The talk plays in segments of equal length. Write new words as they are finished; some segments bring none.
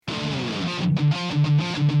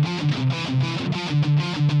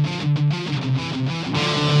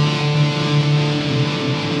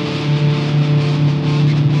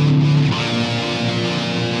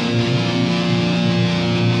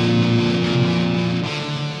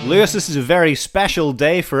Lewis, this is a very special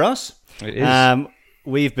day for us. It is.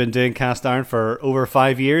 We've been doing Cast Iron for over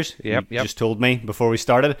 5 years. Yep. Just told me before we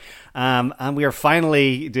started. And we are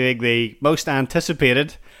finally doing the most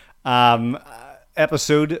anticipated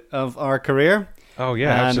episode of our career. Oh,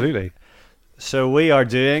 yeah, absolutely. So we are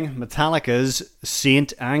doing Metallica's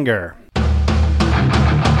Saint Anger.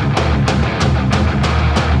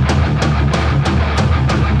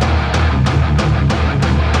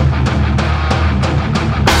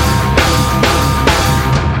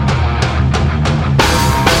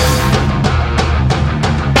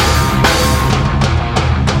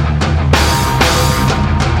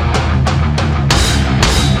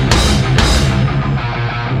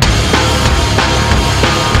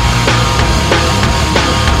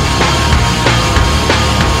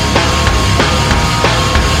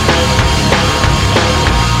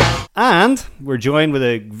 And we're joined with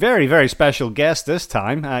a very, very special guest this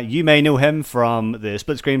time. You may know him from the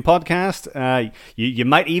Split Screen podcast. You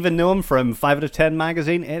might even know him from 5 out of 10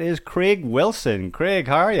 magazine. It is Craig Wilson. Craig,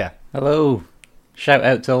 how are you? Hello. Shout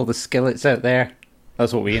out to all the skillets out there.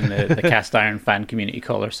 That's what we in the Cast Iron fan community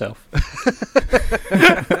call ourselves.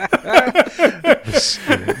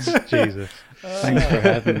 Jesus. Thanks for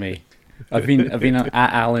having me. I've been at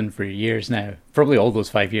Alan for years now, probably all those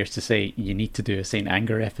 5 years, to say you need to do a Saint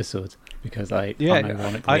Anger episode because I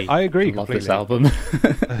unironically I agree love completely. this album.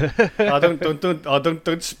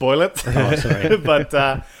 Don't spoil it. Oh, sorry.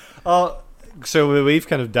 But so we've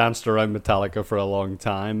kind of danced around Metallica for a long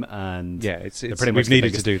time, and Yeah, it's pretty much we've the needed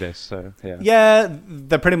biggest- to do this, so yeah. Yeah,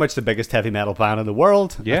 they're pretty much the biggest heavy metal band in the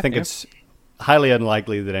world. Yeah, I think yeah. it's highly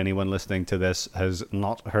unlikely that anyone listening to this has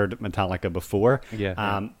not heard Metallica before.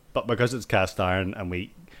 Yeah. But because it's Cast Iron and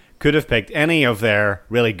we could have picked any of their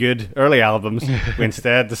really good early albums, we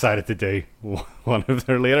instead decided to do one of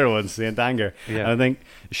their later ones, Saint Anger. Yeah. And I think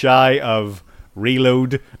shy of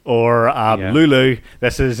Reload or Lulu,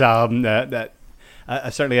 this is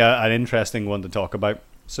certainly an interesting one to talk about.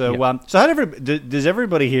 So, does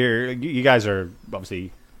everybody here? You guys are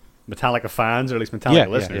obviously Metallica fans, or at least Metallica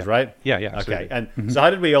listeners, right? Yeah, absolutely. Okay. And so, how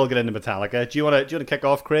did we all get into Metallica? Do you want to kick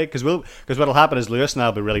off, Craig? Because what'll happen is Lewis and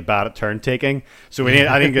I'll be really bad at turn taking. So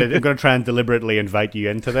I'm going to try and deliberately invite you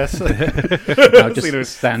into this. I'll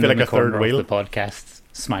just stand feel in like the a third corner wheel. of the podcast,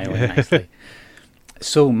 smiling nicely.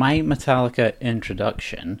 So my Metallica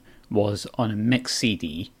introduction was on a mix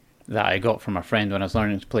CD that I got from a friend when I was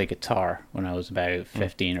learning to play guitar when I was about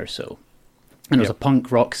 15 or so. And it was a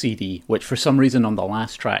punk rock CD, which for some reason on the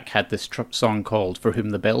last track had this song called For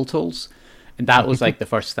Whom the Bell Tolls. And that was like the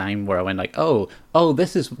first time where I went like, oh,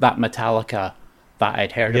 this is that Metallica that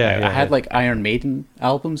I'd heard about. I had like Iron Maiden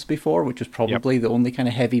albums before, which was probably the only kind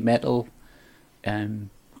of heavy metal,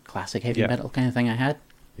 classic heavy metal kind of thing I had.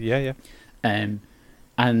 Yeah.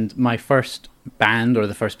 And my first band, or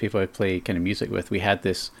the first people I played kind of music with, we had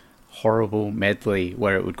this horrible medley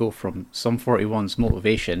where it would go from Sum 41's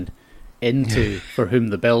Motivation into For Whom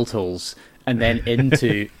the Bell Tolls, and then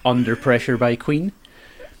into Under Pressure by Queen.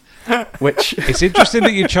 Which It's interesting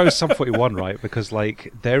that you chose Sum 41, right? Because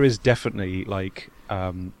like there is definitely like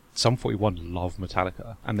Sum 41 love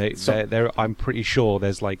Metallica, and they're I'm pretty sure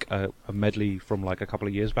there's like a medley from like a couple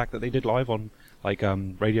of years back that they did live on like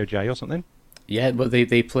Radio J or something. yeah, but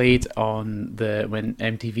they played on when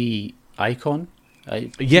MTV Icon.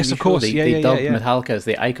 Yes, of course. They dubbed Yeah. Metallica as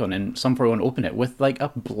the Icon, and Sum 41 opened it with like a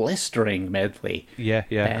blistering medley. Yeah,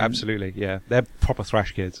 absolutely. Yeah, they're proper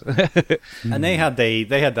thrash kids. And they had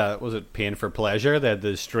that, was it Pain for Pleasure? They had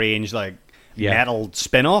the strange like metal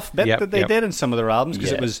spin-off bit that they did in some of their albums,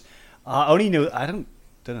 because it was I don't know if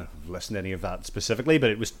I've listened to any of that specifically,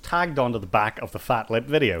 but it was tagged onto the back of the Fat Lip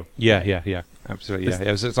video. Yeah, absolutely.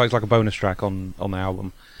 Yeah, it's like a bonus track on the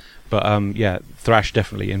album. But thrash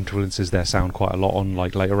definitely influences their sound quite a lot on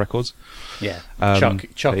like later records. Yeah,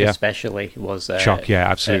 Chuck yeah. especially was Chuck, yeah,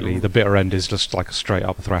 absolutely. The bitter end is just like a straight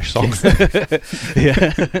up thrash song.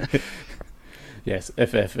 Yeah. Yes,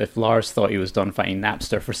 if Lars thought he was done fighting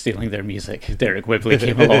Napster for stealing their music, Derek Whibley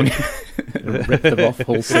came along and ripped them off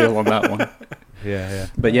wholesale on that one. Yeah.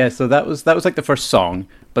 But yeah, so that was like the first song,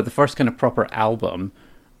 but the first kind of proper album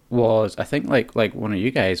was, I think, like one of you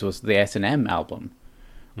guys, was the S&M album,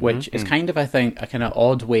 which is kind of, I think, a kind of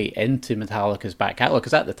odd way into Metallica's back catalogue,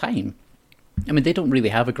 because at the time, I mean, they don't really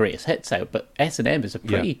have a greatest hits out, but S&M is a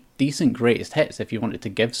pretty decent greatest hits if you wanted to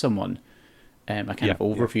give someone a kind of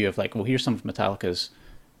overview of like, well, here's some of Metallica's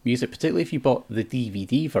music, particularly if you bought the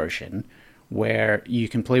DVD version, where you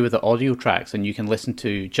can play with the audio tracks and you can listen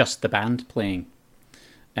to just the band playing.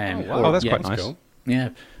 Wow, that's quite nice. Cool. Yeah.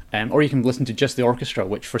 Or you can listen to just the orchestra,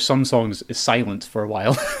 which for some songs is silent for a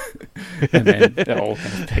while, and then it all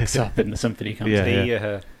kind of picks up and the symphony comes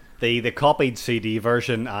in. The copied CD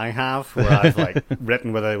version I have, where I've like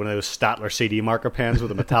written with one of those Statler CD marker pens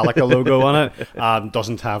with a Metallica logo on it,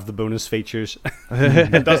 doesn't have the bonus features.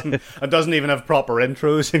 It doesn't even have proper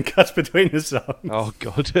intros and cuts between the songs. Oh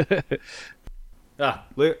god.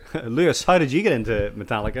 Lewis, how did you get into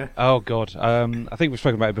Metallica? Oh god. I think we've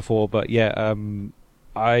spoken about it before, but yeah.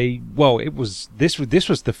 This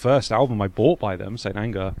was the first album I bought by them, Saint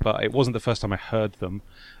Anger, but it wasn't the first time I heard them.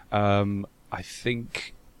 I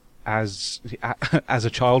think as a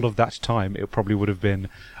child of that time, it probably would have been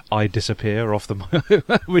I Disappear off the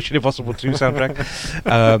Mission Impossible 2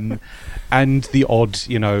 soundtrack, and the odd,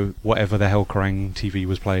 whatever the hell Kerrang TV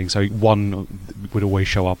was playing. So one would always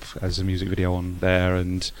show up as a music video on there,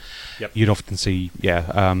 and you'd often see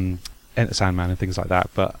Enter Sandman and things like that.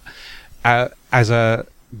 But as a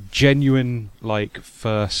genuine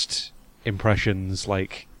first impressions,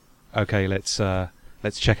 okay, let's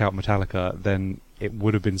check out Metallica, then it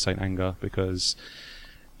would have been Saint Anger, because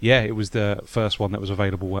it was the first one that was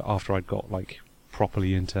available after I'd got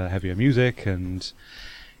properly into heavier music, and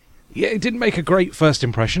it didn't make a great first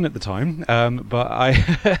impression at the time, but I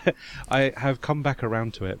I have come back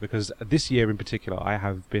around to it, because this year in particular I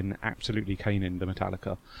have been absolutely caning the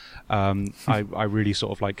Metallica. I really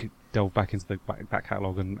sort of delved back into the back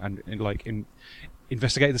catalogue and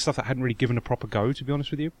investigated the stuff that I hadn't really given a proper go, to be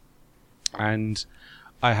honest with you. And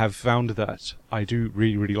I have found that I do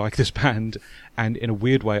really, really like this band, and in a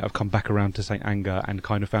weird way I've come back around to Saint Anger and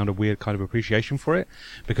kind of found a weird kind of appreciation for it,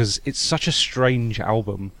 because it's such a strange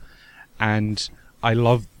album, and I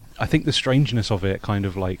think the strangeness of it kind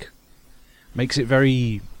of makes it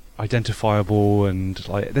very identifiable, and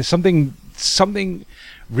there's something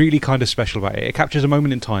really kind of special about it. It captures a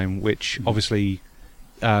moment in time, which obviously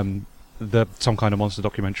Some Kind of Monster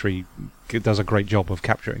documentary does a great job of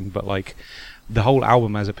capturing, but the whole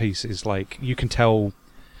album as a piece is you can tell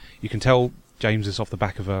James is off the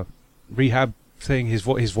back of a rehab thing. His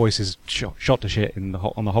voice is shot to shit on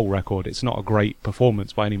the whole record. It's not a great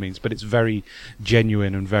performance by any means, but it's very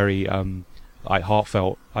genuine and very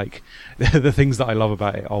heartfelt. The things that I love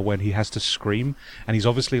about it are when he has to scream, and he's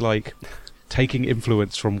obviously taking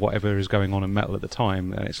influence from whatever is going on in metal at the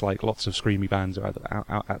time, and it's lots of screamy bands are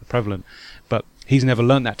at the prevalent, but he's never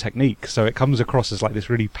learnt that technique, so it comes across as this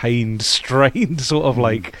really pained, strained sort of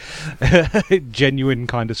genuine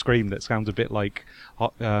kind of scream that sounds a bit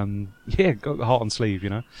got the heart on sleeve,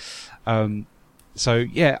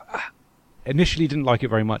 initially didn't like it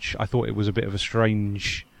very much. I thought it was a bit of a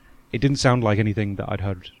strange, it didn't sound like anything that I'd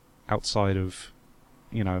heard outside of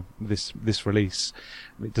this release.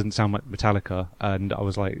 It doesn't sound like Metallica, and I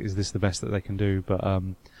was like, is this the best that they can do? But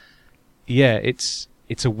it's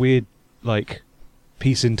a weird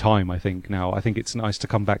piece in time, I think. Now I think it's nice to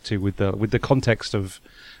come back to with the context of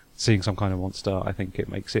seeing Some Kind of Monster. I think it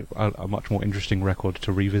makes it a much more interesting record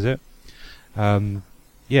to revisit. So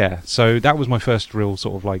that was my first real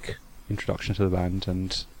sort of introduction to the band,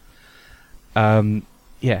 and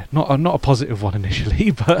not a positive one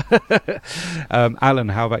initially, but Alan,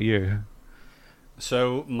 how about you?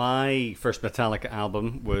 So my first Metallica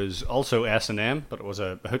album was also S&M, but it was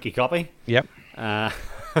a hooky copy. Yep.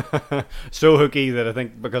 So hooky that I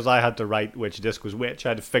think because I had to write which disc was which, I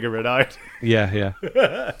had to figure it out. Yeah.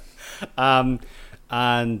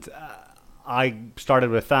 And I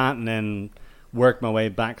started with that and then worked my way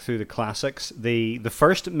back through the classics. The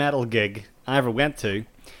first metal gig I ever went to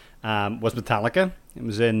was Metallica. It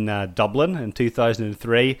was in Dublin in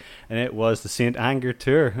 2003, and it was the Saint Anger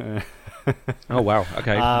tour. Oh wow!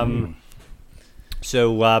 Okay.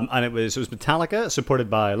 So and it was Metallica supported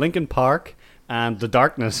by Linkin Park and The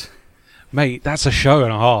Darkness. Mate, that's a show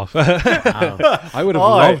and a half. Wow. I would have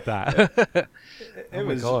loved that. It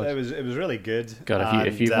was really good. God,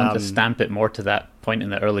 if you want to stamp it more to that point in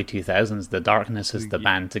the early 2000s, The Darkness is the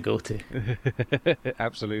band to go to.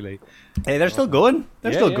 Absolutely. Hey, they're still going.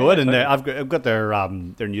 They're still going, and I've got their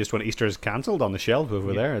newest one, Easter is Cancelled, on the shelf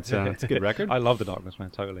over there. It's a good record. I love The Darkness,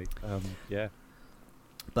 man. Totally.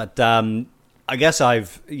 But I guess I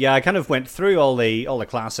kind of went through all the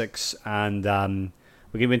classics, and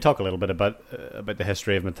we can talk a little bit about the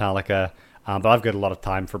history of Metallica. But I've got a lot of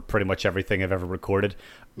time for pretty much everything I've ever recorded,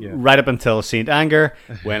 right up until Saint Anger,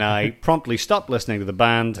 when I promptly stopped listening to the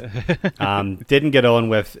band, didn't get on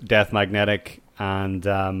with Death Magnetic, and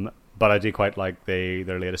but I do quite like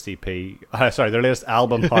their latest EP. Their latest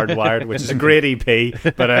album, Hardwired, which is a great EP,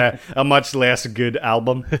 but a much less good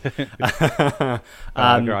album. I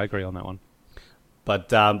agree on that one. But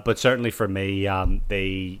certainly for me,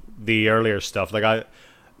 the earlier stuff, okay,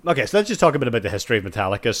 so let's just talk a bit about the history of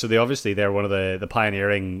Metallica. So they're one of the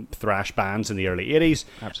pioneering thrash bands in the early 80s.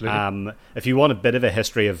 Absolutely. If you want a bit of a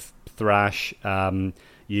history of thrash,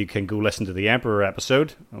 you can go listen to the Emperor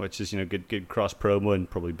episode, which is good cross promo and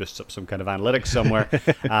probably boosts up some kind of analytics somewhere.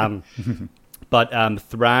 But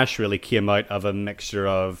thrash really came out of a mixture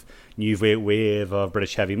of new wave of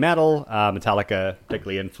British heavy metal. Metallica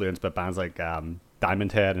particularly influenced by bands like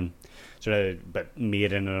Diamond Head and sort of but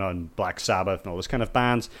Maiden and Black Sabbath and all those kind of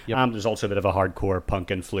bands. Yep. There's also a bit of a hardcore punk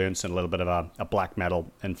influence and a little bit of a black metal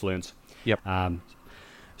influence. Yep.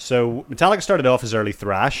 So Metallica started off as early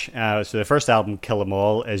thrash. So the first album, Kill 'Em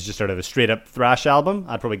All, is just sort of a straight up thrash album.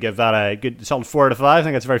 I'd probably give that a good solid 4 out of 5. I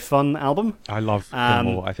think it's a very fun album. I love Kill 'Em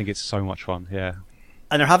All. I think it's so much fun. Yeah.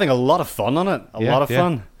 And they're having a lot of fun on it. A lot of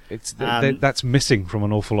fun. It's that's missing from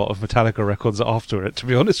an awful lot of Metallica records after it, to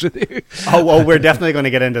be honest with you. Oh, we're definitely going to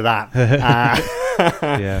get into that.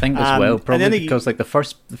 I think as well, probably because the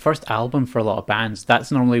first album for a lot of bands,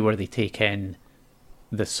 that's normally where they take in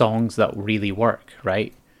the songs that really work,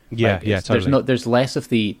 right? Yeah, totally. There's less of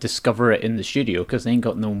the discover it in the studio because they ain't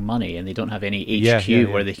got no money and they don't have any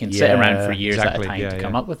HQ where they can sit around for years at a time to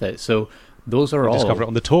come up with it. So those are all discover it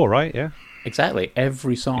on the tour, right? Yeah, exactly.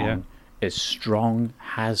 Every song is strong,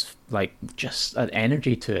 has just an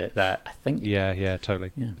energy to it that I think. Yeah,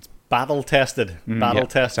 totally. Yeah. It's battle tested,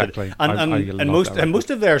 tested. Exactly. And most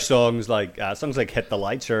of their songs, songs like "Hit the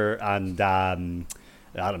Lights" and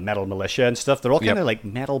Metal Militia and stuff, they're all kind of like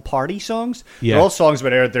metal party songs. They're all songs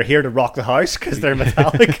where they're here to rock the house because they're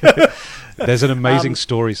Metallica. There's an amazing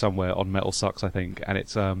story somewhere on Metal Sucks, I think, and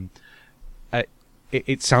it's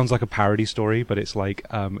it sounds like a parody story, but it's like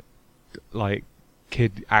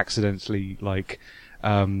kid accidentally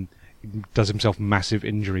does himself massive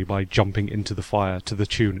injury by jumping into the fire to the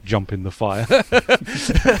tune "Jump in the Fire."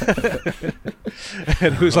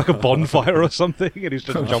 And it was like a bonfire or something, and he's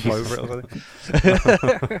just jump over it or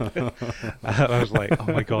something. And I was like, oh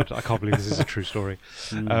my god, I can't believe this is a true story.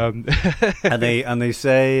 And they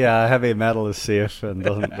say heavy metal is safe and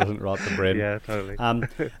doesn't rot the brain. Yeah, totally.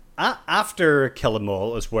 After Kill 'Em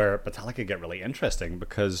All is where Metallica get really interesting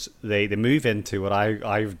because they move into what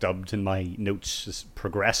I've dubbed in my notes as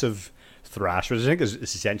progressive thrash, which I think is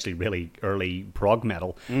essentially really early prog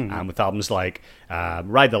metal, with albums like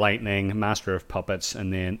Ride the Lightning, Master of Puppets,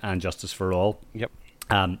 and Justice for All. Yep.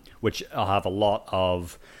 Which have a lot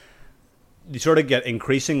of... You sort of get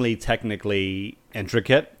increasingly technically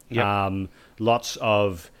intricate. Yep. Lots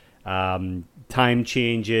of... time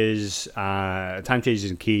changes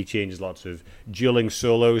and key changes, lots of dueling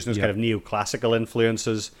solos, and those kind of neoclassical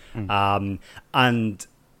influences. And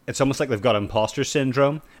it's almost like they've got imposter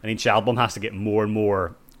syndrome, and each album has to get more and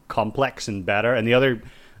more complex and better. And the other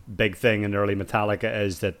big thing in early Metallica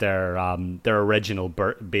is that their original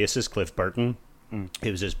bassist, Cliff Burton,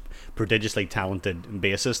 he was this prodigiously talented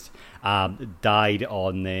bassist, died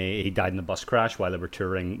in the bus crash while they were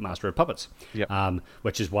touring Master of Puppets. Yep.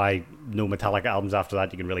 Which is why no Metallica albums after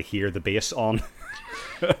that you can really hear the bass on.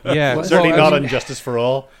 Yeah, certainly not on Justice for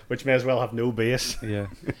All, which may as well have no bass. Yeah,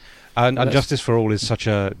 and Justice for All is such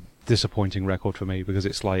a disappointing record for me because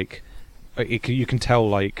it's like you can tell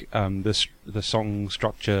the song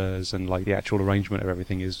structures and the actual arrangement of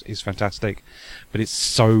everything is fantastic, but it's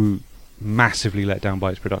so massively let down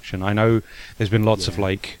by its production. I know there's been lots of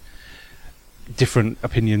different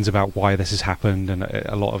opinions about why this has happened, and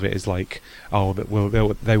a lot of it is they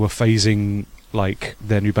were phasing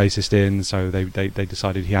their new bassist in, so they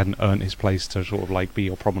decided he hadn't earned his place to sort of be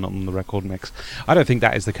prominent on the record mix. I don't think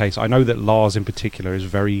that is the case. I know that Lars in particular is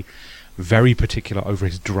very, very particular over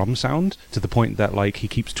his drum sound, to the point that he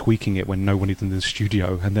keeps tweaking it when no one is in the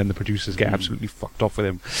studio, and then the producers get absolutely fucked off with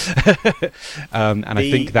him. And I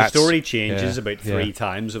think that the story changes about 3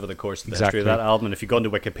 times over the course of the history of that album. And if you go into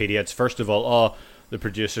Wikipedia, it's first of all, the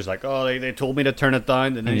producer's they told me to turn it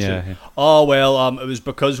down, and then he said, it was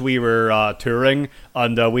because we were touring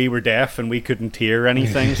and we were deaf and we couldn't hear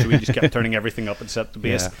anything, so we just kept turning everything up except the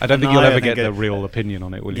bass. I don't think you'll ever get the real opinion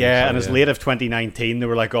on it, will you? Yeah, and as late of 2019, they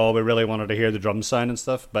were we really wanted to hear the drum sound and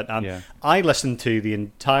stuff. But I listened to the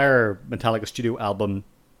entire Metallica studio album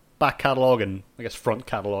back catalogue and I guess front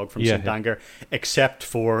catalogue from St. Anger, except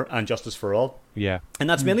for And Justice for All. Yeah. And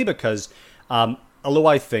that's mainly because... although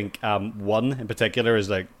I think One in particular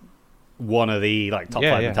is one of the top 5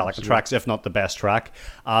 Metallica tracks, if not the best track.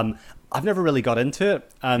 I've never really got into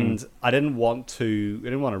it, and I didn't want to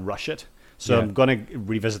rush it. So I'm going to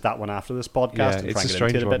revisit that one after this podcast and try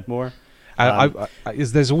and get into it a bit more.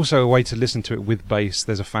 There's also a way to listen to it with bass.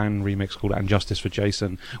 There's a fan remix called "And Justice for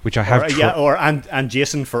Jason," which I have. And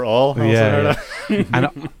Jason for All. Yeah.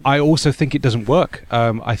 And I also think it doesn't work.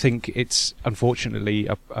 I think it's unfortunately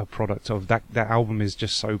a product of that. That album is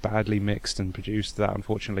just so badly mixed and produced that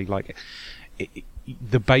unfortunately, like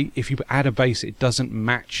the bass. If you add a bass, it doesn't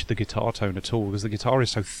match the guitar tone at all because the guitar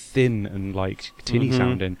is so thin and like tinny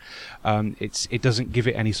sounding. It doesn't give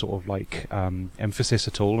it any sort of like emphasis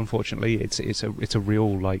at all. Unfortunately, it's a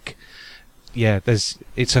real like. Yeah, it's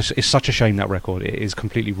such a shame that record. It is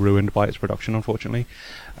completely ruined by its production, unfortunately,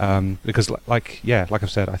 because like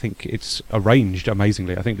I've said, I think it's arranged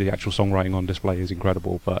amazingly. I think the actual songwriting on display is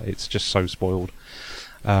incredible, but it's just so spoiled.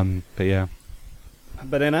 But yeah.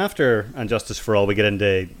 But then after And Justice for All, we get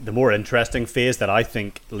into the more interesting phase that I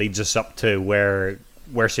think leads us up to where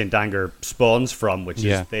Saint Anger spawns from, which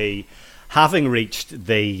is the having reached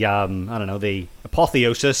the the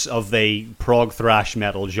apotheosis of the prog thrash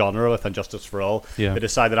metal genre with And Justice for All. They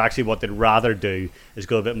decide that actually what they'd rather do is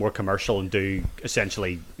go a bit more commercial and do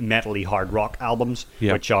essentially metally hard rock albums,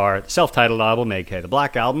 which are the self-titled album, aka the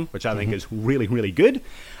Black Album, which I think is really, really good.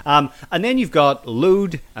 And then you've got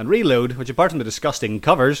Load and Reload, which apart from the disgusting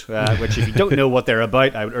covers, which if you don't know what they're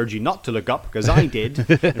about, I would urge you not to look up, because I did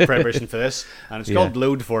in preparation for this, and it's called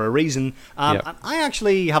Load for a reason. And I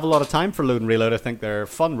actually have a lot of time for Load and Reload. I think they're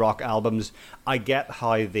fun rock albums. I get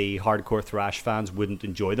how the hardcore thrash fans wouldn't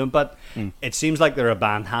enjoy them, but it seems like they're a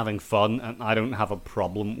band having fun, and I don't have a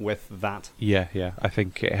problem with that. Yeah, I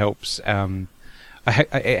think it helps.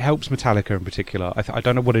 It helps Metallica in particular. I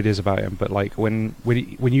don't know what it is about him, but like when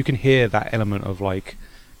you can hear that element of like,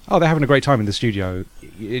 oh, they're having a great time in the studio,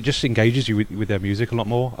 it just engages you with their music a lot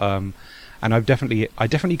more. And I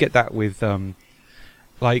definitely get that with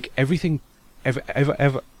like everything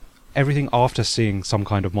after seeing Some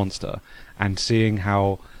Kind of Monster and seeing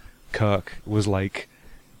how Kirk was like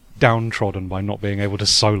downtrodden by not being able to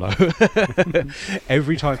solo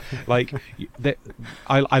every time. Like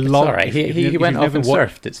I love. All right, he went off and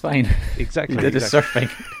surfed. It's fine. Exactly. He did his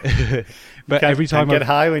surfing. But every time get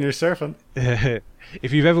high when you're surfing.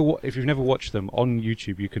 If you've never watched them on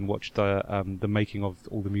YouTube, you can watch the making of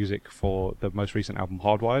all the music for the most recent album,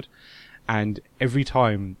 Hardwired, and every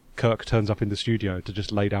time Kirk turns up in the studio to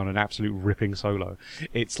just lay down an absolute ripping solo,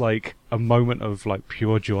 it's like a moment of like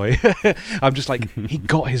pure joy. I'm just like, he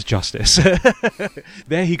got his justice.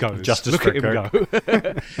 There he goes. Justice. Look at him go.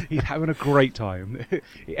 He's having a great time.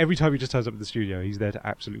 Every time he just turns up in the studio, he's there to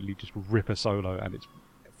absolutely just rip a solo, and it's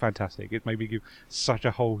fantastic. It made me give such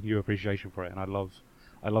a whole new appreciation for it, and I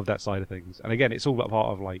love that side of things. And again, it's all a part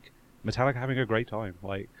of like Metallica having a great time.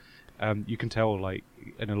 Like you can tell like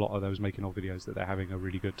in a lot of those making of videos that they're having a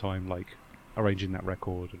really good time like arranging that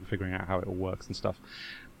record and figuring out how it all works and stuff,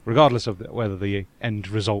 regardless of whether the end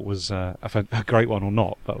result was a great one or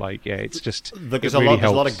not. But like it's just there's a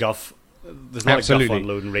lot of guff. There's a lot of guff on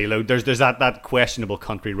Load and Reload. There's that questionable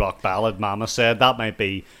country rock ballad Mama Said. That might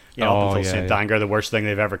be up until Saint Anger the worst thing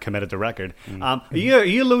they've ever committed to record. Are you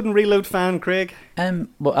a Load and Reload fan, Craig?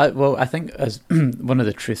 Well, I think as one of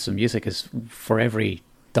the truths of music is for every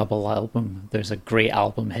double album there's a great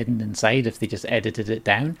album hidden inside if they just edited it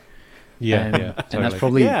down. Totally. And that's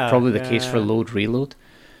probably the case for Load Reload.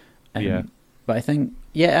 But I think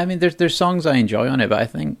I mean there's songs I enjoy on it, but I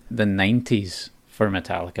think the 90s for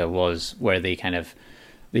Metallica was where they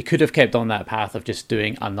they could have kept on that path of just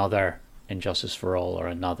doing another And Justice for All or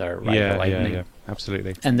another Ride the Lightning. Yeah,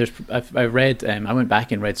 absolutely. And I read I went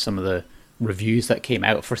back and read some of the reviews that came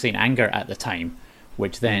out for Saint Anger at the time,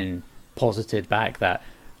 which then posited back that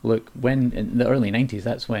look, when in the early 90s,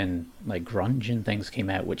 that's when like grunge and things came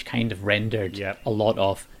out, which kind of rendered a lot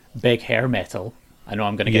of big hair metal. I know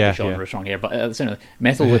I'm going to get the genre wrong here, but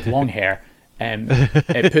metal with long hair,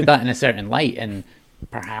 it put that in a certain light, and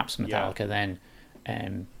perhaps Metallica then,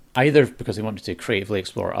 either because they wanted to creatively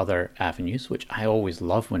explore other avenues, which I always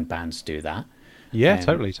love when bands do that.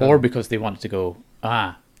 Totally. Or because they wanted to go,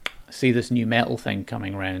 see this new metal thing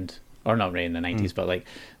coming around. Or not really in the 90s, but like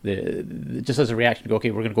the just as a reaction to go, okay,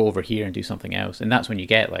 we're going to go over here and do something else, and that's when you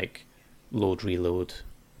get like Load Reload,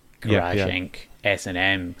 Garage Inc.,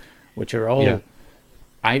 S&M, which are all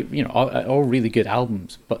all really good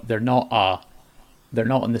albums, but they're not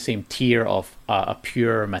on the same tier of a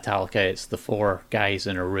pure Metallica. It's the four guys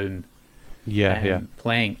in a room,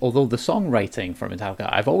 playing. Although the songwriting for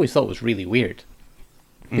Metallica, I've always thought was really weird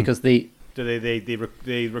because they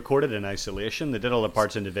recorded in isolation. They did all the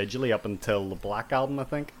parts individually up until the Black Album, I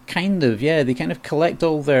think. Kind of, yeah. They kind of collect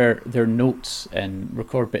all their notes and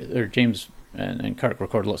record bits. Or James and Kirk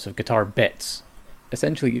record lots of guitar bits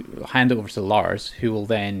essentially hand it over to Lars, who will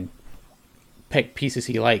then pick pieces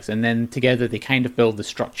he likes, and then together they kind of build the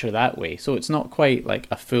structure that way. So it's not quite like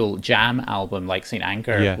a full jam album like Saint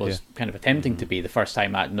Anger was kind of attempting to be the first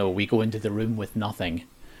time out. No, we go into the room with nothing.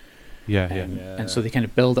 And so they kind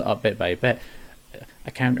of build it up bit by bit.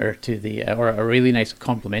 A counter to the, or a really nice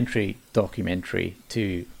complementary documentary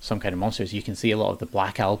to Some Kind of Monsters. You can see a lot of the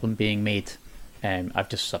Black Album being made. I've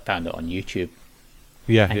just found it on YouTube.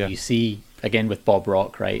 And you see, again with Bob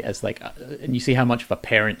Rock, right, as like, and you see how much of a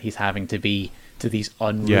parent he's having to be to these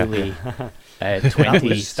unruly 20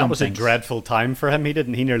 that was a dreadful time for him.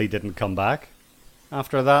 He nearly didn't come back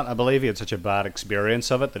after that. I believe he had such a bad experience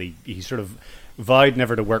of it that he sort of vowed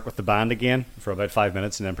never to work with the band again for about 5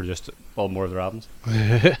 minutes, and then produced all more of their albums.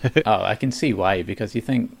 Oh, I can see why, because you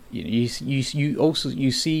think you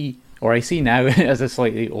see, or I see now as a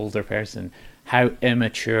slightly older person, how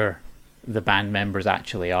immature the band members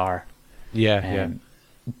actually are.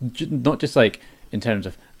 Not just like in terms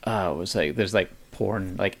of it was like there's like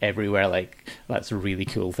porn like everywhere, like that's a really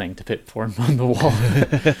cool thing to put porn on the wall,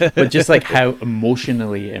 but just like how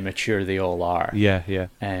emotionally immature they all are.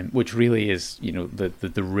 Which really is, you know,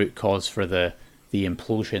 the root cause for the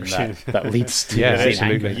implosion that leads to Saint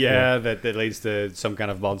Anger. That leads to Some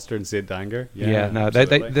Kind of Monster and Saint Anger.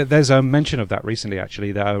 There's a mention of that recently,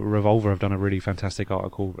 actually. That Revolver have done a really fantastic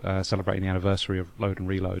article celebrating the anniversary of Load and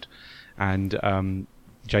Reload, and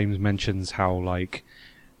James mentions how, like,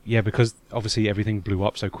 because obviously everything blew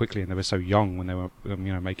up so quickly and they were so young when they were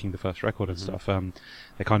making the first record and stuff,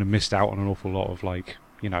 they kind of missed out on an awful lot of, like,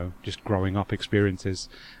 you know, just growing up experiences.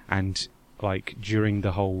 And like during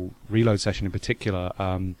the whole Reload session in particular,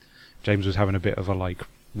 James was having a bit of a like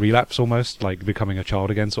relapse, almost like becoming a child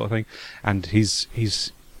again, sort of thing. And he's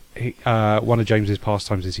one of James's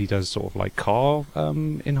pastimes is he does sort of like car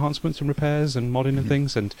enhancements and repairs and modding and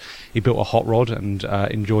things. And he built a hot rod and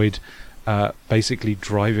enjoyed basically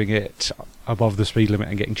driving it above the speed limit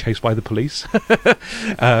and getting chased by the police.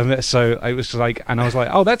 So I was like, and I was like,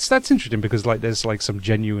 oh, that's interesting, because like there's like some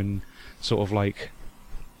genuine sort of like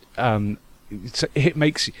it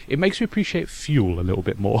makes you appreciate fuel a little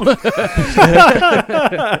bit more.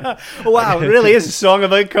 Wow, it really is a song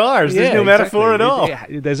about cars. There's no metaphor at all.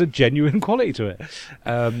 There's a genuine quality to it.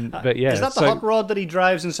 But is that the hot rod that he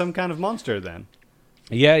drives in Some Kind of Monster then?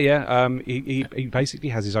 He basically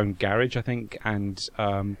has his own garage, I think, and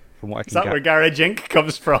from what I can. Is that where Garage Inc.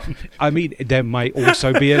 comes from? I mean, there might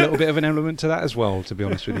also be a little bit of an element to that as well, to be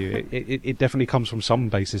honest with you. It definitely comes from some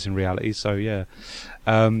basis in reality, so yeah.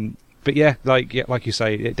 But like you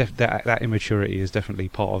say, that immaturity is definitely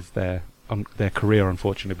part of their career,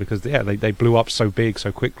 unfortunately, because they blew up so big,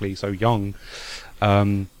 so quickly, so young.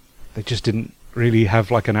 They just didn't really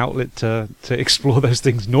have like an outlet to explore those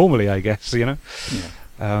things normally, I guess, you know.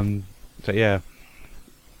 But yeah,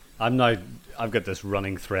 I've got this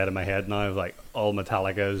running thread in my head now of like all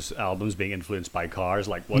Metallica's albums being influenced by cars.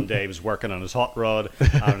 Like one day he was working on his hot rod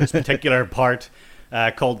on this particular part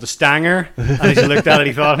called the Stanger, and as he looked at it,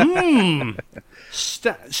 he thought,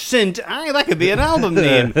 that could be an album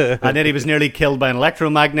name. And then he was nearly killed by an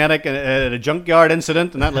electromagnetic at a junkyard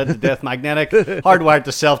incident, and that led to Death Magnetic. Hardwired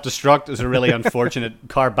to self-destruct. It was a really unfortunate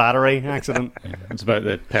car battery accident. It's about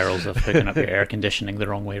the perils of picking up your air conditioning the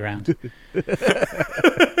wrong way around.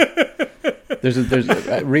 There's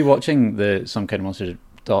rewatching the Some Kind of Monsters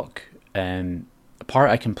doc, a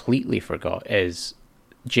part I completely forgot is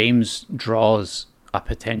James draws a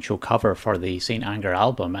potential cover for the Saint Anger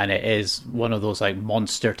album, and it is one of those like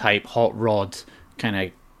monster type hot rod kind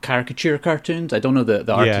of caricature cartoons. I don't know the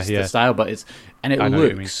artist the style, but it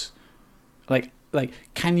looks like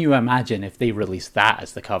can you imagine if they released that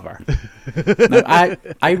as the cover? Now,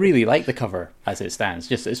 I really like the cover as it stands.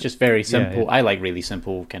 It's just very simple. I like really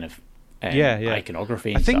simple kind of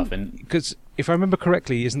iconography and stuff. And because if I remember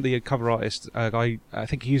correctly, isn't the cover artist guy? I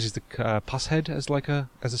think he uses the Pusshead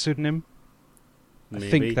as a pseudonym. Maybe. I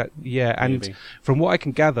think that, and from what I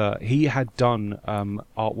can gather, he had done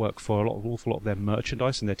artwork for an awful lot of their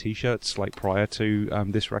merchandise and their T-shirts, like prior to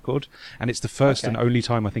this record, and it's the first and only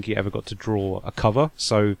time I think he ever got to draw a cover.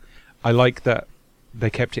 So I like that they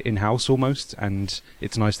kept it in-house almost, and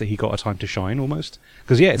it's nice that he got a time to shine almost.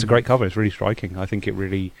 Because it's a great cover. It's really striking. I think it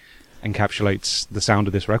really encapsulates the sound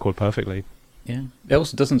of this record perfectly. Yeah, it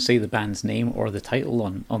also doesn't say the band's name or the title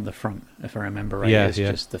on the front, if I remember right. It's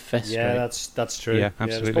just the fist. Yeah, right? that's true. Yeah,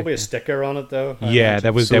 absolutely. There's probably a sticker on it though.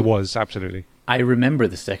 There was absolutely. I remember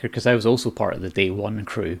the sticker because I was also part of the Day One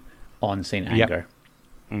crew on Saint Anger,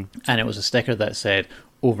 and it was a sticker that said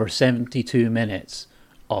over 72 minutes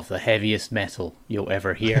of the heaviest metal you'll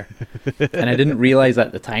ever hear. And I didn't realize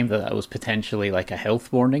at the time that was potentially like a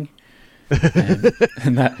health warning.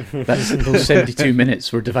 And those 72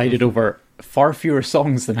 minutes were divided over far fewer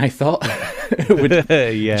songs than I thought would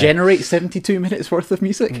generate 72 minutes worth of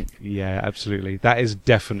music. Yeah, absolutely. That is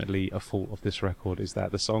definitely a fault of this record, is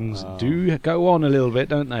that the songs do go on a little bit,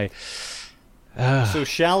 don't they? So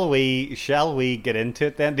shall we get into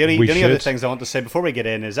it then? The only other things I want to say before we get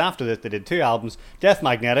in is after this they did 2 albums. Death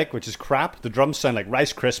Magnetic, which is crap. The drums sound like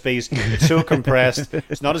Rice Krispies. It's so compressed.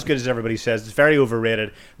 It's not as good as everybody says. It's very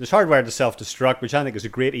overrated. There's Hardwired to Self-Destruct, which I think is a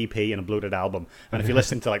great EP and a bloated album. And if you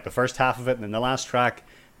listen to like the first half of it and then the last track,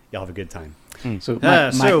 you'll have a good time. So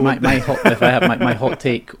my hot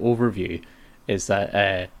take overview is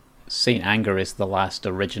that Saint Anger is the last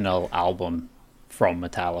original album from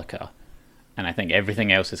Metallica. And I think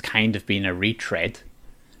everything else has kind of been a retread.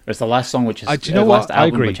 There's the last song, which is the last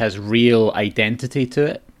album, which has real identity to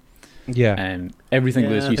it. Yeah. Everything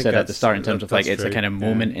Lewis, you said at the start in terms of like it's a kind of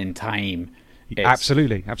moment in time.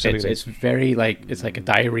 Absolutely. It's very like it's like a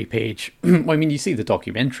diary page. Well, I mean, you see the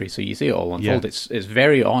documentary, so you see it all unfold. Yeah. It's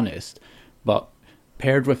very honest, but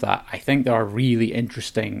paired with that, I think there are really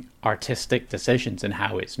interesting artistic decisions in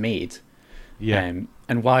how it's made. Yeah.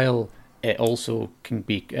 And while it also can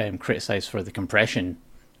be criticised for the compression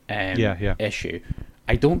issue,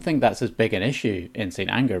 I don't think that's as big an issue in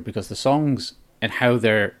Saint Anger, because the songs and how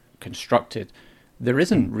they're constructed, there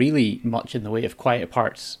isn't really much in the way of quiet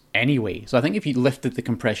parts anyway. So I think if you lifted the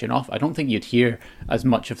compression off, I don't think you'd hear as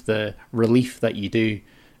much of the relief that you do.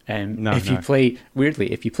 You play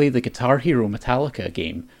the Guitar Hero Metallica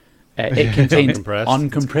game, it contains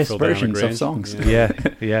uncompressed versions of songs. Yeah.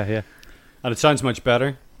 And it sounds much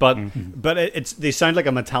better. But they sound like a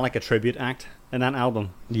Metallica tribute act in that album.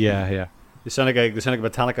 Yeah. They sound like a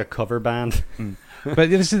Metallica cover band. But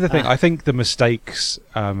this is the thing. I think the mistakes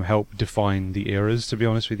help define the eras. To be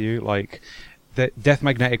honest with you, like Death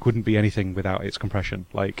Magnetic wouldn't be anything without its compression.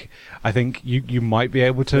 Like I think you might be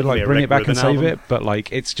able to like bring it back and save it, but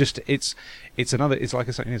like it's like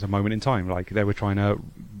I said, it's a moment in time. Like they were trying to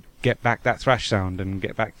get back that thrash sound and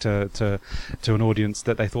get back to an audience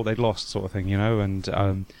that they thought they'd lost, sort of thing, you know. And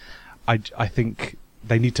I think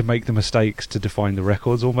they need to make the mistakes to define the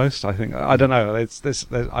records. Almost, I think. I don't know.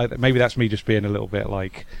 Maybe that's me just being a little bit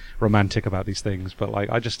like romantic about these things, but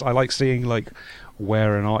like I like seeing like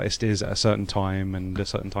where an artist is at a certain time and a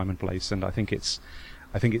certain time and place, and I think it's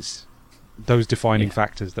those defining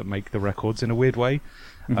factors that make the records in a weird way.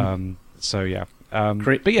 So yeah.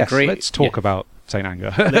 But yes, let's talk about Saint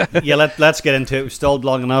Anger. Let's get into it. We've stalled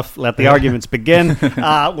long enough. Let the arguments begin.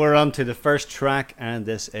 We're on to the first track, and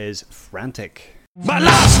this is Frantic. My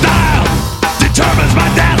lifestyle determines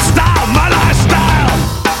my dance style. My lifestyle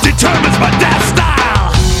determines my dance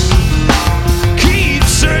style. Keep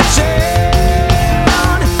searching,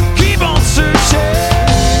 keep on searching.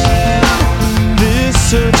 This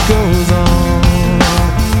search goes on.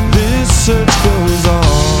 This search goes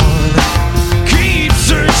on. Keep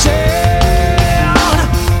searching.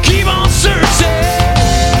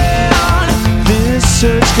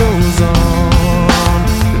 Search goes on.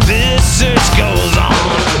 This search goes on.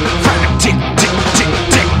 Tick tick tick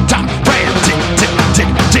tick tock, brand tick tick tick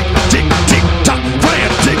tick tick tick tock,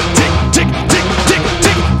 brand tick tick tick tick tick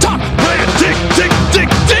tick tock, brand tick tick tick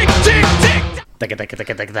tick tick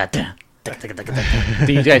tick.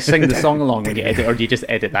 Do you guys sing the song along when you edit, or do you just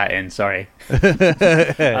edit that in? Sorry.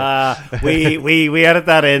 We edit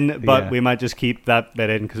that in, but we might just keep that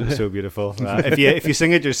bit in because it's so beautiful. If you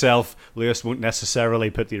sing it yourself, Lewis won't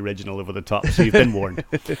necessarily put the original over the top, so you've been warned.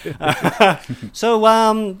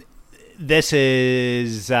 So this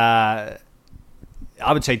is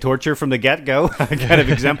I would say torture from the get-go. Kind of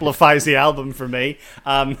exemplifies the album for me.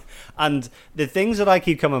 And the things that I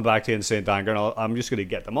keep coming back to in Saint Anger, and I'm just going to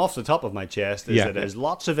get them off the top of my chest, is that it has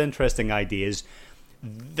lots of interesting ideas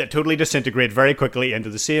that totally disintegrate very quickly into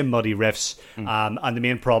the same muddy riffs. And the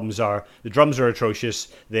main problems are the drums are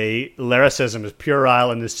atrocious, the lyricism is puerile,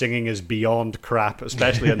 and the singing is beyond crap,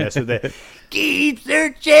 especially on this. So the keep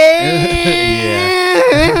searching.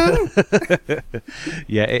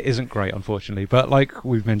 Yeah, it isn't great, unfortunately. But like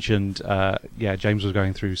we've mentioned, James was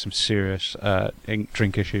going through some serious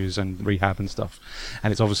drink issues and rehab and stuff,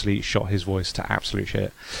 and it's obviously shot his voice to absolute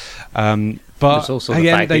shit. But it's also the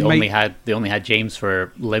fact they only had James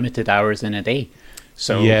for limited hours in a day.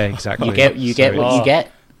 So yeah, exactly. You get what you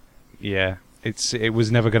get. Yeah. It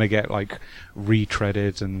was never going to get like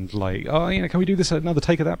retreaded and like, can we do this another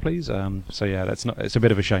take of that, please? So yeah, it's a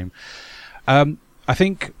bit of a shame. I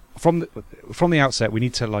think from the outset we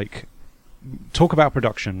need to like talk about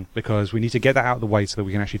production, because we need to get that out of the way so that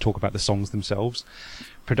we can actually talk about the songs themselves.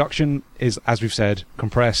 Production is, as we've said,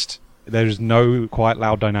 compressed. There's no quiet,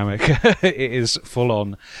 loud dynamic. It is full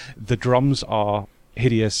on. The drums are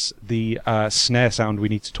hideous. The snare sound we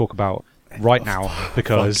need to talk about right now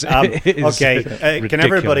because it is okay. Can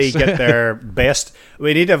everybody get their best?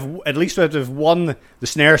 We need to have at least one. The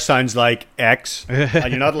snare sounds like X,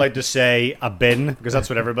 and you're not allowed to say a bin because that's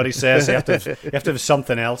what everybody says. You have to have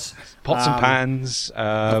something else. Pots and pans.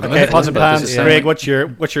 Okay, pots and pans. Craig, what's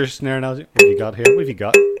your snare analogy? What have you got here? What have you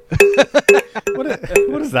got?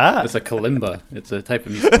 What is that? It's a kalimba. It's a type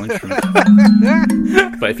of musical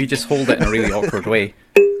instrument. But if you just hold it in a really awkward way,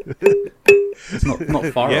 it's not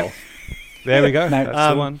far off. There we go.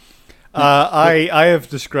 That's the one. I have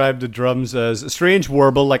described the drums as a strange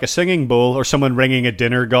warble, like a singing bowl or someone ringing a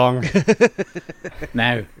dinner gong.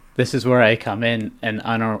 Now, this is where I come in, and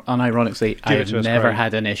unironically, I've never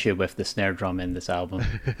had an issue with the snare drum in this album.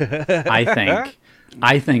 I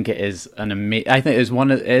think it is I think it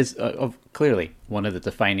is clearly one of the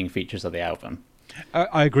defining features of the album.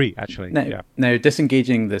 I agree, actually. Now,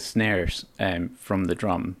 disengaging the snares from the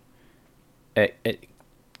drum,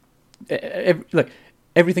 look,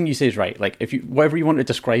 everything you say is right. Like, if you whatever you want to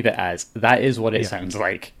describe it as, that is what it sounds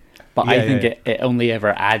like. But I think it only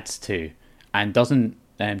ever adds to and doesn't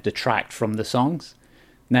detract from the songs.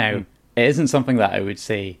 Now, it isn't something that I would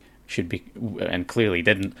say should be, and clearly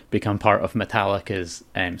didn't become part of Metallica's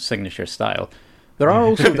signature style. There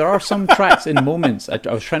are some tracks in moments. I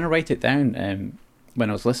was trying to write it down when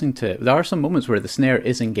I was listening to it. There are some moments where the snare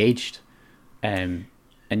is engaged, and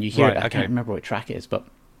you hear it. I can't remember what track it is, but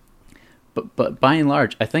by and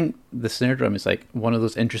large, I think the snare drum is like one of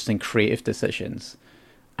those interesting creative decisions,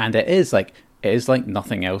 and it is like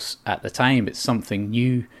nothing else at the time. It's something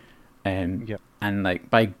new, and like,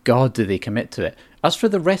 by God, do they commit to it? As for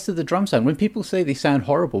the rest of the drum sound, when people say they sound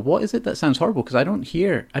horrible, what is it that sounds horrible? Because I don't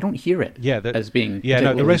hear it. As being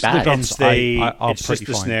the rest bad. of the drums it's just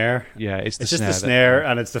the fine. snare. Yeah, it's just the snare,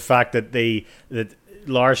 and it's the fact that that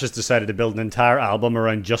Lars has decided to build an entire album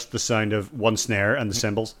around just the sound of one snare and the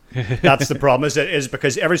cymbals. That's the problem. Is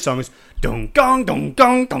because every song is dong gong dong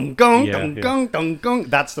gong dong gong dong gong dong gong.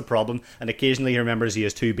 That's the problem. And occasionally he remembers he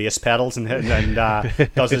has two bass pedals and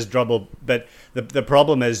does his drumble. But the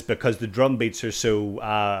problem is because the drum beats are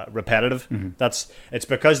so repetitive. It's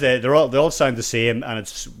because they all sound the same, and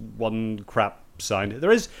it's one crap sound.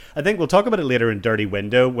 There is, I think we'll talk about it later in Dirty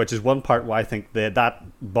Window, which is one part why I think that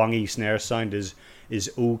bongy snare sound is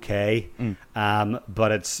okay,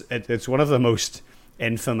 but it's one of the most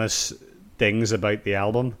infamous things about the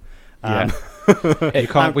album. We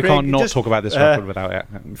can't not talk about this record without it.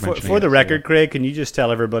 For the record, Craig, can you just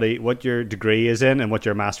tell everybody what your degree is in and what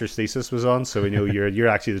your master's thesis was on, so we know you're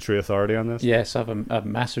actually the true authority on this? Yes, I have a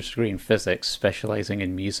master's degree in physics, specialising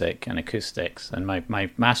in music and acoustics, and my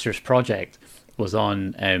master's project was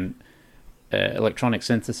on electronic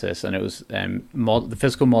synthesis, and it was the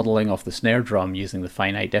physical modelling of the snare drum using the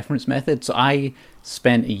finite difference method. So I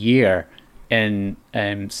spent a year in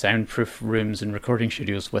soundproof rooms and recording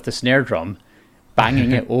studios with a snare drum,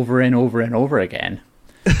 banging it over and over and over again.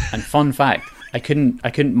 And fun fact, I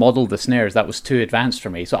couldn't model the snares. That was too advanced for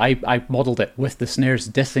me. So I modeled it with the snares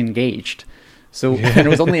disengaged. So and it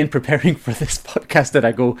was only in preparing for this podcast that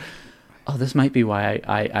I go, oh, this might be why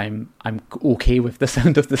I'm okay with the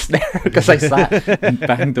sound of the snare, because I sat and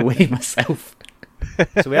banged away myself.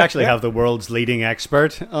 So we actually have the world's leading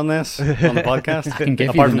expert on this on the podcast. I can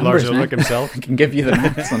give apart you the from numbers, Lars Ulrich himself. I can give you the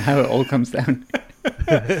maths on how it all comes down.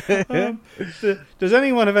 Does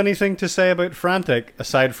anyone have anything to say about Frantic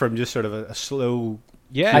aside from just sort of a slow,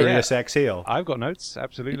 furious exhale? I've got notes,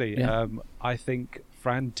 absolutely. Yeah. I think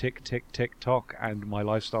Frantic, tick, tick, tock, and My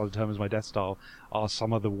Lifestyle Determines My Death Style are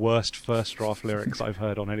some of the worst first draft lyrics I've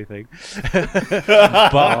heard on anything.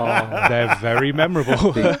 But they're very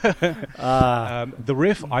memorable. The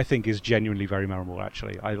riff, I think, is genuinely very memorable,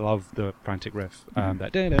 actually. I love the Frantic riff.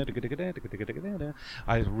 That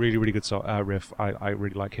really, really good riff. I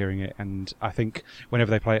really like hearing it, and I think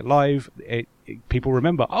whenever they play it live, people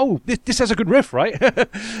remember, oh, this has a good riff, right?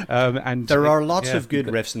 And there are lots of good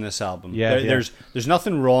riffs in this album. There's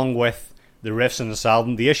nothing wrong with the riffs in this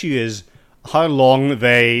album. The issue is how long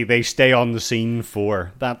they stay on the scene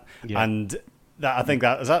for. And I think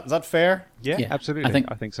is that fair? Yeah, absolutely.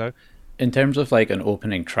 I think so. In terms of like an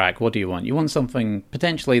opening track, what do you want? You want something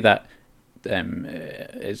potentially that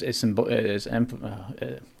is what's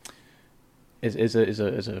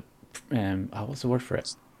the word for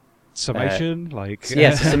it? Summation,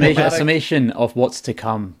 a summation of what's to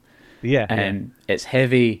come. It's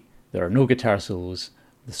heavy. There are no guitar solos.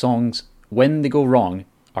 The songs, when they go wrong,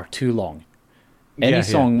 are too long. Any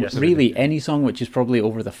song, yes, really, any song which is probably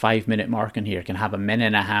over the 5-minute mark in here can have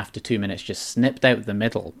 1.5 to 2 minutes just snipped out the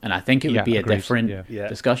middle, and I think it would be agreed. a different Yeah.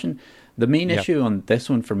 discussion. The main issue on this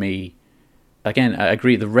one for me, again, I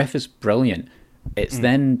agree, the riff is brilliant. It's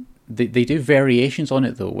then they do variations on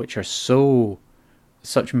it though, which are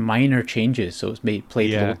such minor changes. So it's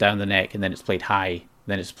played low down the neck, and then it's played high,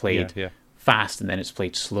 then it's played fast, and then it's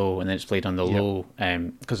played slow, and then it's played on the low,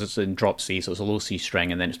 because it's in drop C, so it's a low C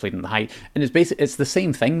string, and then it's played on the high. And it's the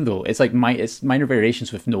same thing though. It's like it's minor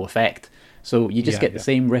variations with no effect. So you just get the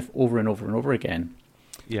same riff over and over and over again.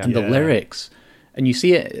 Yeah. And the lyrics, and you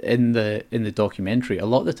see it in the documentary. A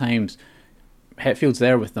lot of the times, Hetfield's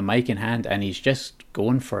there with the mic in hand, and he's just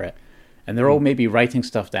going for it. And they're all maybe writing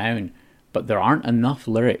stuff down, but there aren't enough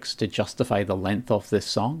lyrics to justify the length of this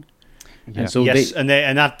song. And so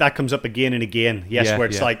that comes up again and again. Yes, where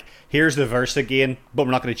it's like, here's the verse again, but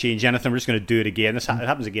we're not going to change anything. We're just going to do it again. It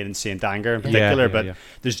happens again in Saint Anger in particular, but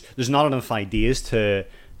there's not enough ideas to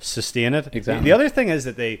sustain it. Exactly. The other thing is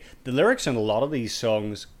that the lyrics in a lot of these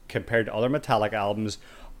songs, compared to other Metallica albums,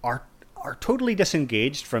 are totally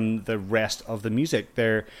disengaged from the rest of the music.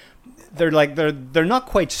 They're not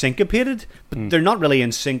quite syncopated, but they're not really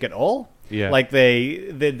in sync at all. Yeah. Like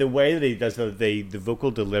the way that he does the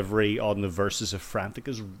vocal delivery on the verses of Frantic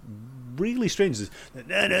is really strange. It's,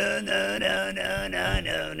 no,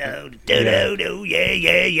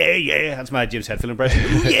 yeah. That's my James Hetfield impression.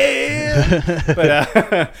 Ooh,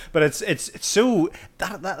 yeah. But it's so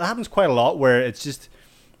that happens quite a lot, where it just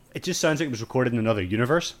sounds like it was recorded in another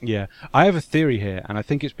universe. Yeah, I have a theory here, and I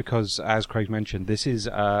think it's because, as Craig mentioned, this is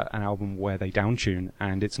an album where they downtune,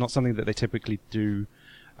 and it's not something that they typically do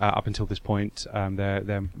up until this point.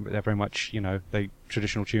 They're very much, they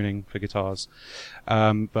traditional tuning for guitars,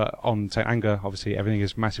 but on Saint Anger, obviously everything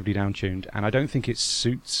is massively downtuned, and I don't think it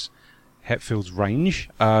suits Hetfield's range.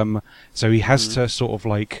 So he has to sort of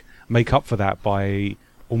like make up for that by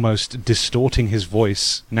almost distorting his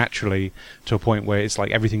voice naturally to a point where it's like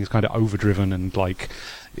everything is kind of overdriven, and like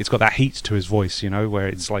it's got that heat to his voice, where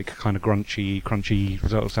it's like kind of crunchy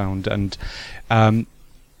sort of sound, and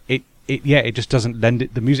it just doesn't lend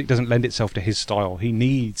it. The music doesn't lend itself to his style. He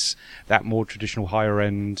needs that more traditional, higher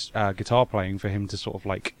end guitar playing for him to sort of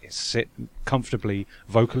like sit comfortably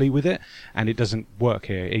vocally with it, and it doesn't work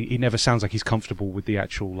here. He never sounds like he's comfortable with the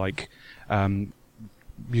actual like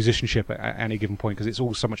musicianship at any given point, because it's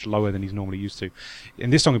all so much lower than he's normally used to.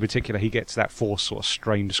 In this song in particular, he gets that forced sort of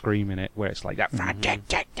strained scream in it, where it's like that,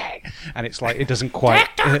 and it's like it doesn't quite.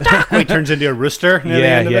 He turns into a rooster.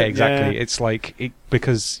 Exactly. It's like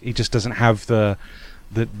because he just doesn't have the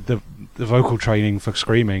vocal training for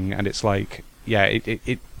screaming, and it's like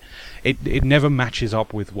it never matches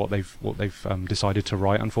up with what they've decided to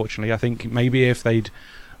write. Unfortunately, I think maybe if they'd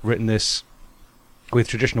written this with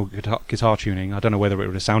traditional guitar tuning, I don't know whether it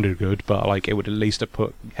would have sounded good, but like it would at least have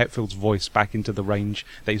put Hetfield's voice back into the range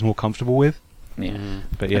that he's more comfortable with. Yeah,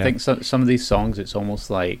 but yeah, I think some of these songs, it's almost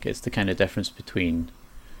like it's the kind of difference between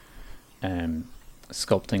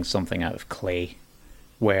sculpting something out of clay,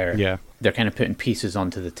 where they're kind of putting pieces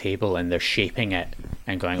onto the table and they're shaping it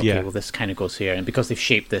and going, okay, well, this kind of goes here, and because they've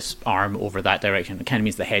shaped this arm over that direction, it kind of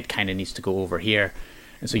means the head kind of needs to go over here,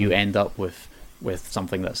 and so you end up with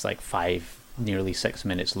something that's like nearly 6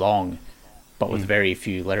 minutes long, but with very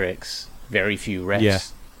few lyrics, very few riffs. Yeah.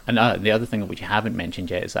 And the other thing which you haven't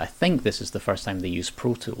mentioned yet is that I think this is the first time they use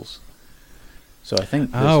Pro Tools. So I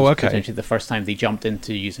think this is potentially the first time they jumped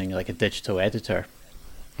into using like a digital editor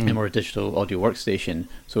or a digital audio workstation.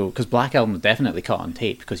 So because Black Album definitely cut on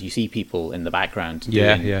tape, because you see people in the background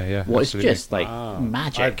doing what is just like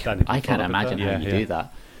magic. I can't imagine how you do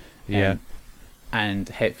that. And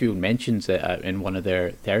Hetfield mentions it in one of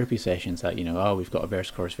their therapy sessions that, we've got a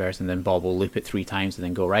verse, chorus, verse, and then Bob will loop it 3 times and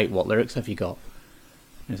then go, right, what lyrics have you got?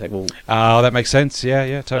 And it's like, well... Oh, that makes sense.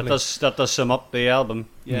 Yeah, totally. That does sum up the album.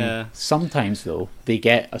 Yeah. Sometimes, though, they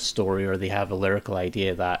get a story or they have a lyrical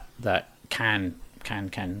idea that can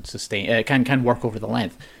sustain... can work over the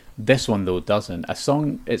length. This one, though, doesn't. A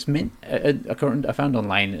song, it's meant... I found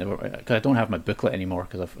online, because I don't have my booklet anymore,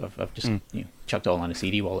 because I've just chucked it all on a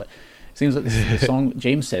CD wallet. Seems like the song,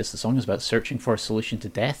 James says the song is about searching for a solution to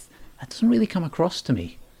death. That doesn't really come across to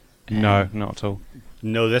me. No, not at all.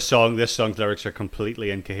 No, this song's lyrics are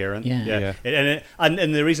completely incoherent. Yeah.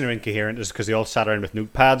 And the reason they're incoherent is because they all sat around with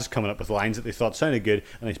notepads coming up with lines that they thought sounded good,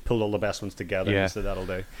 and they pulled all the best ones together and said that'll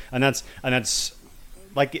do. And that's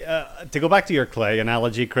like to go back to your clay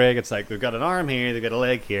analogy, Craig. It's like they've got an arm here, they've got a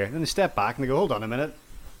leg here, and then they step back and they go, hold on a minute.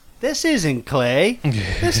 This isn't clay.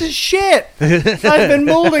 This is shit. I've been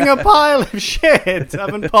molding a pile of shit.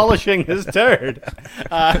 I've been polishing this turd.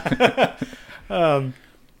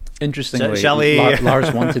 Interestingly, Shall we-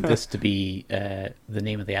 Lars wanted this to be the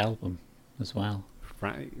name of the album as well.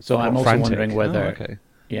 Right. So I'm also Frantic. wondering whether, Oh, okay.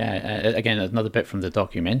 again, another bit from the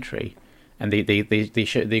documentary, and they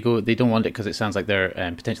don't want it because it sounds like they're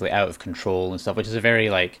potentially out of control and stuff, which is a very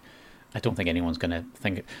like. I don't think anyone's going to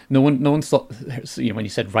think. No one thought. When you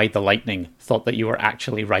said "ride the lightning," thought that you were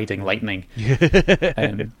actually riding lightning.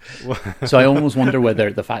 So I almost wonder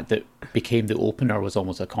whether the fact that became the opener was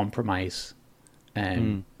almost a compromise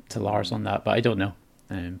to Lars on that, but I don't know.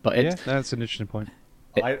 But Yeah, that's an interesting point.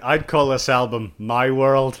 I'd call this album "My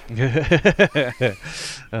World." Oh,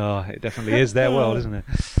 it definitely is their world, isn't it?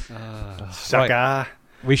 Sucker.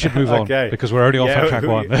 We should move on Okay. because we're only on track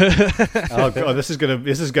one. Oh god, this is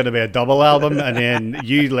gonna be a double album, and then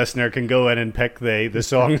you listener can go in and pick the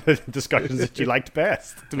song discussions that you liked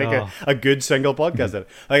best to make a good single podcast.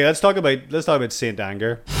 Okay, let's talk about Saint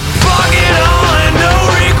Anger. Fuck it all and no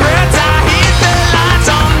regrets. I hit the lights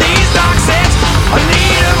on these dark sets. I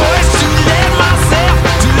need a voice to let myself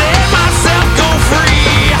go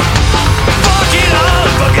free. Fuck it all,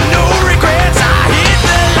 fucking no regrets. I hit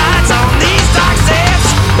the lights on these dark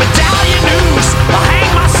sets. Battalion news, I'll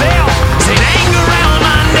hang myself. Saint Anger around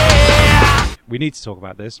my neck. We need to talk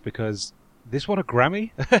about this because this won a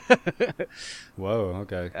Grammy. Whoa,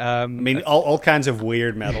 okay. I mean, all kinds of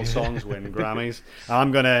weird metal songs win Grammys.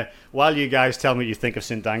 While you guys tell me what you think of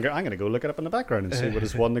Saint Anger, I'm gonna go look it up in the background and see what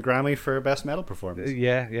has won the Grammy for best metal performance.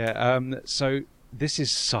 Yeah. So this is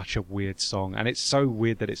such a weird song, and it's so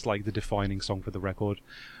weird that it's like the defining song for the record.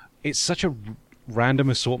 It's such a random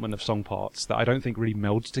assortment of song parts that I don't think really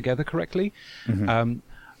melds together correctly.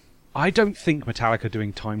 I don't think Metallica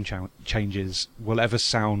doing time changes will ever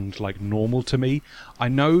sound like normal to me. I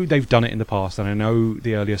know they've done it in the past, and I know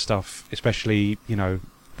the earlier stuff, especially,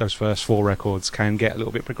 those first 4 records, can get a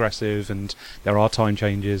little bit progressive, and there are time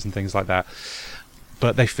changes and things like that.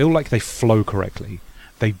 But they feel like they flow correctly.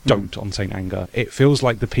 They don't on Saint Anger. It feels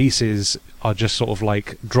like the pieces are just sort of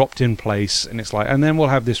like dropped in place, and it's like, and then we'll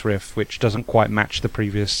have this riff which doesn't quite match the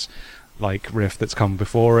previous like riff that's come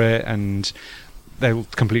before it, and they'll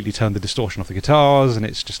completely turn the distortion off the guitars, and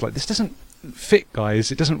it's just like, this doesn't fit,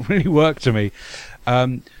 guys. It doesn't really work to me.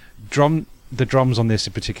 The drums on this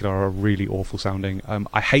in particular are really awful sounding.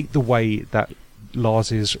 I hate the way that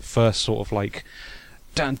Lars's first sort of like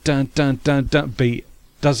dun dun dun dun dun beat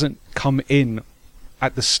doesn't come in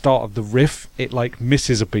at the start of the riff. It like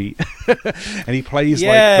misses a beat, and he plays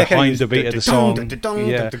like behind the beat of the song.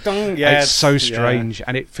 It's so strange,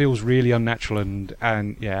 and it feels really unnatural, and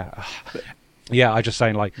yeah, I just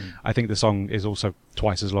saying, like, I think the song is also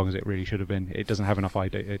twice as long as it really should have been. It doesn't have enough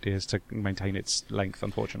ideas to maintain its length,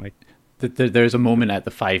 unfortunately. There's a moment at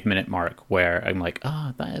the 5-minute mark where I'm like,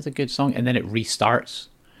 that is a good song, and then it restarts.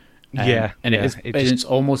 It's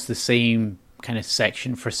almost the same kind of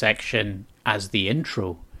section for section as the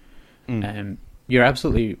intro. You're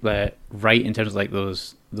absolutely right in terms of like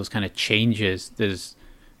those kind of changes.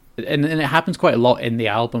 And it happens quite a lot in the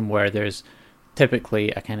album where there's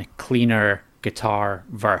typically a kind of cleaner guitar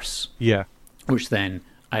verse, which then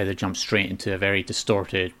either jumps straight into a very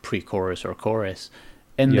distorted pre-chorus or chorus.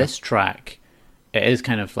 In this track, it is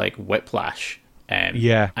kind of like whiplash.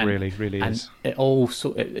 Really and is. It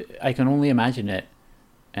also, I can only imagine it.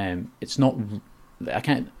 It's not. I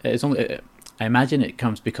can't. It's only. I imagine it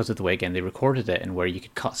comes because of the way again they recorded it, and where you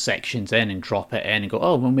could cut sections in and drop it in and go,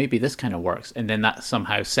 oh well, maybe this kind of works, and then that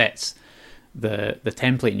somehow sets the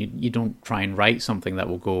template, and you don't try and write something that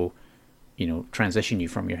will go, transition you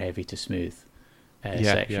from your heavy to smooth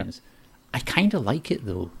sections. I kind of like it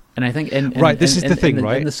though, and I think this is the thing,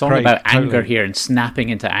 right? In the song Craig, about anger totally. here and snapping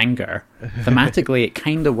into anger, thematically it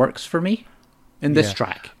kind of works for me in this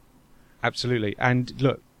track. Absolutely, and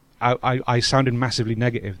look, I sounded massively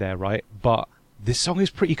negative there, right? But this song is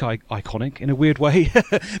pretty iconic in a weird way.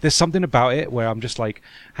 There's something about it where I'm just like,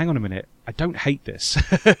 hang on a minute, I don't hate this.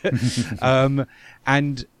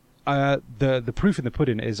 And the proof in the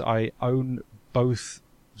pudding is I own both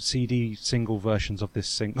CD single versions of this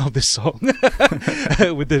song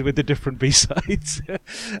with the different B-sides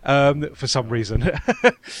for some reason.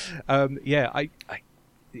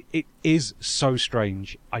 It is so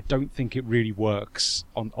strange. I don't think it really works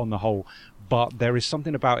on the whole, but there is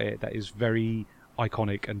something about it that is very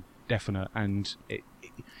iconic and definite, and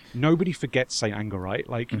nobody forgets Saint Anger, right?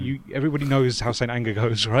 Like everybody knows how Saint Anger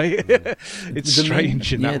goes, right? It's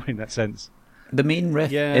strange in that sense. The main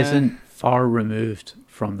riff isn't far removed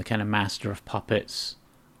from the kind of Master of Puppets.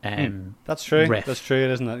 That's true. Riff. That's true,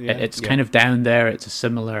 isn't it? Yeah. It's kind of down there. It's a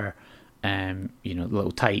similar,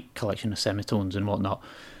 little tight collection of semitones and whatnot.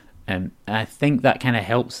 And I think that kind of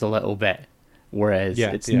helps a little bit. Whereas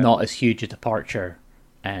it's not as huge a departure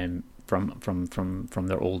from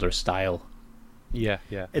their older style. Yeah,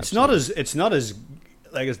 yeah. It's not as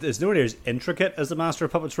like it's nowhere near as intricate as the Master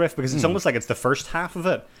of Puppets riff, because it's almost like it's the first half of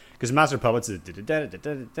it. Because Master of Puppets is this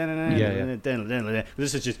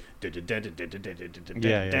is just 8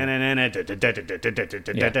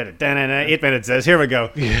 minutes says here we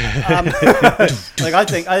go. Like I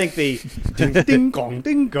think the ding gong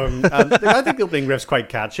ding gong. I think the opening riff's quite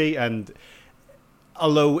catchy, and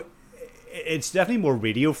although it's definitely more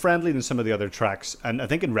radio friendly than some of the other tracks, and I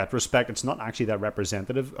think in retrospect it's not actually that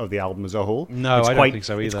representative of the album as a whole. No, I don't think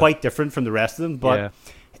so either. It's quite different from the rest of them, but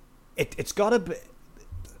it's got a bit.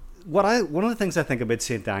 One of the things I think about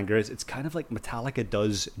Saint Anger is it's kind of like Metallica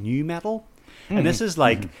does new metal, and this is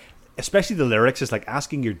like, especially the lyrics, is like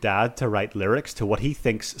asking your dad to write lyrics to what he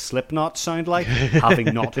thinks Slipknot sound like,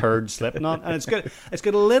 having not heard Slipknot, and it's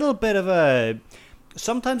got a little bit of a.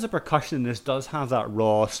 Sometimes the percussion in this does have that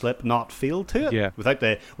raw Slipknot feel to it, without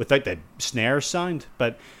the snare sound,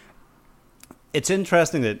 but it's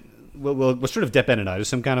interesting that. We'll sort of dip in and out of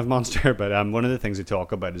some kind of monster, but one of the things they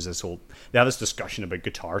talk about is they have this discussion about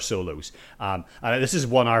guitar solos. And this is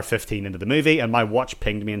 1 hour 15 into the movie, and my watch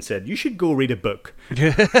pinged me and said, "You should go read a book."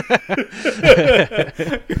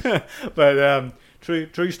 But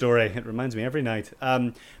true story. It reminds me every night.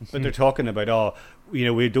 But they're talking about,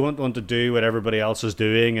 we don't want to do what everybody else is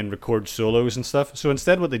doing and record solos and stuff. So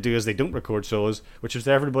instead, what they do is they don't record solos, which is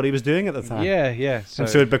what everybody was doing at the time. Yeah.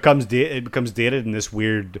 So it becomes dated in this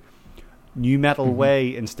weird new metal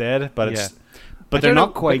way instead, but they're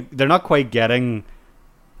not quite getting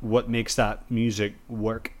what makes that music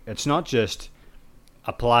work. It's not just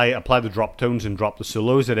apply the drop tones and drop the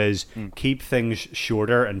solos. It is keep things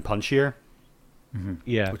shorter and punchier.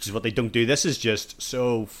 Yeah, which is what they don't do. This is just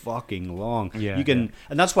so fucking long. And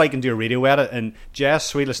that's why you can do a radio edit. And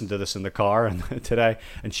Jess, we listened to this in the car today,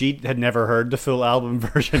 and she had never heard the full album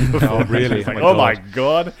version before. Oh, really? Like, oh my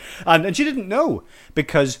god! And she didn't know,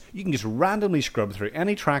 because you can just randomly scrub through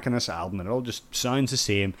any track in this album, and it all just sounds the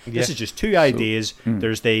same. This is just two ideas.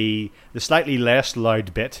 There's the slightly less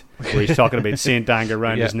loud bit where he's talking about Saint Anger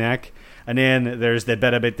around his neck, and then there's the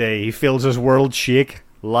bit about he feels his world shake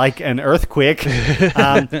like an earthquake,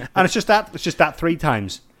 and it's just that 3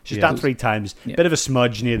 times. That 3 times. Bit of a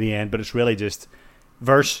smudge near the end, but it's really just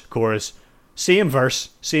verse, chorus, same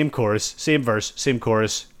verse, same chorus, same verse, same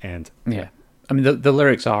chorus, end. Yeah. I mean, the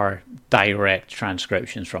lyrics are direct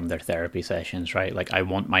transcriptions from their therapy sessions, right? Like, I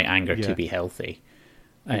want my anger to be healthy.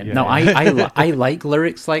 No, I like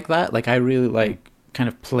lyrics like that. Like, I really like kind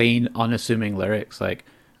of plain, unassuming lyrics. Like,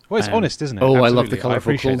 well, it's honest, isn't it? Oh, absolutely. I love the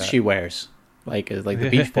colourful clothes she wears. Like the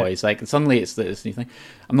Beach Boys. Like, suddenly it's this new thing.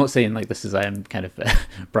 I'm not saying like this is kind of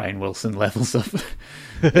Brian Wilson levels of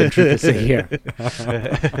intricacy here.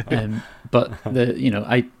 But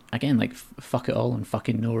I again, like, fuck it all and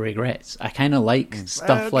fucking no regrets. I kind of like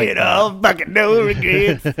stuff like that. Fucking no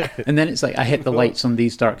regrets. And then it's like I hit the lights on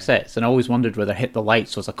these dark sets, and I always wondered whether Hit the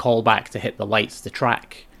Lights was a callback to Hit the Lights, the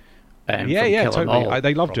track. Totally.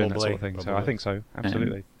 They love doing that sort of thing. So I think so,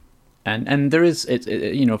 absolutely. And there is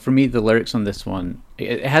for me, the lyrics on this one,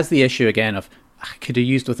 it has the issue again of I could have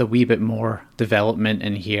used with a wee bit more development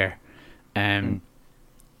in here,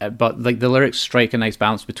 but like the lyrics strike a nice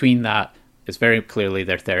balance between that. It's very clearly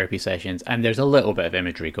their therapy sessions, and there's a little bit of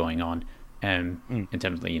imagery going on in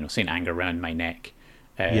terms of Saint Anger around my neck,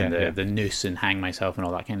 the noose and hang myself and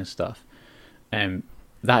all that kind of stuff.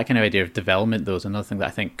 That kind of idea of development, though, is another thing that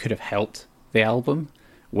I think could have helped the album,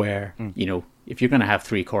 where if you're going to have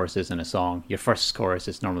 3 choruses in a song, your first chorus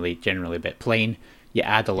is generally a bit plain. You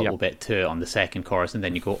add a little bit to it on the second chorus, and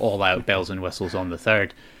then you go all out bells and whistles on the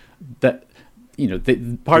third. That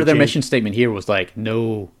the part of their mission statement here was like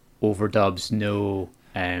no overdubs, no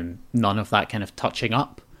none of that kind of touching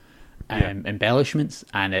up, embellishments,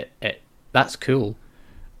 and it that's cool.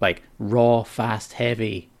 Like raw, fast,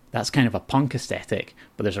 heavy. That's kind of a punk aesthetic,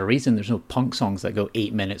 but there's a reason there's no punk songs that go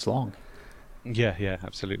 8 minutes long. Yeah,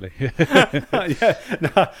 absolutely.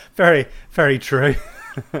 Very, very true.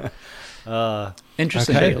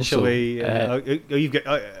 Interesting. Okay, Also, shall we?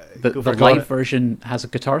 The live version has a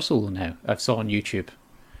guitar solo now. I've saw on YouTube.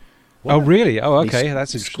 What? Oh, really? Oh, okay.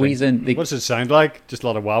 That's interesting. Squeeze in. What does it sound like? Just a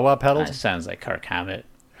lot of wah-wah pedals? It sounds like Kirk Hammett.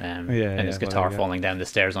 And his guitar falling down the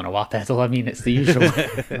stairs on a wah pedal. I mean, it's the usual.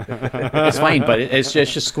 It's fine, but it's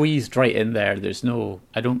just squeezed right in there.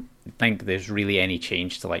 I don't think there's really any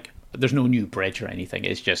change to there's no new bridge or anything.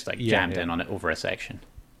 It's just jammed in on it over a section.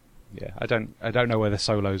 Yeah, I don't know whether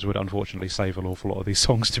solos would unfortunately save an awful lot of these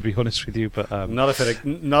songs, to be honest with you. But not if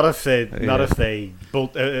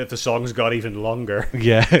the songs got even longer.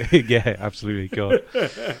 Yeah, absolutely. God.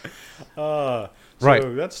 Right. So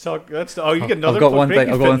let's talk. Oh, you get another. I've got one Craig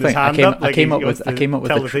thing. I've got one putting his thing. I hand came, up I like came he up wants with. I to came up with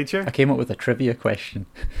tell a the teacher. I came up with a trivia question.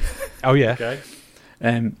 Oh yeah. Okay.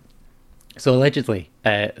 So allegedly,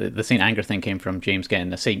 the Saint Anger thing came from James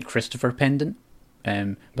getting a Saint Christopher pendant. But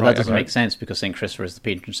Right, that doesn't okay. make sense because Saint Christopher is the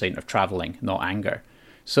patron saint of travelling, not anger.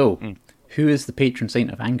 So, who is the patron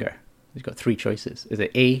saint of anger? He's got three choices. Is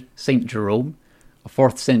it A, Saint Jerome, a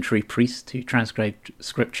 4th century priest who transcribed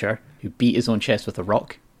scripture, who beat his own chest with a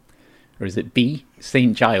rock? Or is it B,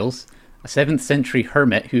 Saint Giles, a 7th century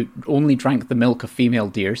hermit who only drank the milk of female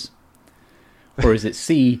deers? Or is it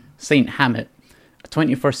C, Saint Hammett, a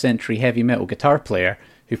 21st century heavy metal guitar player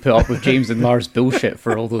who put up with James and Lars' bullshit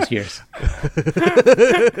for all those years?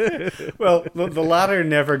 Well, the latter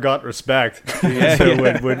never got respect,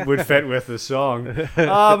 so would fit with the song.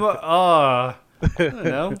 I don't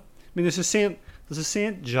know. I mean, there's a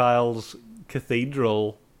Saint Giles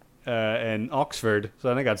Cathedral in Oxford, so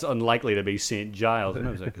I think that's unlikely to be Saint Giles. I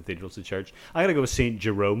know it's a cathedral, it's a church. I'm gonna go with Saint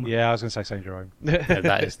Jerome. Yeah, I was going to say Saint Jerome.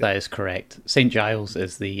 That is correct. Saint Giles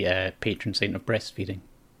is the patron saint of breastfeeding.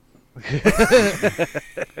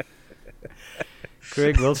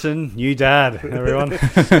 Craig Wilson, new dad, everyone.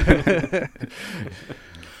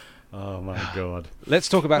 Oh my god. Let's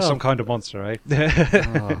talk about some kind of monster, eh?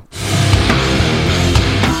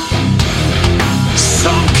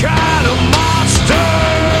 Some kind of monster.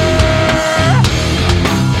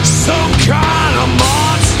 Some kind of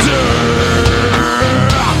monster.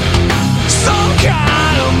 Some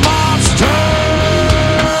kind of monster.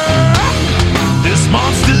 This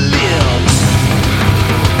monster lives.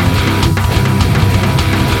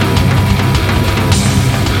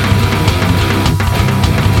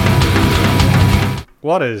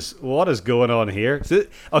 What is going on here?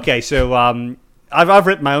 Okay, so I've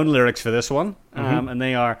written my own lyrics for this one, and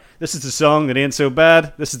they are: "This is the song that ain't so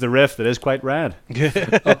bad. This is the riff that is quite rad."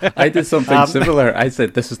 I did something similar. I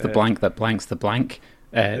said, "This is the blank that blanks the blank."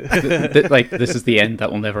 Like, this is the end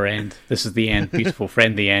that will never end. This is the end, beautiful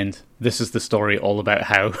friend, the end. This is the story all about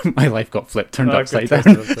how my life got turned upside down.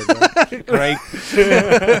 Great.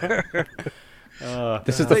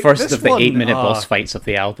 This is the Like, first this of the one, 8-minute boss fights of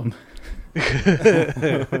the album.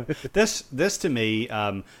 This to me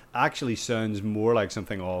actually sounds more like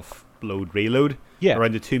something off Load Reload, Yeah.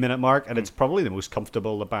 around the 2-minute mark, and it's probably the most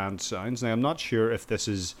comfortable the band sounds. Now, I'm not sure if this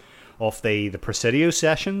is off the Presidio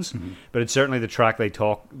sessions, but it's certainly the track they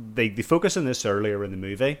focus on this earlier in the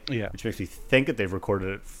movie, which makes me think that they've recorded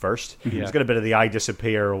it first. Yeah. It's got a bit of the I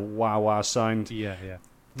Disappear wah wah sound. Yeah.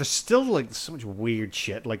 There's still like so much weird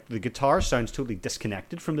shit. Like the guitar sounds totally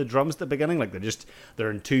disconnected from the drums at the beginning. Like they're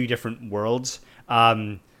in two different worlds.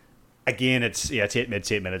 Again, it's 8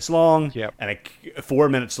 minutes long. Yep. And 4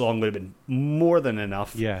 minutes long would have been more than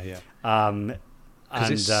enough. Yeah. And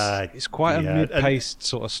it's quite a mid-paced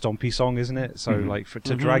sort of stompy song, isn't it? So like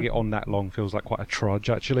to drag it on that long feels like quite a trudge.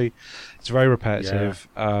 Actually, it's very repetitive.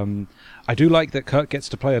 Yeah. I do like that Kurt gets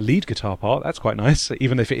to play a lead guitar part. That's quite nice,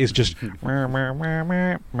 even if it is just over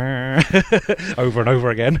and over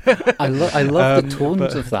again. I love the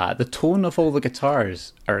tones of that. The tone of all the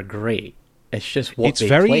guitars are great. It's just what they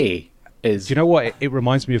play is. Do you know what? It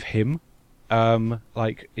reminds me of Him.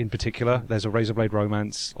 Like in particular, there's a Razorblade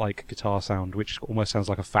Romance like guitar sound, which almost sounds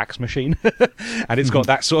like a fax machine, and it's got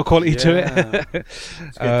that sort of quality to it.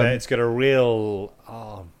 It's got a real.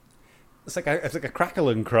 It's like a crackle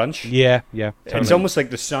and crunch. Yeah. Totally. It's almost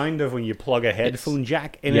like the sound of when you plug a headphone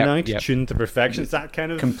jack in and out, tuned to perfection. It's that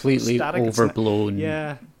kind of completely static. overblown.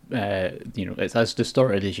 Yeah. It's as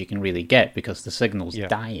distorted as you can really get because the signal's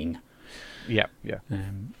dying. Yeah.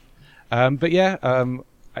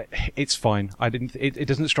 It's fine. It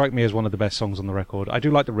doesn't strike me as one of the best songs on the record. I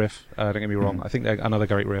do like the riff. Don't get me wrong. I think they're another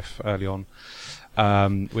great riff early on,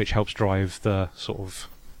 which helps drive the sort of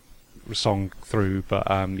song through. But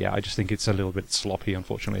I just think it's a little bit sloppy.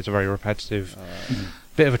 Unfortunately, it's a very repetitive,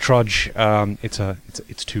 bit of a trudge.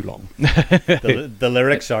 It's too long. The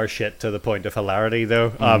lyrics are shit to the point of hilarity,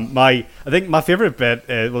 though. I think my favorite bit.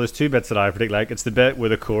 There's two bits that I particularly like. It's the bit where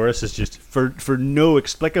the chorus is just for no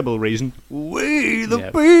explicable reason. We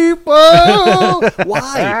the people.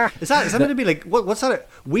 Why is that going to be like? What's that?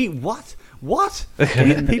 We what? What? We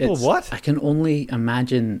the people? What? I can only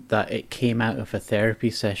imagine that it came out of a therapy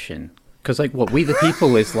session. Because, like, what We the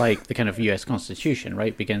People is like the kind of U.S. Constitution,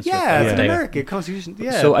 right? Begins with it's an American Constitution.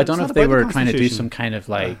 Yeah. So I don't know if they were trying to do some kind of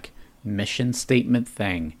like mission statement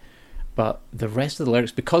thing, but the rest of the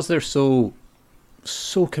lyrics, because they're so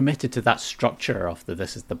committed to that structure of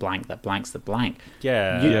this is the blank that blanks the blank.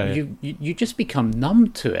 You just become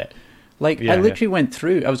numb to it. Like, I literally went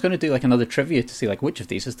through. I was going to do like another trivia to see like which of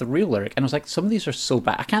these is the real lyric, and I was like, some of these are so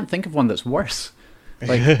bad. I can't think of one that's worse.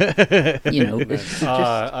 Like, you know, it's just...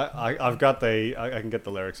 I've got I can get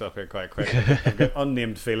the lyrics up here quite quick. I've got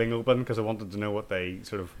Unnamed Feeling open because I wanted to know what they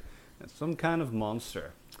sort of... Some kind of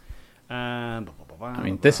monster. I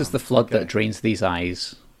mean, this is the flood that drains these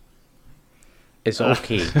eyes. It's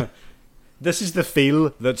okay. This is the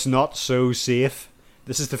feel that's not so safe.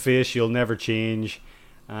 This is the face you'll never change.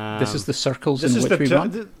 This is the circles in which we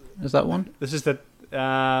run? Is that one? This is the...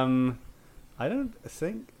 I don't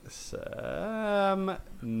think...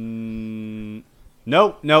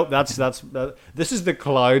 No, this is the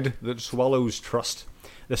cloud that swallows trust.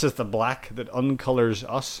 This is the black that uncolors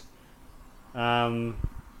us.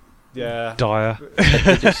 Yeah. Dire.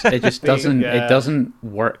 It just doesn't. It doesn't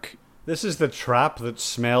work. This is the trap that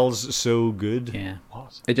smells so good. Yeah.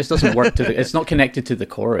 What? It just doesn't work it's not connected to the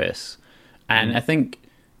chorus, and I think,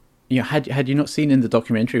 you know, had you not seen in the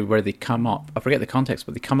documentary where they come up, I forget the context,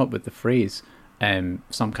 but they come up with the phrase,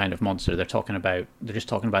 some kind of monster. They're just talking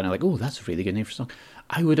about it, like, oh, that's a really good name for a song.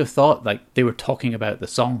 I would have thought like they were talking about the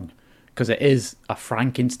song, because it is a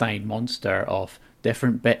Frankenstein monster of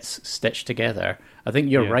different bits stitched together. I think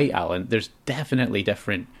you're right, Alan. There's definitely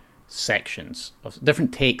different sections of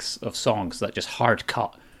different takes of songs that just hard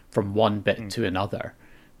cut from one bit to another.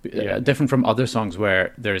 Different from other songs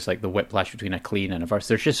where there's like the whiplash between a clean and a verse.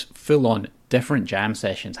 There's just full on different jam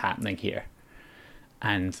sessions happening here,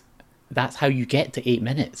 and that's how you get to 8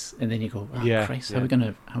 minutes. And then you go, oh, Christ, how are we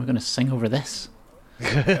gonna sing over this?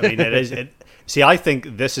 I mean, it is. See, I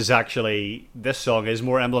think this song is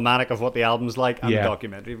more emblematic of what the album's like and the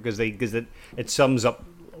documentary, because it sums up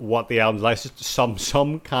what the album's like. It's just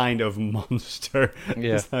some kind of monster.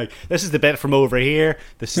 Yeah. It's like, this is the bit from over here.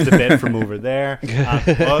 This is the bit from over there.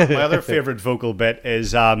 My other favorite vocal bit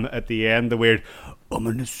is at the end, the weird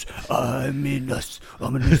ominous, ominous,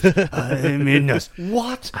 ominous, ominous.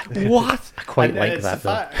 What? I quite like that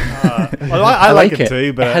though. I like it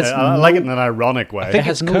too, but I like it in an ironic way. It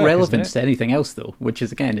has no relevance to anything else though, which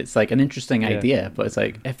is, again, it's like an interesting idea, but it's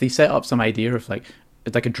like if they set up some idea of like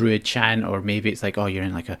a druid chant, or maybe it's like, oh, you're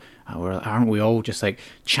in like aren't we all just like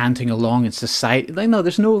chanting along in society? Like, no,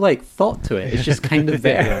 there's no like thought to it. It's just kind of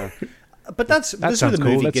there. But this is where the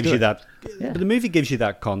movie gives you that. But the movie gives you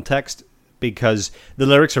that context, because the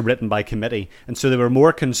lyrics are written by committee, and so they were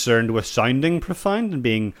more concerned with sounding profound and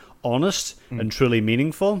being honest and truly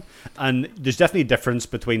meaningful. And there's definitely a difference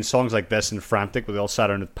between songs like this and Frantic, where they all sat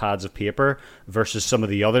around with pads of paper, versus some of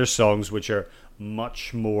the other songs which are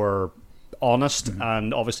much more honest,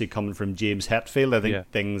 and obviously coming from James Hetfield. I think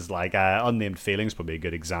things like Unnamed Feelings probably a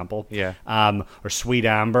good example. Or Sweet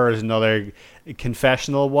Amber is another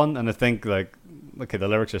confessional one, and I think like, okay, the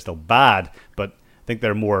lyrics are still bad, but I think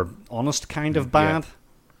they're more honest kind of bad.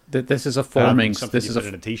 This is a forming. This is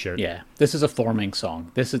in a t-shirt. Yeah, this is a forming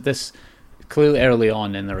song. This clearly early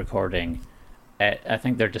on in the recording. I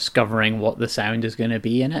think they're discovering what the sound is going to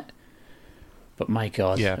be in it. But my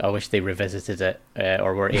God, I wish they revisited it,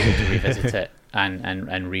 or were able to revisit it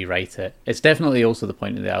and rewrite it. It's definitely also the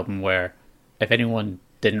point of the album where, if anyone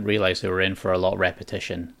didn't realize they were in for a lot of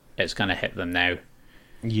repetition, it's going to hit them now.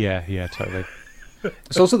 Yeah, totally.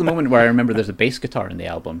 It's also the moment where I remember there's a bass guitar in the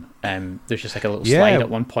album. There's just like a little slide at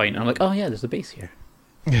one point, and I'm like, oh yeah, there's a bass here.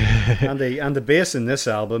 and the bass in this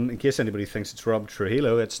album, in case anybody thinks it's Rob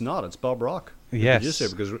Trujillo, it's not. It's Bob Rock. Yes,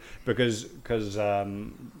 because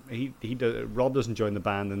Rob doesn't join the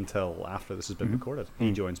band until after this has been recorded.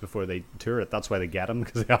 He joins before they tour it. That's why they get him,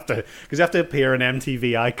 because they have to appear an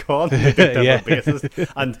MTV icon.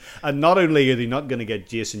 And not only are they not going to get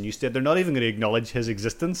Jason Newsted, they're not even going to acknowledge his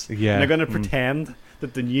existence. And they're going to pretend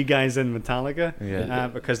that the new guy's in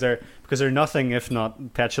Metallica, because they're nothing if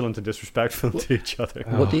not petulant and disrespectful to each other.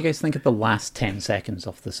 What do you guys think of the last 10 seconds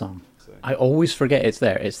of the song? I always forget it's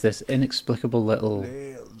there. It's this inexplicable little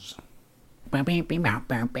kind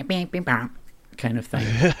of thing.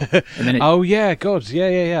 And then oh yeah, God,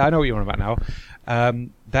 yeah. I know what you're on about now.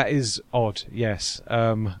 That is odd. Yes.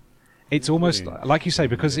 It's almost like you say,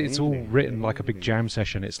 because it's all written like a big jam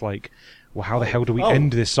session. It's like, well, how the hell do we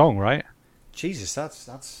end this song, right? Jesus,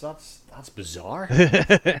 that's bizarre. I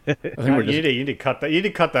think you need to cut that. You need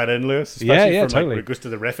to cut that in, Lewis. Especially from, totally. Like, when it goes to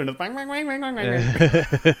the riff and it's bang, bang, bang, bang, bang,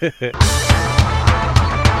 bang.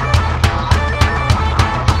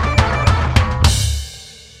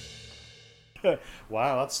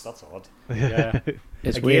 Wow, that's odd. Yeah,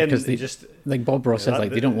 it's weird because they just like Bob Ross says,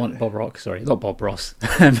 like they don't want Bob Rock. Sorry, not Bob Ross.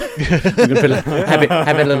 I'm gonna put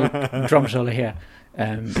have a little drum solo here.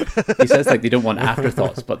 He says like they don't want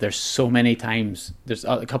afterthoughts, but there's so many times. There's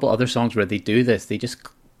a couple other songs where they do this. They just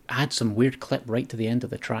add some weird clip right to the end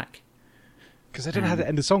of the track, because they don't have the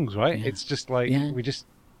end of songs, right? Yeah. It's just like we just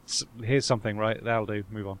here's something, right? That'll do.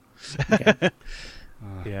 Move on. Okay.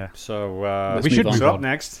 Yeah. So Let's we move should on. move up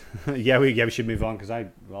next. we should move on because I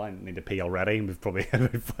need to pee already, and we've probably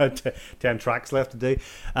about 10 tracks left to do.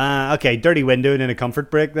 Okay, Dirty Window, and then a comfort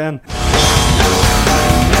break then. I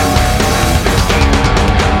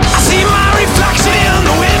see my reflection in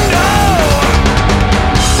the window.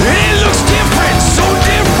 It looks different, so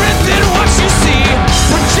different than what you see.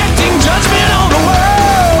 Projecting judgment on the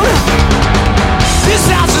world. This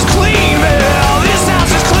house is clean, man. This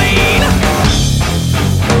house is clean.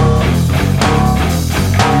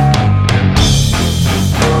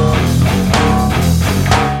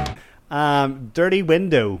 Dirty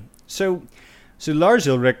Window. So Lars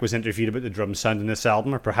Ulrich was interviewed about the drum sound in this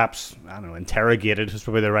album, or perhaps, I don't know, interrogated was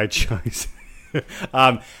probably the right choice.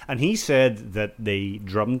 And he said that the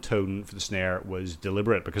drum tone for the snare was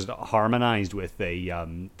deliberate because it harmonized with the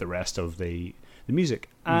rest of the music.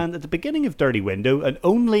 And at the beginning of Dirty Window, and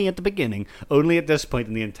only at the beginning, only at this point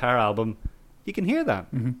in the entire album, you can hear that.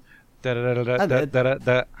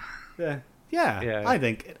 Yeah. I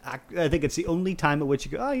think it's the only time at which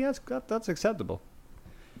you go, oh yes, that's acceptable.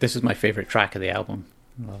 This is my favorite track of the album.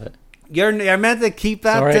 Love it. You're meant to keep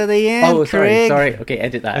that to the end, Oh, Craig. sorry. Okay,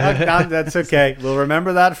 edit that. That's okay. We'll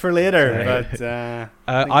remember that for later. But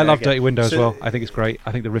I love Dirty Window as well. I think it's great.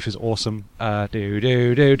 I think the riff is awesome. Do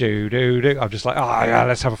do do do do do. I'm just like, oh yeah,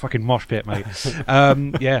 let's have a fucking mosh pit, mate.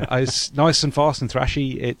 It's nice and fast and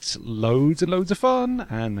thrashy. It's loads and loads of fun,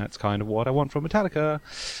 and that's kind of what I want from Metallica.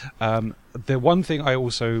 The one thing I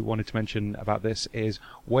also wanted to mention about this is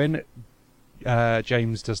when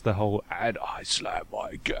James does the whole "and I slam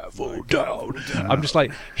my gavel down." I'm just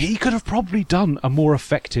like, he could have probably done a more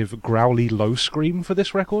effective growly low scream for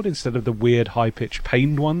this record instead of the weird high pitched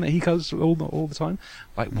pained one that he does all the time.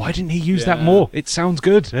 Like, why didn't he use that more? It sounds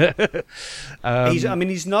good.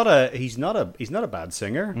 He's not a bad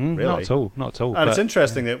singer, really. Not at all. And it's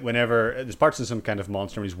interesting that whenever there's parts in some kind of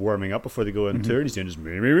monster, he's warming up before they go on tour, and he's doing just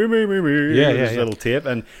me, this little tape,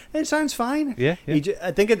 and it sounds fine. Yeah.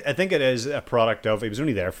 I think it is a product of he was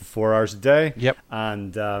only there for 4 hours a day. Yep.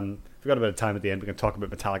 And we've got a bit of time at the end. We can talk about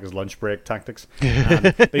Metallica's lunch break tactics.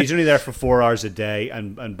 But he's only there for 4 hours a day,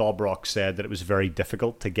 and Bob Rock said that it was very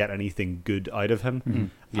difficult to get anything good out of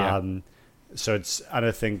him. So and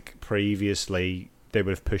I think previously they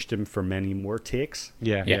would have pushed him for many more takes.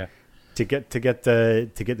 Yeah. To get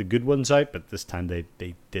the good ones out, but this time they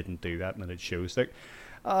didn't do that, and it shows. Like,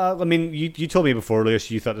 you told me before,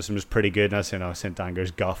 Lewis, you thought this one was pretty good, and I said, St.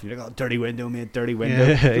 Anger's guff. And you're like, oh, Dirty Window, mate, Dirty Window.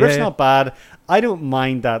 It's not bad. I don't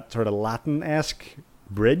mind that sort of Latin-esque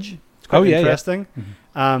bridge. It's quite interesting.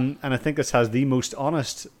 And I think this has the most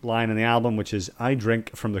honest line in the album, which is, I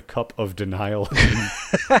drink from the cup of denial.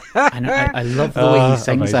 And I love the way he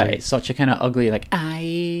sings that. It's such a kind of ugly, like,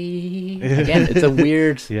 again, it's a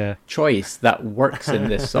weird choice that works in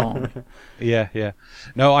this song. Yeah.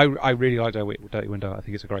 No, I really like Dirty Window. I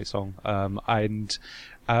think it's a great song. And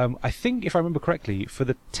I think, if I remember correctly, for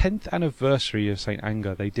the 10th anniversary of St.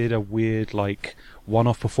 Anger, they did a weird, like,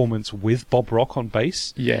 one-off performance with Bob Rock on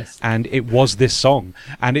bass. Yes. And it was this song.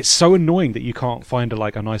 And it's so annoying that you can't find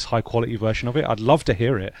a nice high-quality version of it. I'd love to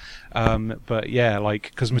hear it. But yeah,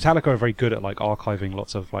 like, because Metallica are very good at, like, archiving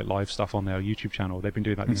lots of, like, live stuff on their YouTube channel. They've been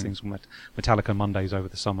doing, like, these things with Metallica Mondays over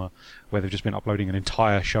the summer, where they've just been uploading an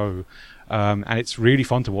entire show. And it's really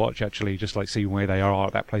fun to watch, actually, just, like, see where they are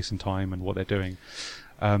at that place and time and what they're doing.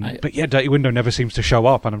 But yeah, Dirty Window never seems to show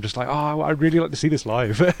up, and I'm just like, oh, I'd really like to see this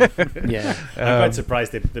live. Yeah, I'm quite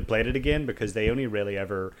surprised they played it again, because they only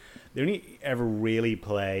ever really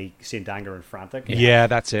play St. Anger and Frantic. Yeah,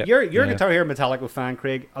 that's it. You're a Guitar Hero Metallica fan,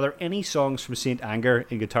 Craig. Are there any songs from St. Anger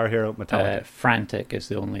in Guitar Hero Metallica? Frantic is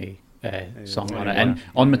the only song on it, and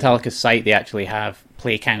on Metallica's site they actually have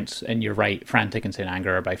play counts, and you're right, Frantic and St.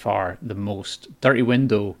 Anger are by far the most. Dirty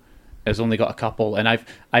Window has only got a couple, and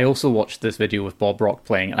I also watched this video with Bob Rock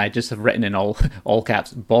playing, and I just have written in all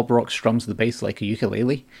caps, Bob Rock strums the bass like a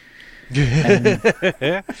ukulele.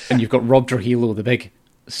 And you've got Rob Trujillo, the big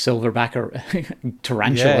silverbacker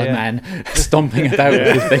tarantula man, stomping about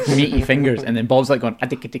with his big meaty fingers, and then Bob's like going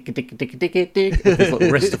a-dick-a-dick-a-dick-a-dick-a-dick with his little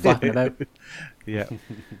wrist flapping about. Yeah.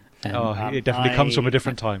 It definitely comes from a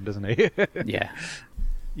different time, doesn't it? Yeah.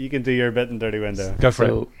 You can do your bit in Dirty Window. Go for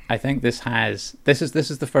it. I think this is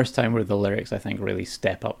the first time where the lyrics, I think, really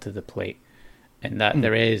step up to the plate, in that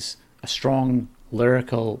there is a strong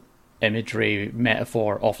lyrical imagery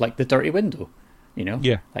metaphor of, like, the dirty window, you know?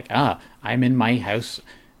 Yeah. Like, I'm in my house.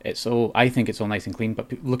 I think it's all nice and clean, but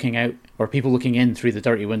people looking out, or people looking in through the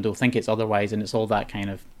dirty window, think it's otherwise, and it's all that kind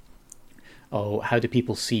of, how do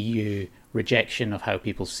people see you? Rejection of how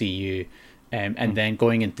people see you. And then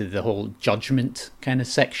going into the whole judgment kind of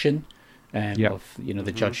section, of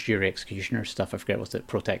the judge, jury, executioner stuff. I forget what's it,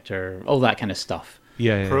 protector, all that kind of stuff.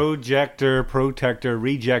 Projector, protector,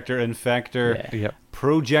 rejector, infector.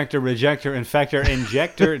 Projector, rejector, infector,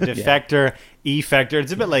 injector, defector, effector.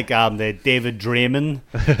 It's a bit like the David Draymond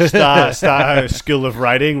school of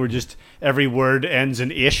writing, where just every word ends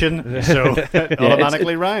in "ation," so it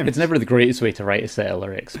automatically rhymes. It's never the greatest way to write a set of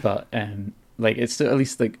lyrics, but it's still, at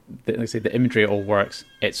least like I say, the imagery all works.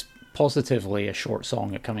 It's positively a short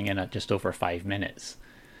song coming in at just over 5 minutes.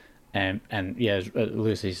 And yeah,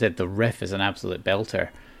 Lewis, you said the riff is an absolute belter.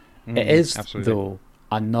 It is, absolutely. Though,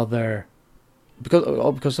 another...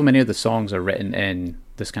 Because so many of the songs are written in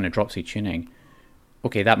this kind of dropsy tuning.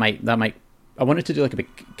 Okay, that might. I wanted to do like a big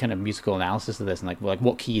kind of musical analysis of this and like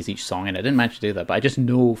what key is each song in. I didn't manage to do that, but I just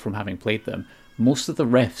know from having played them, most of the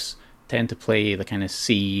riffs tend to play the kind of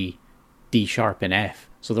C, D sharp, and F.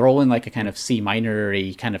 So they're all in like a kind of C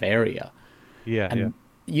minor-y kind of area. And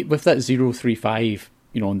with that 035,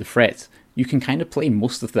 on the frets, you can kind of play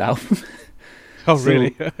most of the album. Oh,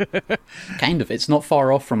 really? Kind of. It's not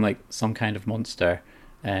far off from like Some Kind of Monster.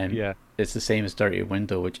 It's the same as Dirty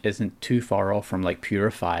Window, which isn't too far off from like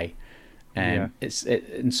Purify. And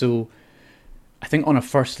so I think on a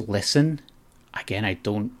first listen, again, I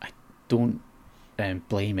don't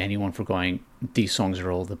blame anyone for going, these songs are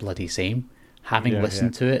all the bloody same. Having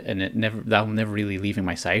listened to it, and that will never really leaving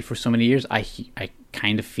my side for so many years, I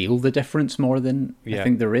kind of feel the difference more than I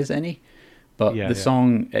think there is any. But the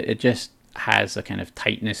song, it just has a kind of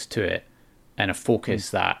tightness to it and a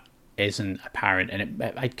focus that isn't apparent, and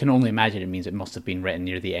I can only imagine it means it must have been written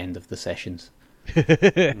near the end of the sessions.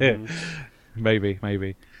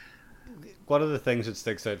 Maybe. One of the things that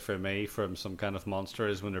sticks out for me from Some Kind of Monster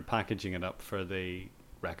is when they're packaging it up for the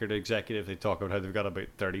record executive, they talk about how they've got about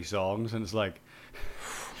 30 songs, and it's like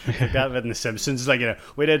that in The Simpsons. It's like,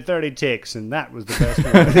 we did 30 takes and that was the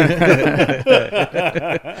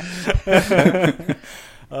best one.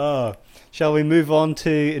 Oh, shall we move on to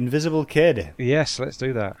Invisible Kid? Yes, let's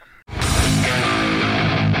do that.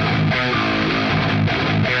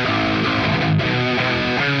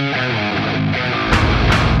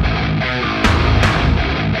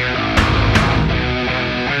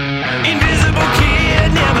 Invisible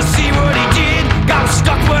kid, never see what he did. Got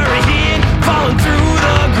stuck where he hid, falling through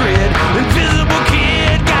the grid. Invisible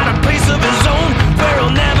kid, got a place of his own, where he'll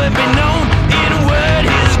never be known, in a word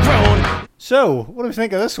he's grown. So, what do we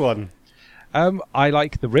think of this one? I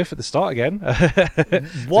like the riff at the start again.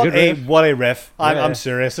 What a riff! I'm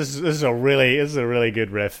serious. This is a really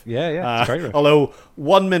good riff. Yeah, it's a great riff. Although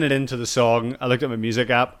 1 minute into the song, I looked at my music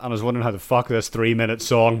app and I was wondering how the fuck this 3-minute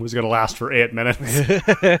song was going to last for 8 minutes.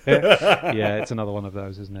 Yeah, it's another one of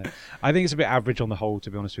those, isn't it? I think it's a bit average on the whole,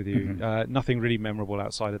 to be honest with you. Nothing really memorable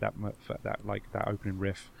outside of that opening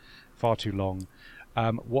riff. Far too long.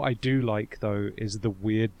 What I do like though is the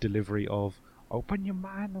weird delivery of "Open your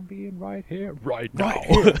mind on being right here, right now."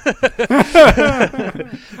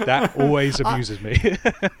 That always amuses me.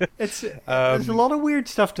 There's a lot of weird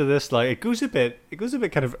stuff to this. Like it goes a bit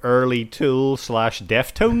kind of early Tool /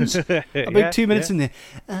 Deftones. About 2 minutes in there.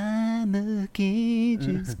 I'm a kid,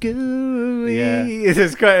 just go away.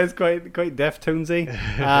 It's quite Deftonesy.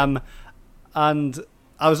 And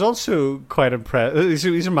I was also quite impressed.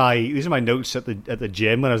 These are my notes at the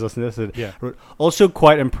gym when I was listening to this. Also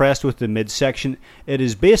quite impressed with the midsection. It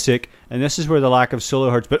is basic, and this is where the lack of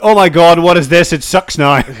solo hurts. But oh my god, what is this? It sucks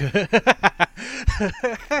now.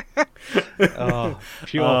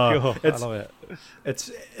 Pure. I love it.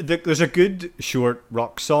 There's a good short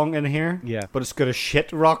rock song in here, but it's got a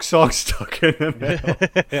shit rock song stuck in the middle.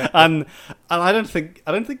 and I don't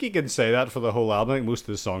think you can say that for the whole album. I think most of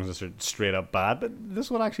the songs are straight up bad, but this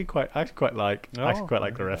one I actually quite like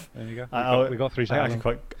the riff. There you go. We got 3 songs.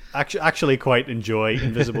 I actually quite enjoy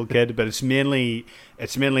Invisible Kid, but it's mainly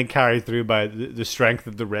carried through by the strength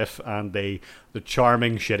of the riff and the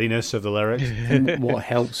charming shittiness of the lyrics. And what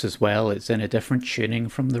helps as well, it's in a different tuning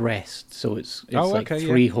from the rest, so it's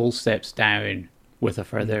three whole steps down with a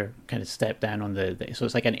further kind of step down on the so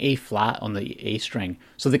it's like an A flat on the A string.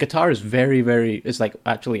 So the guitar is very, very, it's like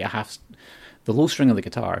actually the low string of the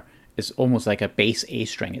guitar is almost like a bass A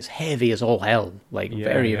string. It's heavy as all hell, like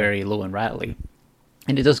very low and rattly.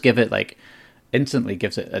 And it does give it instantly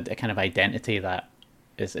gives it a kind of identity that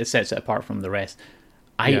it sets it apart from the rest.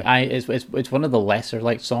 It's one of the lesser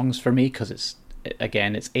liked songs for me because it's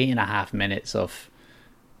 8.5 minutes of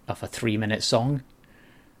a 3-minute song.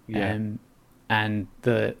 And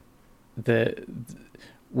the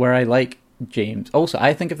where I like James. Also,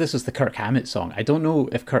 I think if this is the Kirk Hammett song, I don't know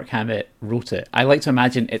if Kirk Hammett wrote it. I like to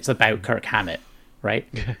imagine it's about Kirk Hammett right?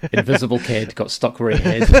 Invisible Kid got stuck where he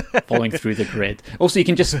hid, falling through the grid. Also, you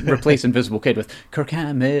can just replace Invisible Kid with Kirk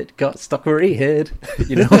Hammett got stuck where he hid.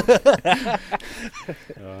 You know,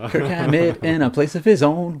 Kirk Hammett in a place of his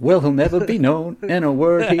own. Well, he'll never be known. In a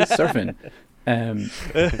word, he's surfing.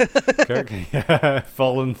 Kirk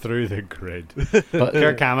falling through the grid. But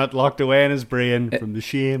Kirk Hammett locked away in his brain from the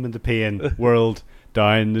shame and the pain. World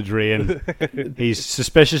down the drain. He's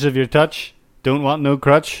suspicious of your touch. Don't want no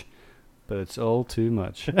crutch. But it's all too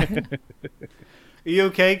much. Are you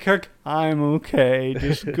okay, Kirk? I'm okay.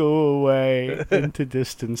 Just go away into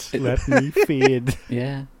distance. Let me fade.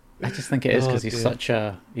 yeah, I just think it is because he's such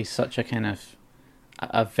a kind of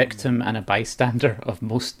a victim and a bystander of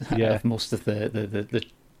most of the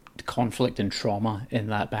conflict and trauma in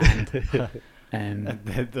that band.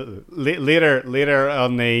 Later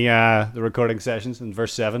on the recording sessions in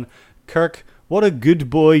verse 7, Kirk, what a good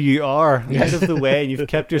boy you are. Out of the way, and you've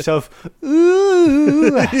kept yourself.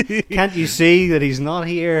 Ooh, can't you see that he's not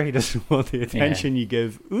here? He doesn't want the attention you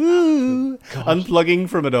give. Ooh, unplugging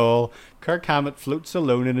from it all. Kirk Hammett floats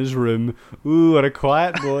alone in his room. Ooh, what a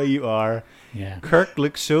quiet boy you are. Yeah. Kirk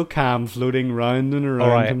looks so calm, floating round and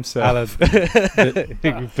around himself. Alan.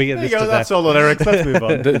 That's all the lyrics. Let's move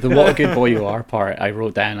on. The what a good boy you are part, I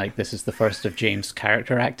wrote down like this is the first of James'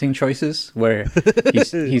 character acting choices, where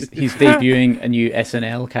he's debuting a new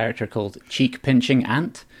SNL character called Cheek Pinching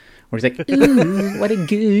Ant, where he's like, ooh, what a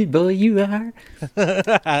good boy you are.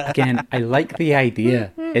 Again, I like the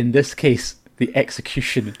idea. In this case, the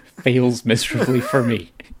execution fails miserably for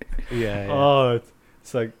me. Yeah. Oh,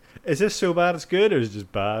 it's like, is this so bad it's good, or is it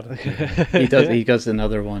just bad? He does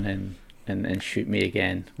another one and Shoot Me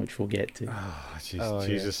Again, which we'll get to. Oh,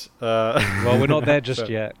 Jesus. Well, we're not there just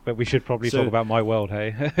yet, but we should probably talk about My World,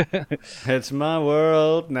 hey? It's my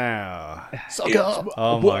world now. Sucker!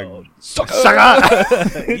 Oh my... Sucker!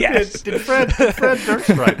 Yes! Did Fred Durst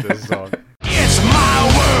write this song? It's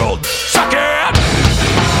my world, sucker!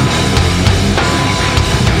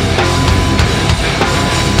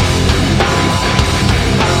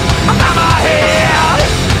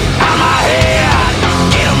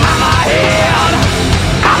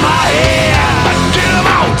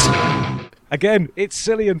 Again, it's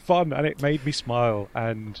silly and fun, and it made me smile,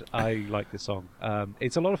 and I like this song.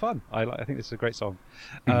 It's a lot of fun. I think this is a great song.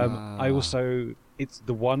 It's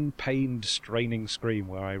the one pained, straining scream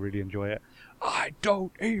where I really enjoy it. I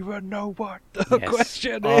don't even know what the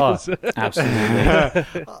question is.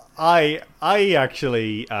 Absolutely. I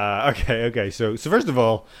actually okay. So first of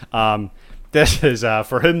all, this is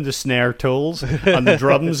for whom the snare tolls, and the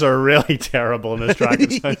drums are really terrible in this track.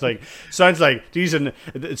 It sounds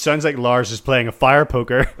like Lars is playing a fire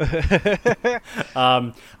poker.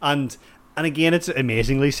 And again, it's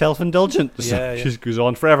amazingly self-indulgent. The song just goes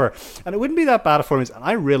on forever, and it wouldn't be that bad a performance. And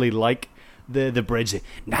I really like the bridge.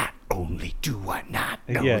 Not only do I not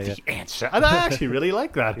know the answer, and I actually really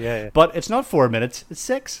like that. But it's not 4 minutes; it's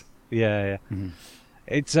 6. Yeah. Mm-hmm.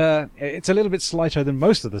 It's a little bit slighter than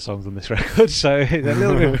most of the songs on this record, so a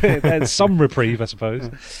little bit. There's some reprieve, I suppose.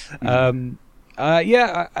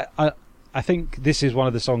 I think this is one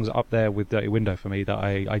of the songs up there with Dirty Window for me that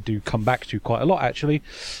I do come back to quite a lot. Actually,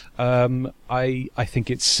 I think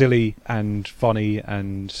it's silly and funny,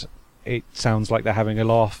 and it sounds like they're having a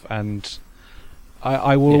laugh, and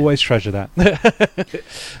I will always treasure that.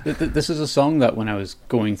 This is a song that when I was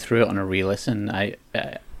going through it on a re-listen,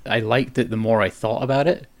 I liked it the more I thought about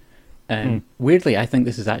it. Weirdly, I think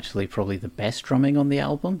this is actually probably the best drumming on the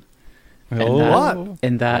album.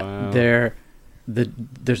 In that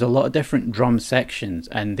there's a lot of different drum sections,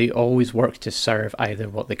 and they always work to serve either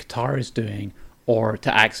what the guitar is doing or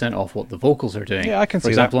to accent off what the vocals are doing. Yeah, I can see that. For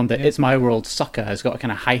example, on the Yeah. It's My World Sucker has got a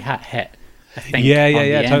kind of hi-hat hit, I think, on the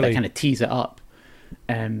end totally. that kind of tees it up.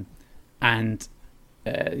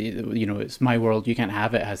 It's My World, You Can't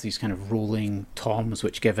Have It has these kind of rolling toms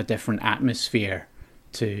which give a different atmosphere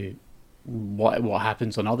to what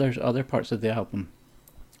happens on other parts of the album,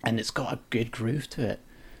 and it's got a good groove to it.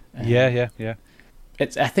 Yeah.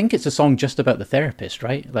 I think it's a song just about the therapist,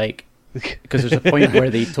 right? Like, because there's a point where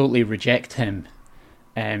they totally reject him,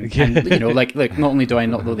 and like not only do I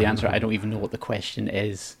not know the answer, I don't even know what the question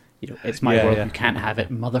is. It's my world, you can't have it,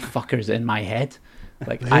 motherfuckers in my head.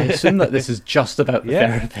 Like, I assume that this is just about the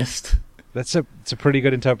therapist. It's a pretty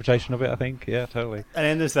good interpretation of it, I think. Yeah, totally. And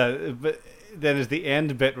then there's that, but then there's the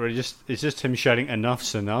end bit where it's just him shouting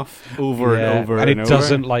 "enough's enough" over and over and over. It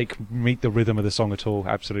doesn't meet the rhythm of the song at all.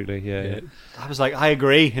 Absolutely, yeah. I was like, I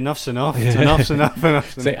agree. Enough's enough. Enough's enough.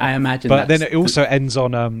 So I imagine. But then it also ends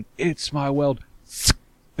on "It's my world."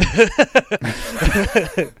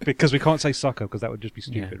 Because we can't say sucker because that would just be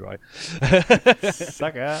stupid, right?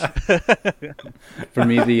 Sucker. For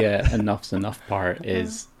me, the enough's enough part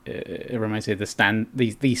is it reminds me of the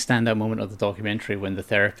standout moment of the documentary when the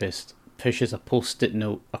therapist pushes a post-it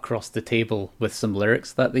note across the table with some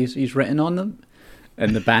lyrics that he's written on them.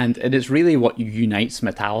 And the band, and it's really what unites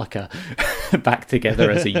Metallica back together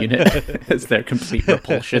as a unit. It's their complete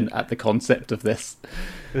repulsion at the concept of this.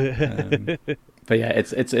 But yeah,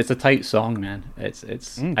 it's a tight song, man. I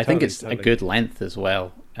think it's totally a good length as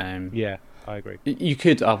well. Yeah, I agree. You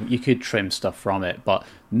could trim stuff from it, but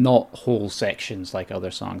not whole sections like other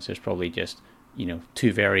songs. There's probably just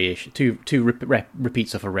two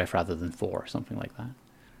repeats of a riff rather than 4, something like that.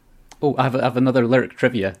 Oh, I have another lyric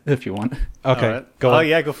trivia if you want. Okay, right. go on. Oh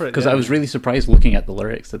yeah, go for it. Because yeah. I was really surprised looking at the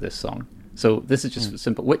lyrics of this song. So this is just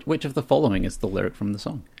simple. Which of the following is the lyric from the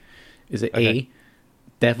song? Is it Okay. A,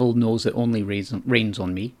 devil knows it only rains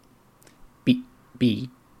on me? B,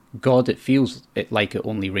 God, it feels like it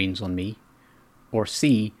only rains on me? Or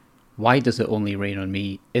C, why does it only rain on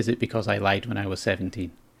me? Is it because I lied when I was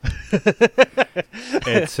 17?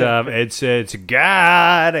 It's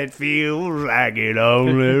God. It feels like it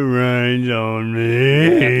only rains on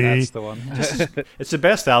me. Yeah, that's the one. It's the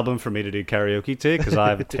best album for me to do karaoke to because I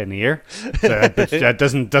have a tin ear. So that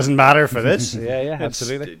doesn't matter for this. Yeah,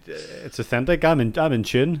 absolutely. It's authentic. I'm in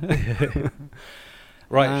tune.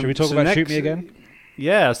 Right, should we talk so about next- Shoot Me Again?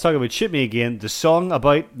 Yeah, let's talk about Shoot Me Again, the song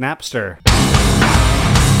about Napster.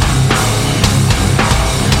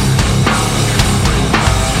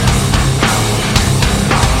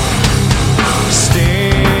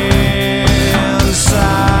 Stand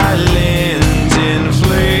silent in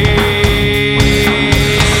flames.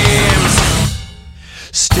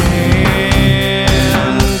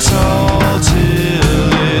 Stand tall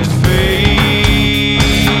till it fades.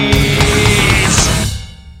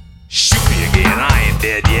 Shoot me again, I ain't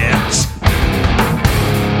dead yet.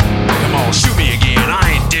 Come on, shoot me again,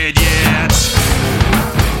 I ain't dead yet.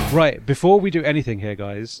 Right, before we do anything here,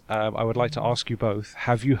 guys, I would like to ask you both,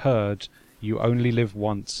 have you heard You Only Live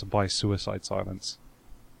Once by Suicide Silence?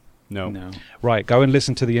 No. Right, go and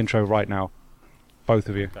listen to the intro right now. Both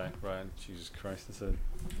of you. Okay, right. Jesus Christ, that's a...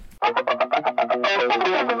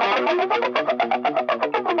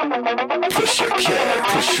 Push your care,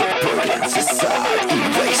 push your burdens aside.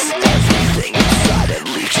 Erase everything inside and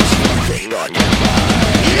leave just one thing on your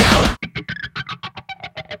mind.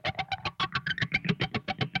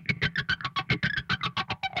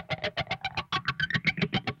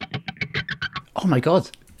 Oh my God.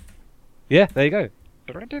 Yeah, there you go.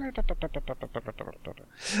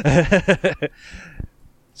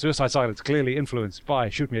 Suicide Silence, clearly influenced by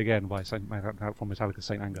Shoot Me Again by from Metallica's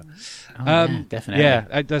Saint Anger. Oh, yeah, definitely.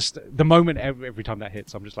 Yeah, just the moment every time that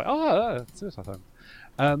hits, I'm just like, Suicide Silence.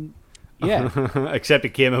 Yeah, Except it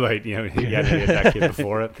came about, you had a decade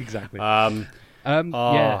before it. exactly. Oh,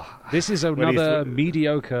 Yeah, this is do you another th-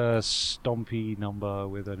 mediocre, stompy number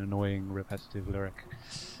with an annoying, repetitive lyric.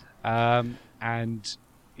 And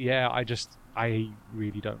yeah, I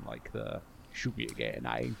really don't like the "Shoot me again,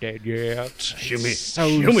 I ain't dead yet." Shoot me, So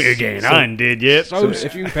shoot me again, I ain't dead yet. So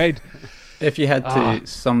stupid. If you had to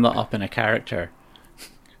sum that up in a character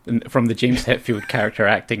from the James Hetfield character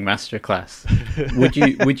acting masterclass,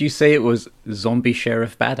 would you say it was Zombie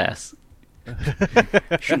Sheriff Badass?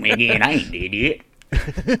 Shoot me again, I ain't dead yet.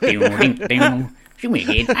 Shoot me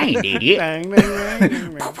again, I ain't dead yet. Bang, bang, bang,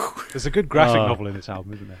 bang, bang. There's a good graphic novel in this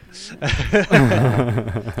album, isn't there?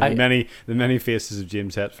 The many faces of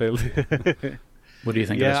James Hetfield. What do you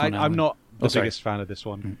think Yeah, of this one, I'm Alan? not the Oh, sorry. biggest fan of this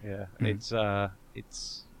one. Yeah,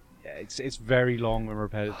 it's very long and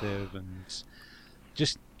repetitive, and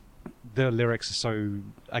just the lyrics are so,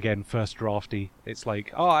 again, first drafty. It's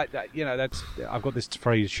like, that's I've got this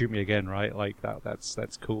phrase, "Shoot me again," right? Like that's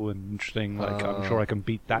cool and interesting. Like I'm sure I can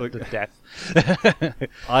beat that look- to death.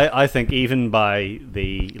 I think even by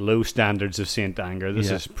the low standards of Saint Anger, this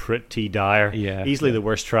Yeah. is pretty dire. Yeah. Easily the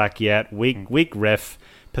worst track yet. Weak riff,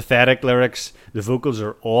 pathetic lyrics. The vocals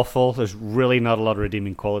are awful. There's really not a lot of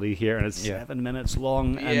redeeming quality here, and it's 7 minutes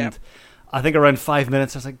long. And I think around 5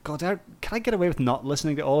 minutes, I was like, God, can I get away with not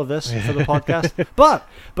listening to all of this for the podcast? But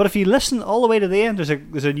if you listen all the way to the end, there's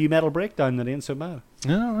a new metal breakdown that ain't so bad.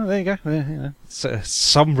 Oh, there you go. Yeah.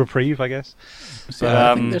 Some reprieve, I guess. So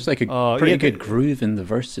I think there's like a pretty yeah, good groove in the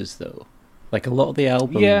verses, though. Like a lot of the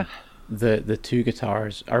album, Yeah. the two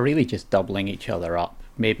guitars are really just doubling each other up.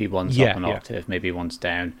 Maybe one's Yeah, up an yeah. octave, maybe one's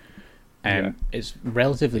down. Yeah. It's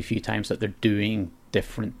relatively few times that they're doing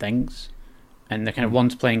different things. And they're kind of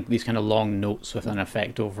one's playing these kind of long notes with an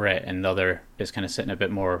effect over it, and the other is kind of sitting a bit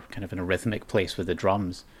more kind of in a rhythmic place with the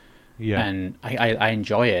drums. Yeah. And I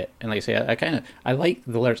enjoy it. And like I say, I like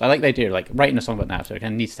the lyrics. I like the idea of like writing a song about Napster. It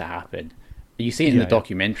kind of needs to happen. You see it in the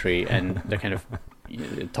documentary, and they're kind of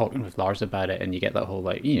talking with Lars about it, and you get that whole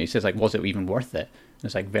like, he says like, was it even worth it? And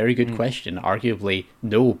it's like, very good question. Arguably,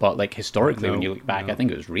 no, but like historically, when you look back, I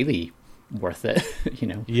think it was really worth it.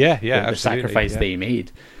 The sacrifice they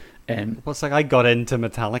made. Well, it's like I got into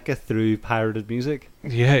Metallica through pirated music.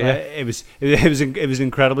 Yeah. It was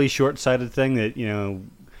incredibly short-sighted thing that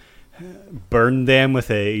burned them with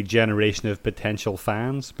a generation of potential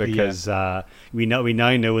fans, because we now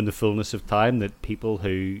know in the fullness of time that people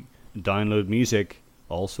who download music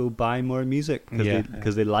also buy more music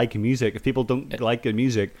because they like music. If people don't like the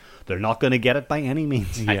music, they're not going to get it by any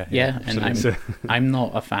means. And I'm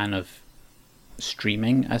not a fan of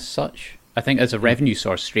streaming as such. I think as a revenue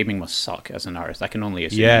source, streaming must suck as an artist. I can only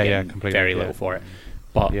assume completely, very little for it.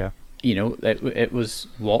 But it was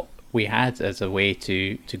what we had as a way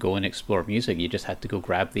to go and explore music. You just had to go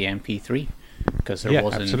grab the MP3 because there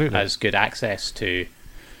wasn't as good access to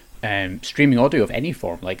streaming audio of any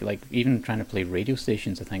form. Like even trying to play radio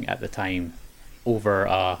stations, I think at the time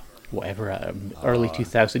over early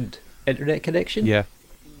 2000 internet connection. Yeah.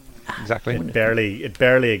 Exactly. It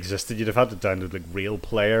barely existed. You'd have had to download like Real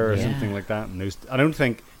Player or something like that. And I don't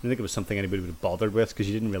think it was something anybody would have bothered with, because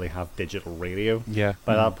you didn't really have digital radio. Yeah.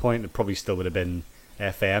 By that point, it probably still would have been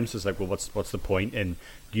FM. So it's like, well, what's the point in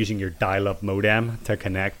using your dial-up modem to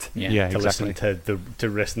connect? Listen to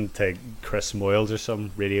Chris Moyles or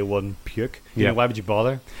some Radio 1 puke. Why would you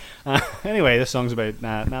bother? Anyway, this song's about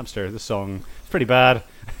Napster. This song is pretty bad.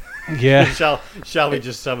 Yeah. shall we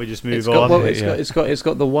just move on? It's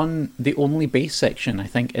got the only bass section I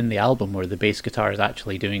think in the album where the bass guitar is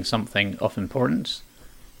actually doing something of importance.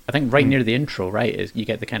 I think right near the intro, right, is you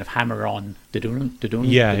get the kind of hammer on, and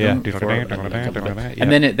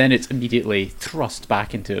then it's immediately thrust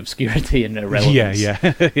back into obscurity and irrelevance.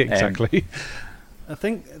 Exactly. I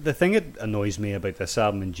think the thing that annoys me about this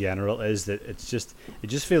album in general is that it just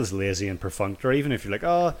feels lazy and perfunctory. Even if you're like,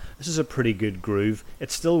 oh, this is a pretty good groove,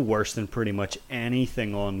 it's still worse than pretty much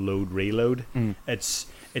anything on Load Reload. It's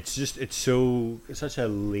such a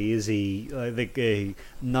lazy.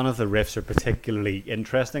 None of the riffs are particularly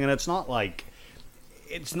interesting, and it's not like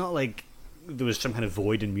there was some kind of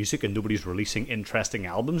void in music and nobody's releasing interesting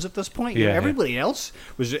albums at this point. Everybody else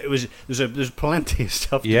there's plenty of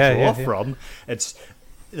stuff to draw from. It's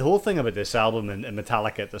the whole thing about this album and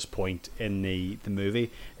Metallica at this point in the movie.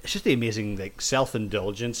 It's just the amazing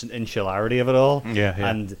self-indulgence and insularity of it all.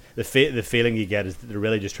 And the feeling you get is that they're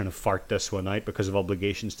really just trying to fart this one out because of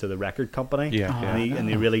obligations to the record company. And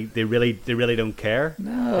they really don't care.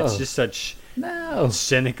 No, it's just such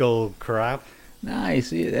cynical crap.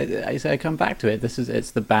 Nice. I come back to it. It's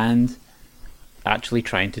the band actually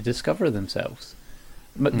trying to discover themselves.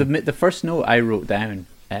 But the first note I wrote down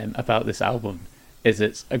about this album is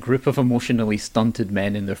it's a group of emotionally stunted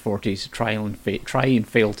men in their 40s try and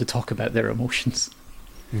fail to talk about their emotions.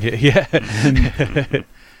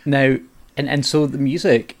 Now, and so the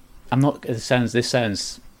music, this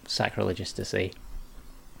sounds sacrilegious to say,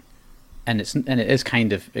 and it is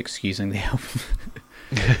kind of excusing the album.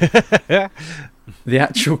 The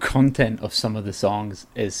actual content of some of the songs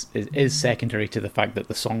is secondary to the fact that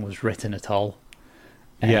the song was written at all.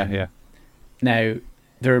 Now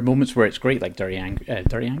there are moments where it's great, like Dirty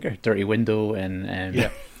Anger, Dirty Window,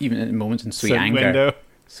 and even in moments in Sweet Anger. Window.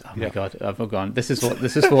 Oh my god, I've forgotten. This is what.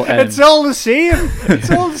 It's all the same.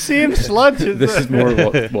 It's all the same sludge. This is more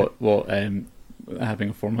what having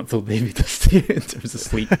a 4-month-old baby does to you in terms of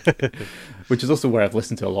sleep, which is also where I've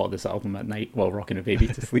listened to a lot of this album at night while rocking a baby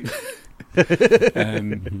to sleep.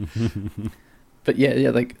 But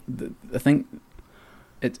like I think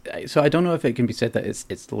so I don't know if it can be said that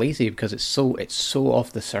it's lazy because it's so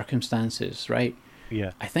off the circumstances, right?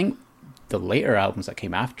 I think the later albums that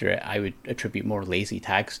came after it I would attribute more lazy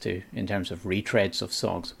tags to, in terms of retreads of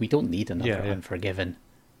songs. We don't need another Unforgiven.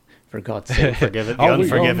 For God's sake, the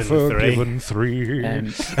Unforgiven 3. We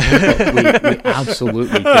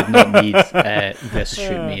absolutely did not need this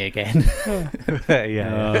Shoot Me Again.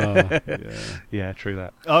 True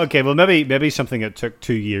that. Okay, well maybe something that took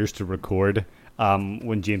 2 years to record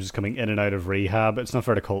when James was coming in and out of rehab. It's not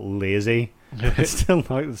fair to call it lazy. It's still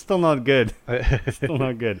not good. It's still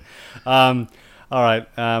not good. All right,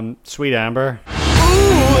 Sweet Amber.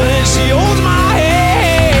 Ooh, she holds my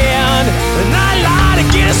hand, and I lie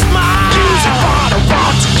against my. Use it what I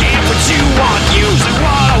want to get what you want. Use it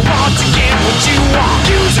what I want to get what you want.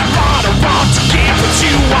 Use it what I want to get what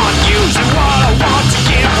you want. Use it what I want to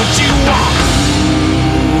get what you want.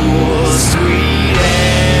 Ooh, Sweet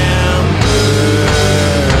Amber,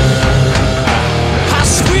 how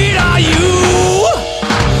sweet are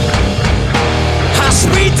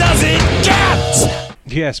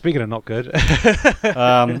Yeah, speaking of not good.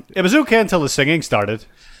 It was okay until the singing started.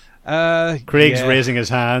 Craig's yeah. raising his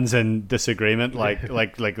hands in disagreement, like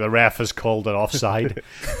the ref has called it offside.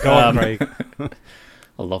 Go on, Craig.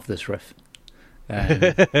 I love this riff.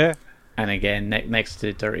 And again, next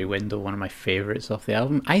to Dirty Window, one of my favourites off the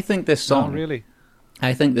album. I think this song, really?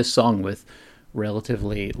 I think this song with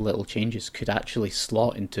relatively little changes could actually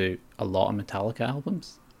slot into a lot of Metallica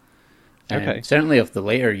albums. Okay. Certainly of the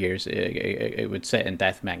later years, it would sit in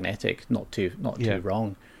Death Magnetic. Not too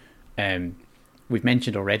wrong. We've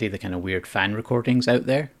mentioned already the kind of weird fan recordings out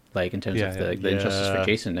there, like in terms of the Injustice for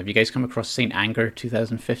Jason. Have you guys come across Saint Anger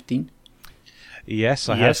 2015? Yes,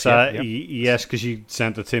 I yes, have. Yeah. Yes, because you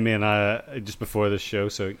sent it to me and I just before this show,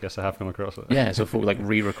 so yes, I have come across it. Yeah, so we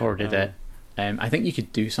re-recorded it. I think you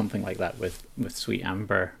could do something like that with Sweet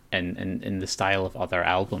Amber in the style of other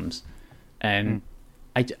albums.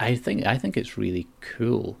 I think it's really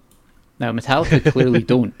cool. Now Metallica clearly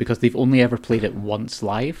don't, because they've only ever played it once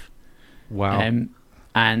live. Wow.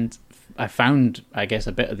 And I found, I guess,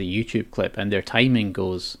 a bit of the YouTube clip, and their timing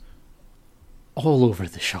goes all over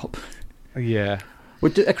the shop. Yeah.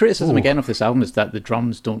 A criticism again of this album is that the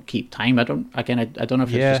drums don't keep time. I don't know if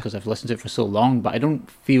it's just because I've listened to it for so long, but I don't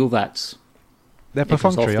feel they're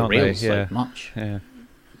perfunctory, aren't they? Yeah. Much. Yeah.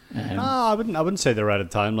 I wouldn't say they're out of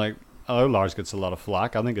time. Like, although Lars gets a lot of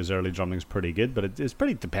flack, I think his early drumming's pretty good, but it's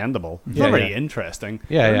pretty dependable. It's not very interesting.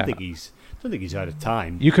 Yeah, I don't think he's out of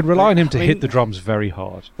time. You can rely on him to hit the drums very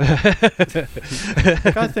hard. I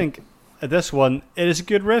think this one, it is a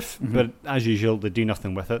good riff, but as usual, they do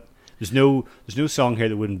nothing with it. There's no song here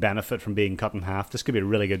that wouldn't benefit from being cut in half. This could be a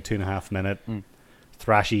really good 2.5 minute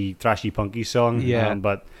thrashy punky song. Yeah.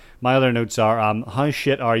 But my other notes are: how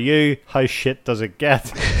shit are you? How shit does it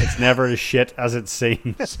get? It's never as shit as it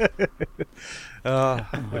seems. I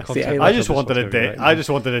just wanted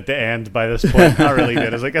it to end by this point. I really did.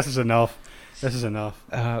 I was like, this is enough. This is enough.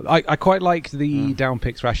 I quite like the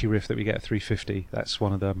down-pick thrashy riff that we get at 350. That's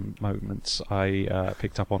one of the moments I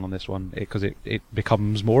picked up on this one, because it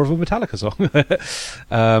becomes more of a Metallica song.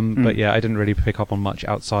 But yeah, I didn't really pick up on much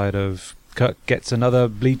outside of Kurt gets another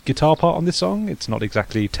lead guitar part on this song. It's not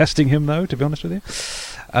exactly testing him, though, to be honest with you.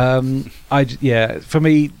 For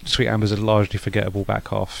me, Sweet Amber's a largely forgettable back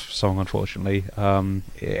half song, unfortunately.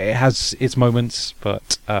 It has its moments,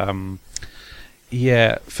 but for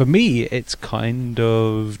me, it's kind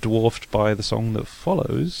of dwarfed by the song that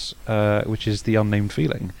follows, which is The Unnamed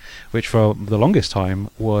Feeling, which for the longest time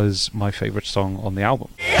was my favourite song on the album.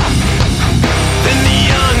 Then the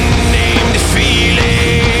unnamed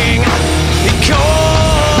feeling, it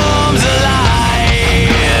comes alive,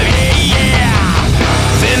 yeah.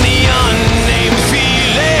 Then the unnamed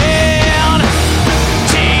feeling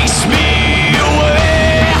takes me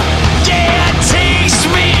away, yeah, it takes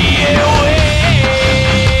me away.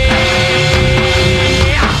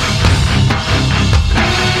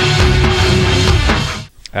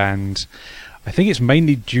 And I think it's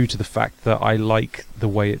mainly due to the fact that I like the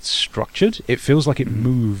way it's structured. It feels like it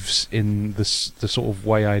moves in the sort of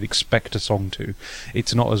way I'd expect a song to.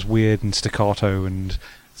 It's not as weird and staccato and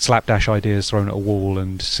slapdash ideas thrown at a wall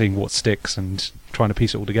and seeing what sticks and trying to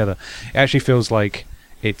piece it all together. It actually feels like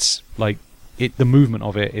it's like the movement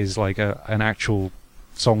of it is like an actual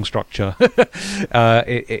song structure.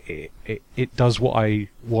 It does what I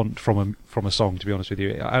want from a song, to be honest with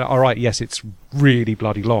you. All right, yes, it's really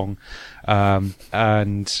bloody long,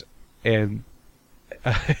 and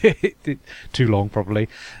too long probably,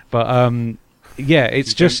 but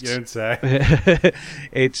it's just you don't say.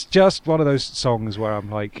 It's just one of those songs where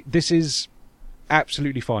I'm like, this is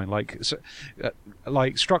absolutely fine, like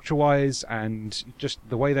structure wise and just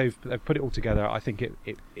the way they've put it all together. I think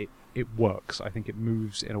it works. I think it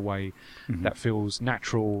moves in a way that feels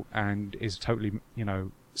natural and is totally,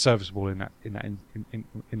 serviceable in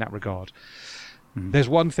that regard. There's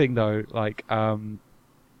one thing though, like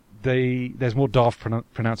there's more daft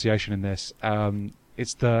pronunciation in this.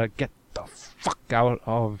 It's the get the fuck out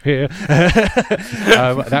of here.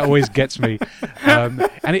 That always gets me. And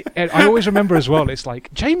I always remember as well, it's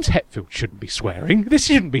like, James Hetfield shouldn't be swearing. This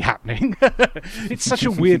shouldn't be happening. It's such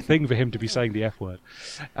a weird thing for him to be saying the F word.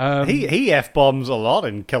 He F-bombs a lot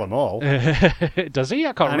in Kill 'Em All. Does he?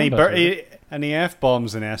 I can't remember. He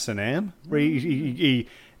F-bombs in S&M. Where he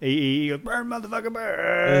goes, burn, motherfucker,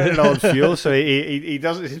 burn, and all fuel. So he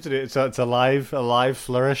doesn't seem to do it. So it's a live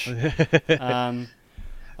flourish.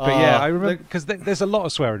 But yeah, I remember because there's a lot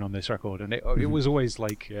of swearing on this record, and it was always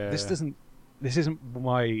like, this isn't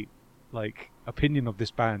my opinion of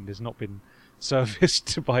this band has not been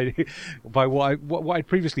serviced by what I'd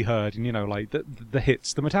previously heard, and like the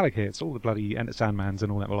hits, the Metallica hits, all the bloody Enter Sandmans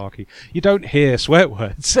and all that malarkey. You don't hear swear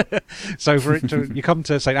words, so for it to you come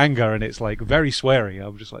to Saint Anger and it's like very sweary.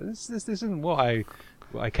 I'm just like this isn't what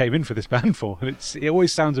I came in for this band for. And it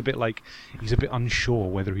always sounds a bit like he's a bit unsure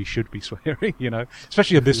whether he should be swearing,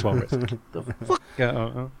 especially in this one. Where it's like, the fuck?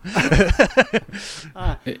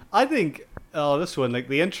 I think this one, like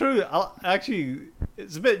the intro, actually,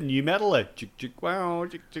 it's a bit new metal. Like,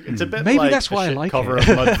 it's a bit maybe like that's why I like cover it.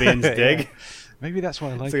 of Mudvayne's Dig. Yeah. Maybe that's why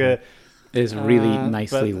I like It's it. It's really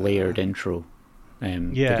nicely layered intro. The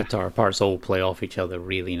Yeah. guitar parts all play off each other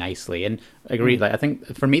really nicely, and I agree. Like, I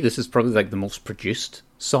think for me, this is probably like the most produced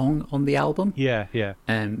song on the album. Yeah.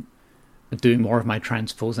 Doing more of my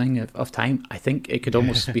transposing of time, I think it could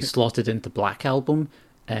almost be slotted into Black Album.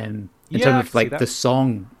 In Yeah, I terms of can see like that. the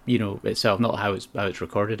song, itself, not how it's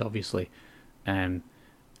recorded, obviously. And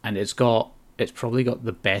it's probably got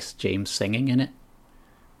the best James singing in it.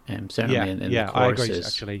 Certainly in the choruses. I agree.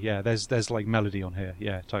 Actually, yeah, there's like melody on here.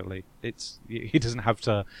 Yeah, totally. He doesn't have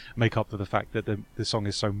to make up for the fact that the song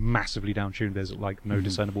is so massively down tuned. There's like no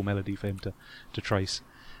discernible melody for him to trace.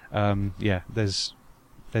 There's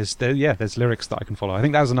lyrics that I can follow. I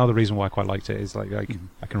think that's another reason why I quite liked it. Is like I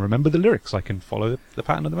can remember the lyrics. I can follow the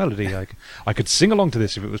pattern of the melody. I could sing along to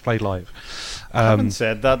this if it was played live. Having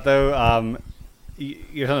said that, though,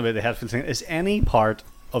 you're talking about the headphones thing. Is any part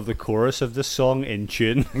of the chorus of this song in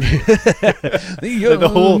tune? The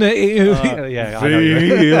whole I know.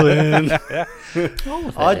 feeling. All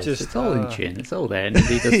of I it is. just- It's all in tune. It's all there. And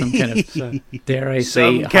he does some kind of, dare I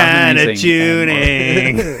say, Some kind of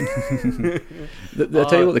harmonizing, tuning. I'll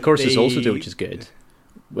tell you what the choruses also do, which is good.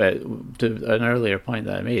 Well, to an earlier point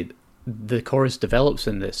that I made, the chorus develops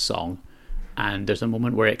in this song, and there's a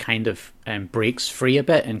moment where it kind of breaks free a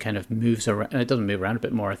bit and kind of moves around. It doesn't move around a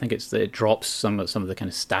bit more. I think it drops some of the kind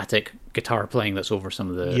of static guitar playing that's over some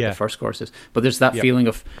of the first choruses. But there's that feeling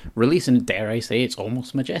of release, and dare I say, it's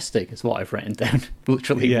almost majestic. Is what I've written down,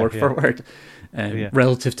 literally word for word,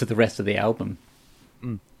 relative to the rest of the album.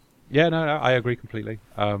 Yeah, no, I agree completely.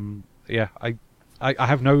 I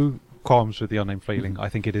have no qualms with The Unnamed Feeling. I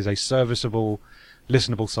think it is a serviceable,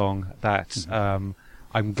 listenable song that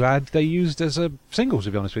I'm glad they used as a single,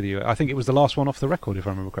 to be honest with you. I think it was the last one off the record, if I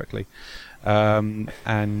remember correctly.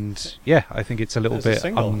 And yeah, I think it's a little bit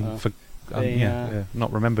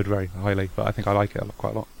not remembered very highly, but I think I like it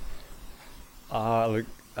quite a lot. Look,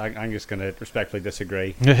 I'm just going to respectfully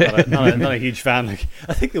disagree. Not a huge fan. Like,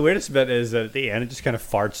 I think the weirdest bit is that at the end it just kind of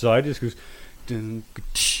farts out. It just goes.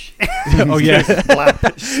 Oh yeah,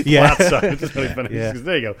 flat sound. It's just really funny. Yeah.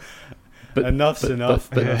 There you go. But Enough's enough.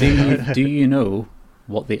 But do you know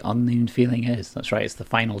what the unnamed feeling is? That's right. It's the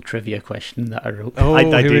final trivia question that I wrote. Oh, I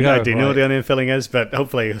here we do go. know what Right. the unnamed feeling is, but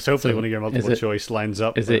hopefully So one of your multiple is it- choice lines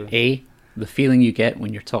up. Is it A, the feeling you get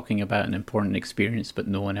when you're talking about an important experience but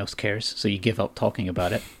no one else cares, so you give up talking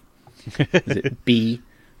about it? Is it B,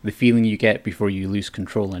 the feeling you get before you lose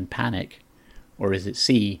control and panic? Or is it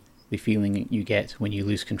C, the feeling you get when you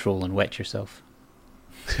lose control and wet yourself?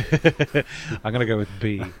 I'm going to go with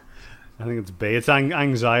B. I think it's B. It's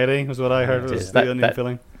anxiety, was what I heard. It Was is. the unnamed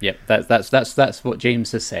feeling. Yep, that's what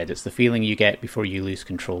James has said. It's the feeling you get before you lose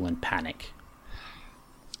control and panic.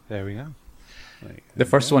 There we go. The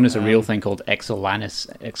first one is a real thing called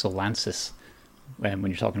exolansis, when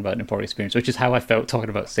you're talking about an important experience, which is how I felt talking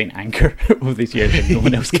about Saint Anger over these years and no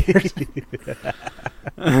one else cared.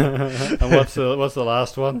 And what's the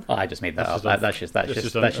last one? Oh, I just made that up. That's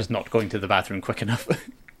just not going to the bathroom quick enough.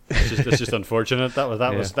 It's just unfortunate.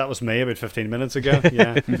 That was me about 15 minutes ago.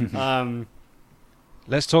 Yeah.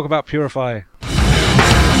 Let's talk about Purify.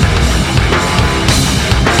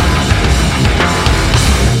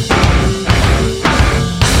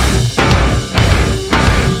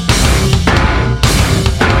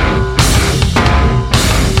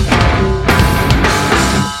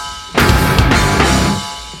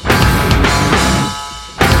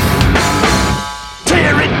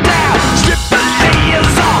 Tear it down, strip the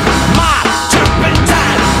layers off my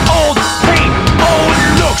turpentine, old paint, old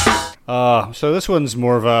looks. So this one's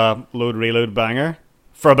more of a load-reload banger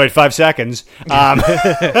for about 5 seconds. Yeah,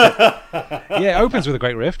 it opens with a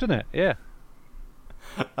great riff, doesn't it? Yeah.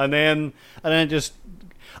 And then just,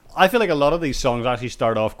 I feel like a lot of these songs actually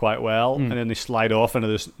start off quite well, and then they slide off into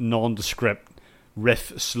this nondescript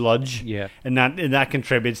riff sludge. Yeah. And that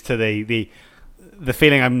contributes to the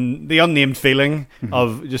feeling, the unnamed feeling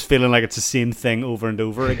of just feeling like it's the same thing over and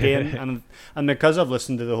over again. and because I've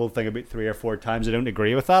listened to the whole thing about 3 or 4 times, I don't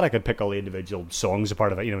agree with that. I could pick all the individual songs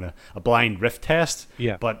apart of it, in a blind riff test.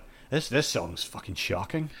 Yeah. But This song's fucking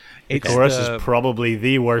shocking. The It's chorus the- is probably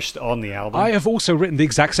the worst on the album. I have also written the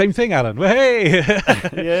exact same thing, Alan. Hey,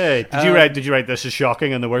 Yeah. Did you write this is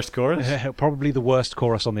shocking and the worst chorus? probably the worst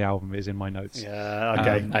chorus on the album is in my notes. Yeah.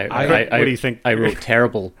 Okay. What do you think? I wrote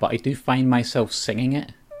terrible, but I do find myself singing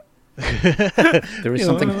it. There is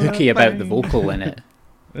something hooky about the vocal in it.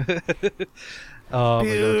 Oh my God.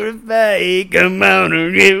 Purify, come on,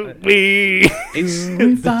 It's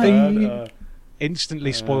the thing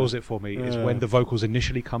instantly spoils it for me is when the vocals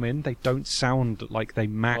initially come in, they don't sound like they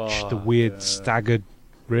match the weird staggered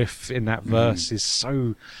riff in that verse. It's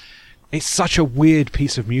such a weird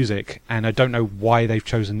piece of music, and I don't know why they've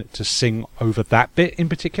chosen to sing over that bit in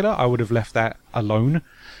particular. I would have left that alone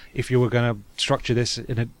if you were going to structure this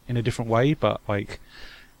in a different way, but like,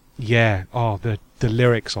 yeah, the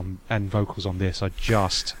lyrics and vocals on this are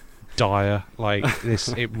just dire. Like this,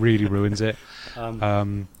 it really ruins it.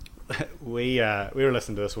 We were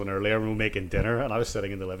listening to this one earlier when we were making dinner, and I was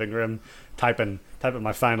sitting in the living room typing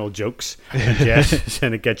my final jokes, and Jess is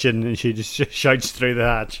in the kitchen and she just shouts through the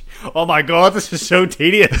hatch, "Oh my God, this is so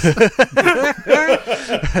tedious." To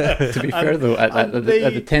be fair, though, at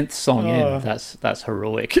the 10th song in, that's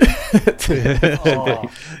heroic.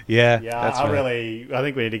 Yeah, Yeah, that's I fair.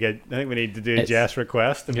 think we need to do a It's- Jess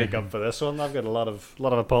request to make up for this one. I've got a lot of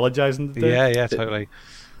apologising to do. Yeah, totally.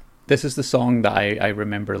 This is the song that I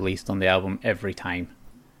remember least on the album every time.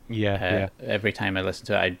 Yeah. Every time I listen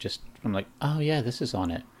to it, I'm like, oh yeah, this is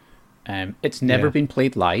on it. It's never Yeah. been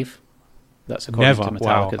played live. That's according Never? to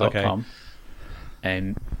Wow, Metallica.com.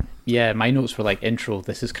 Yeah, my notes were like, intro,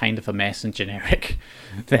 this is kind of a mess and generic.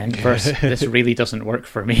 Then verse, this really doesn't work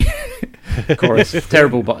for me. Chorus,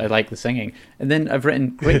 terrible, but I like the singing. And then I've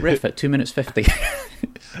written, great riff at 2 minutes 50.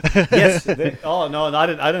 Yes. No, I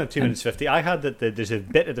didn't have 2 minutes 50. I had that there's a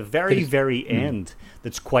bit at the very, very end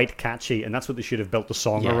that's quite catchy, and that's what they should have built the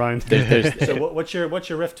song Yeah. around. There's So what's your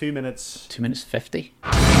riff? 2 minutes. 2 minutes 50.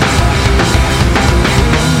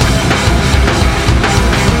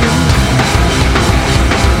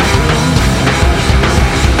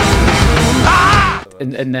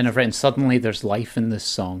 And then I've written, suddenly there's life in this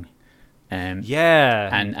song. Yeah,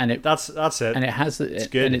 And it that's it. and it has It's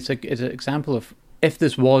good. and it's an example of, if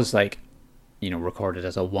this was like, recorded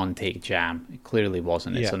as a one take jam, it clearly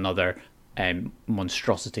wasn't. It's Yeah. another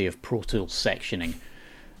monstrosity of Pro Tools sectioning.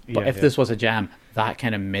 But Yeah, if yeah. this was a jam, that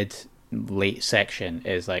kind of late section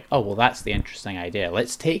is like, oh well, that's the interesting idea,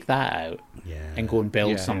 let's take that out and go and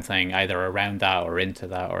build Yeah. something either around that or into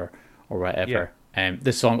that or whatever.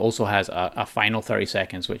 This song also has a final 30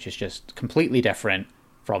 seconds which is just completely different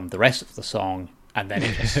from the rest of the song, and then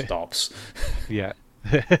it just stops. Yeah.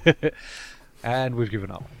 And we've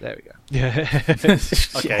given up. There we go. Yeah.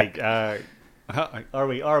 Okay. Are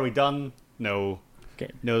we done? No.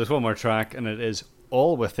 Okay. No. There's one more track, and it is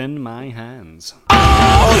 "All Within My Hands."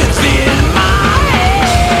 All it's in my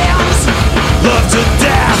hands. Love to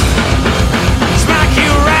death. Smack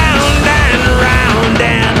you round and round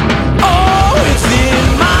and all it's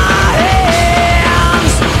in my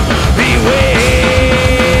hands. Beware.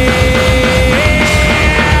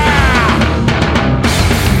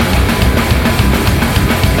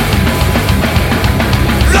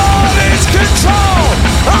 Love is control.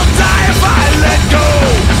 I'll die if I let go.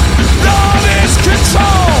 Love is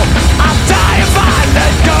control. I'll die if I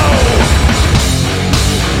let go.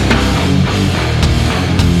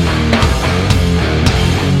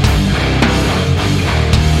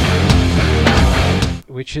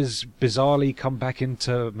 Which has bizarrely come back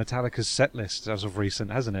into Metallica's set list as of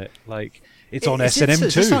recent, hasn't it? Like, it's on S&M too.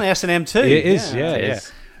 It's on S&M too. It is, yeah. It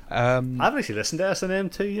is. I haven't actually listened to S&M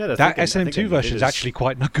too yet. That S&M 2 version is actually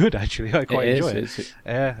quite not good, actually. I quite It enjoy is. it.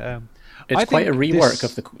 Yeah, It's I quite a think rework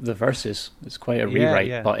this- of the verses. It's quite a Yeah, rewrite,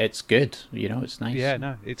 yeah. but it's good. It's nice. Yeah,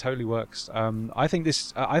 no, it totally works. I think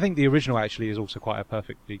I think the original actually is also quite a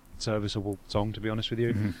perfectly serviceable song, to be honest with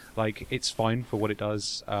you. Mm-hmm. Like, it's fine for what it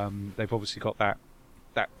does. They've obviously got that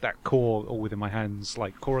core "All Within My Hands"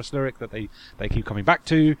 like chorus lyric that they keep coming back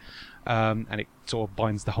to, and it sort of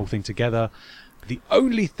binds the whole thing together. The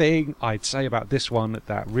only thing I'd say about this one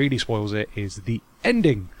that really spoils it is the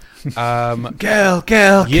ending. Kill.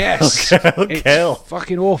 Yes, Kill. it's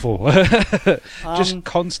fucking awful. Just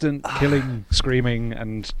constant killing, screaming,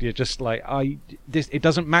 and you're just like, it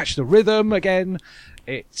doesn't match the rhythm again.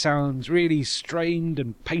 It sounds really strained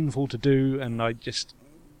and painful to do, and I just,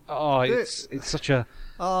 it's such a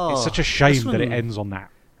shame that it ends on that.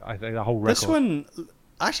 I think the whole record. This one,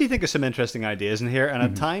 actually think there's some interesting ideas in here, and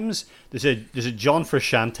at times there's a John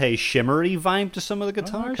Frusciante shimmery vibe to some of the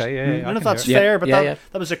guitars. Okay, yeah, I don't know if that's hear fair, but Yeah.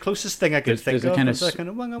 that was the closest thing I could think There's a of. kind It's of that kind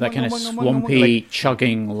of that kind of swampy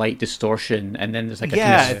chugging light distortion, and then there's like a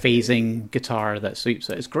kind of phasing guitar that sweeps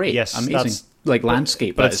it. It's great. Yes, Amazing. Like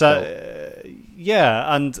landscape. But that it's is built.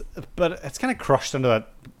 yeah, but it's kind of crushed under that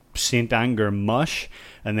Saint Anger mush,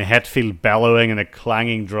 and the Hetfield bellowing and the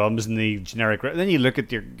clanging drums and the generic. And then you look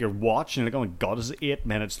at your watch and you're like, oh my god, is it 8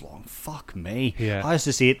 minutes long? Fuck me. Yeah. How is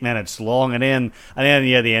this 8 minutes long? And then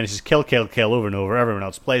yeah, the end is just kill over and over. Everyone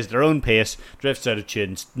else plays at their own pace, drifts out of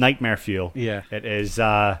tune. It's nightmare fuel. Yeah. It is.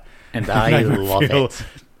 And I love fuel. it.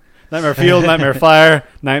 Nightmare fuel, nightmare fire,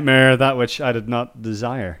 nightmare that which I did not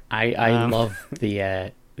desire. I love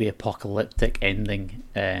the apocalyptic ending.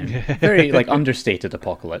 Very like understated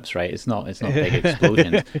apocalypse, right? It's not big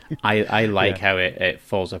explosions. I like how it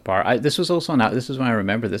falls apart. This was also this is when I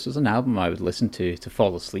remember this was an album I would listen to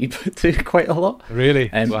fall asleep to quite a lot. Really?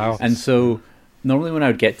 Wow. And so normally when I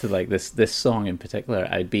would get to like this song in particular,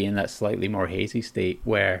 I'd be in that slightly more hazy state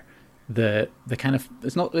where the kind of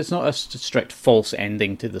it's not a strict false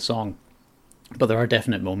ending to the song, but there are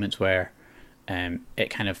definite moments where it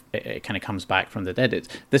kind of comes back from the dead.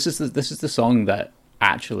 This is the song that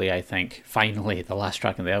actually I think finally the last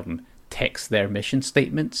track on the album ticks their mission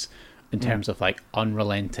statements in terms of like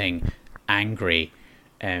unrelenting, angry.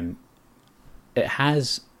 It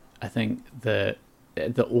has, I think, the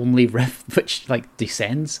only riff which like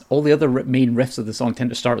descends. All the other main riffs of the song tend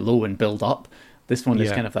to start low and build up. This one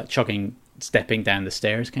is kind of that chugging, stepping down the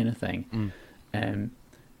stairs kind of thing.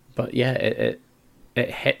 But yeah, it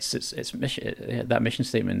hits its mission. That mission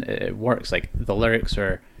statement, it works. Like the lyrics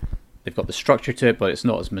they've got the structure to it, but it's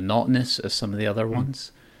not as monotonous as some of the other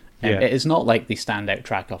ones. It is not like the standout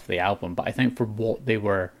track off the album, but I think for what they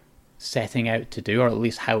were setting out to do, or at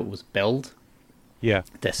least how it was billed,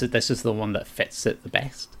 this is the one that fits it the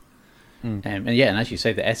best. And as you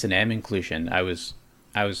say, the S&M inclusion, I was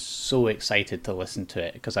so excited to listen to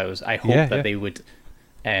it because I hoped that they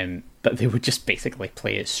would just basically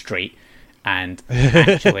play it straight, and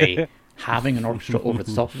actually having an orchestra over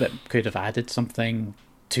the top of it could have added something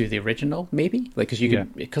to the original, maybe, like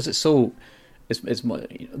because it's so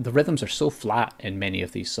the rhythms are so flat in many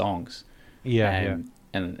of these songs. And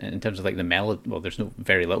in terms of like the melody, well, there's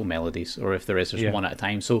very little melodies, or if there is, there's one at a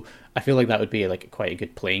time. So I feel like that would be like quite a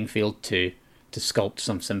good playing field to sculpt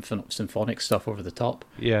some symphonic stuff over the top.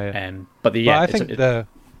 But I think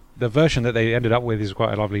the version that they ended up with is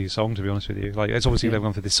quite a lovely song, to be honest with you. Like, it's obviously they've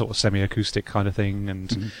gone for this sort of semi-acoustic kind of thing,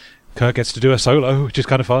 and Kurt gets to do a solo, which is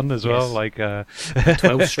kind of fun as well. Like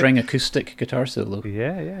 12-string acoustic guitar solo.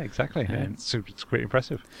 Yeah, exactly. It's pretty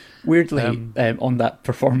impressive. Weirdly, on that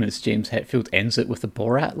performance, James Hetfield ends it with the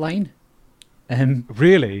Borat line.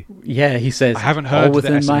 Really? Yeah, he says, I haven't heard all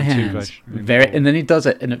within the my SM2 hands. version. And then he does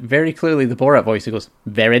it in a very clearly the Borat voice. He goes,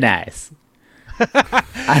 very nice. And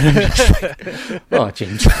I'm just like, oh,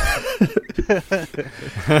 James.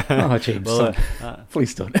 Oh, James. Well,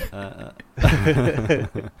 please don't.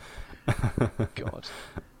 God.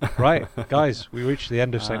 Right, guys, we reached the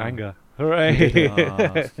end of Saint Anger.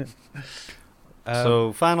 Hooray!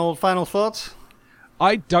 So, final thoughts?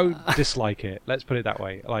 I don't dislike it. Let's put it that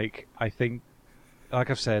way. Like, I think, like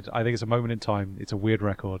I've said, I think it's a moment in time. It's a weird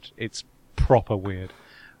record. It's proper weird,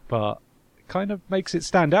 but it kind of makes it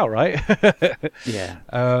stand out, right? Yeah.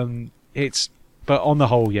 But on the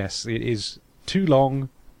whole, yes, it is too long.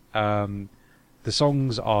 The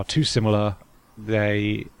songs are too similar.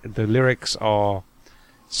 The lyrics are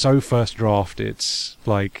so first draft. It's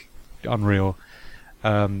like unreal.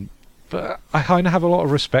 But I kind of have a lot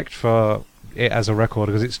of respect for it as a record,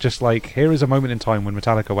 because it's just like, here is a moment in time when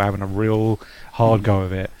Metallica were having a real hard go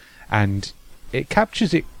of it, and it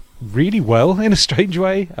captures it really well in a strange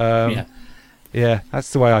way. Yeah,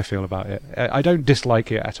 that's the way I feel about it. I don't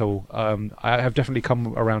dislike it at all. I have definitely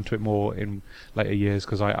come around to it more in later years,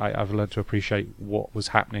 because I've learned to appreciate what was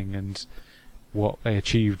happening and what they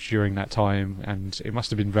achieved during that time, and it must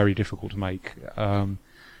have been very difficult to make.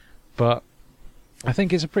 But I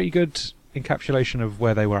think it's a pretty good encapsulation of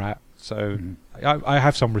where they were at. So I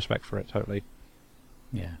have some respect for it, totally.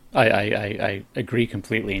 Yeah, I agree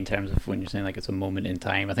completely in terms of when you're saying like it's a moment in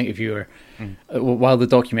time. I think if you were, while the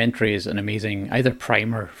documentary is an amazing either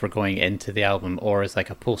primer for going into the album or as like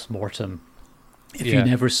a post-mortem, if you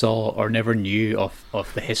never saw or never knew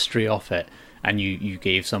of the history of it, and you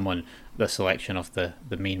gave someone the selection of the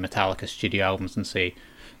main Metallica studio albums and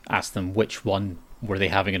ask them which one were they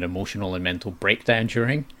having an emotional and mental breakdown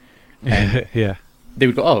during, they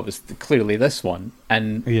would go, "Oh, it was clearly this one,"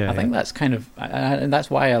 and Yeah, I think that's kind of, and that's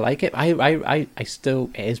why I like it. I still,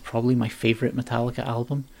 it is probably my favorite Metallica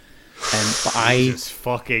album. But Jesus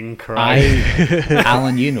fucking Christ.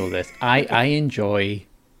 Alan, you know this. I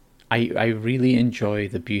really enjoy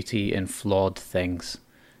the beauty in flawed things.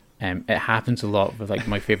 It happens a lot with like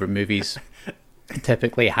my favorite movies.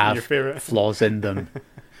 Typically have flaws in them.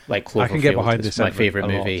 Like Cloverfield, I can get behind is this my favorite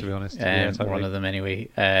movie. to be honest. Yeah, totally. One of them anyway.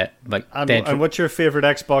 And what's your favorite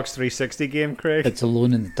Xbox 360 game, Craig? It's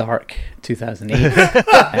Alone in the Dark, 2008.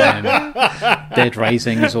 Dead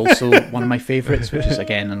Rising is also one of my favorites, which is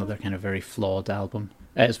again another kind of very flawed album.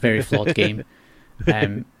 It's a very flawed game.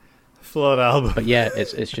 Flawed album. But yeah,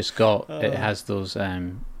 it's just got, it has those,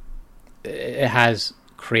 it has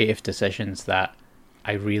creative decisions that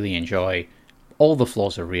I really enjoy. All the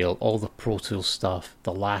flaws are real, all the Pro Tools stuff,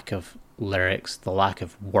 the lack of lyrics, the lack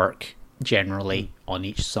of work generally on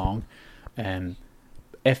each song.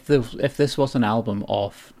 If this was an album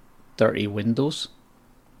of Dirty Windows,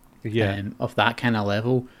 of that kind of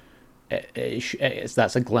level,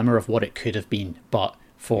 that's a glimmer of what it could have been. But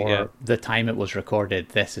for the time it was recorded,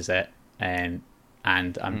 this is it. And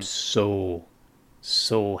I'm so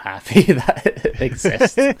happy that it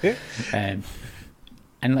exists.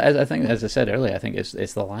 And I think, as I said earlier, I think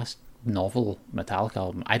it's the last novel Metallica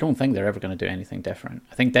album. I don't think they're ever going to do anything different.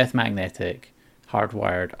 I think Death Magnetic,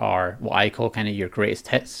 Hardwired are what I call kind of your greatest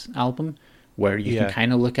hits album, where you can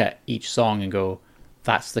kind of look at each song and go,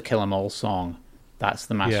 that's the Kill 'Em All song, that's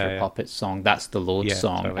the Master of Puppets song, that's the Load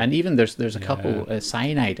song. Totally. And even there's a couple,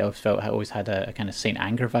 Cyanide, I felt always had a kind of Saint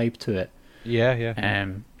Anger vibe to it.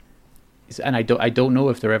 And I don't know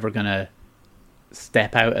if they're ever going to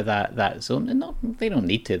step out of that zone, and they don't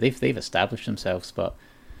need to. They've established themselves, but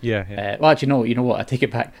well, actually, you know what? I take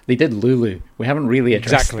it back. They did Lulu. We haven't really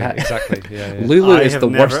addressed that. Exactly. Lulu is the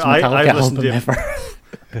worst Metallica album ever.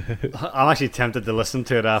 I'm actually tempted to listen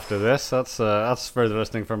to it after this. That's further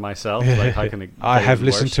listening for myself. Like, how can it? I have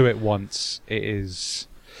listened to it once. It is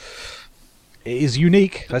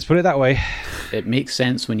unique. Let's put it that way. It makes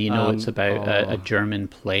sense when you know it's about a German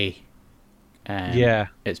play.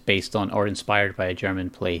 It's based on or inspired by a German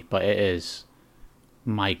play, but it is,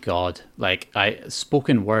 my God, like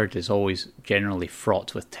spoken word is always generally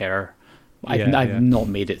fraught with terror. I've not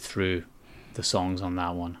made it through the songs on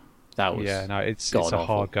that one. That was it's a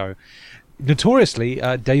hard go. Notoriously,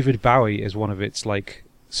 David Bowie is one of its like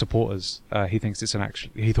supporters. He thinks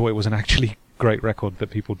he thought it was an actually great record that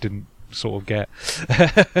people didn't sort of get.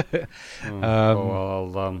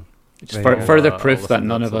 Further proof that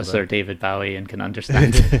none of us are David Bowie and can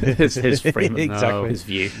understand his frame of his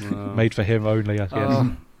view. Made for him only, I guess.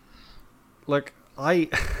 Look, I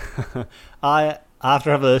after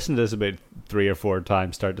having listened to this about 3 or 4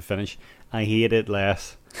 times, start to finish, I hate it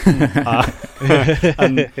less.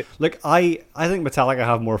 And look, I think Metallica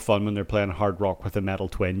have more fun when they're playing hard rock with a metal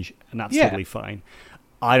twinge, and that's totally fine.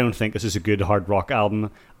 I don't think this is a good hard rock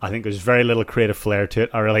album. I think there's very little creative flair to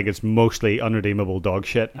it. I really think it's mostly unredeemable dog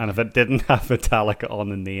shit. And if it didn't have Metallica on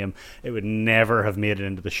the name, it would never have made it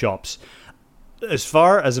into the shops. As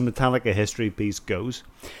far as a Metallica history piece goes,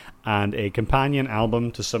 and a companion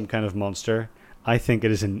album to some kind of monster, I think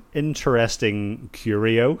it is an interesting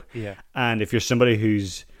curio. Yeah. And if you're somebody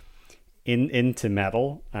who's into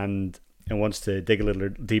metal and wants to dig a little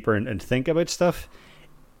deeper and think about stuff,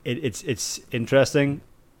 it's interesting.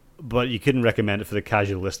 But you couldn't recommend it for the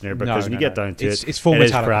casual listener, because when you get down to it's for it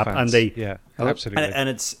is Metallica crap, fans. and absolutely, and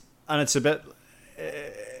it's a bit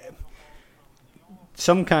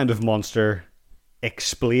some kind of monster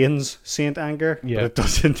explains Saint Anger, but it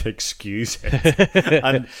doesn't excuse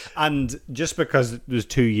it. and just because there's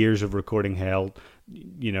 2 years of recording hell,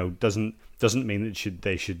 doesn't mean that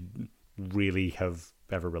they should really have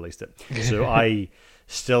ever released it. So I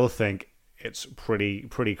still think it's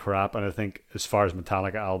pretty crap, and I think as far as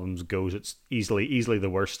Metallica albums goes, it's easily the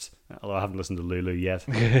worst. Although I haven't listened to Lulu yet,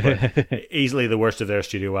 but easily the worst of their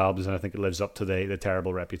studio albums, and I think it lives up to the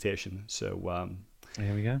terrible reputation. So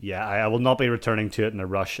here we go. Yeah, I will not be returning to it in a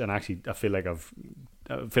rush, and actually I feel like I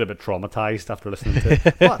feel a bit traumatized after listening to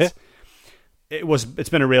it. But it's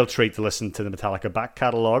been a real treat to listen to the Metallica back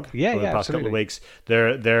catalogue over the past couple of weeks.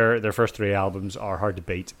 Their first 3 albums are hard to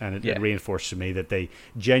beat, and it reinforced to me that they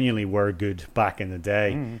genuinely were good back in the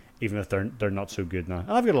day, even if they're not so good now.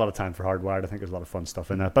 And I've got a lot of time for Hardwired. I think there's a lot of fun stuff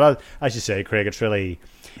in that. But as you say, Craig, it's really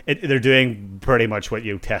they're doing pretty much what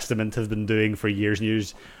Testament has been doing for years and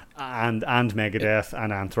years. And Megadeth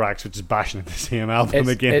and Anthrax, which is bashing at the same album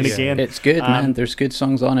again and again. It's good, man. There's good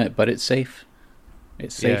songs on it, but it's safe.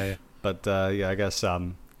 It's safe. Yeah. But I guess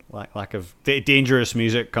lack of dangerous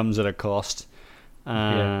music comes at a cost.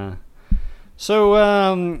 So So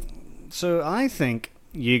I think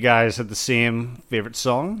you guys had the same favorite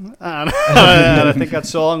song, and I think that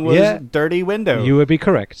song was "Dirty Window." You would be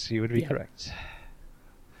correct. Correct.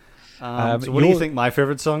 So what do you think my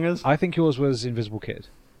favorite song is? I think yours was "Invisible Kid."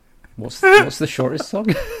 What's the shortest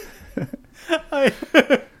song?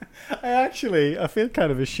 I feel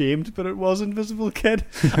kind of ashamed, but it was Invisible Kid.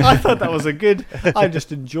 I thought that was I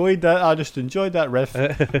just enjoyed that. I just enjoyed that riff.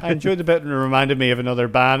 I enjoyed the bit, and it reminded me of another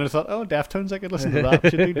band. I thought, oh, Deftones, I could listen to that.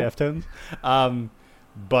 Should do Deftones.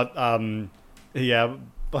 But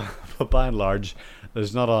by and large,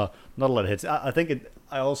 there's not a lot of hits. I think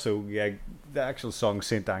the actual song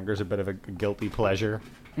Saint Anger is a bit of a guilty pleasure.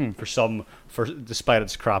 Despite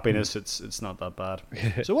its crappiness, it's not that bad.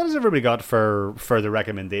 So what has everybody got for further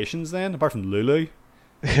recommendations then, apart from Lulu?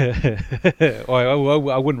 Well,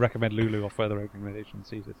 I wouldn't recommend Lulu or further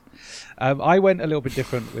recommendations either. I went a little bit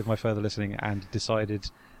different with my further listening and decided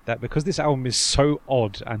that because this album is so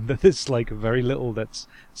odd and that there's like very little that's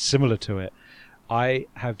similar to it, I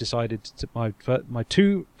have decided to my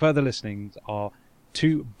two further listenings are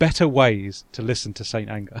two better ways to listen to Saint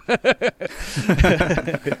Anger.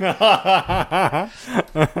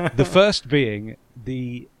 The first being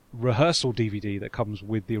the rehearsal DVD that comes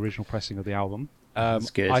with the original pressing of the album. That's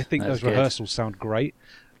good. I think That's those rehearsals sound great.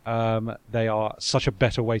 They are such a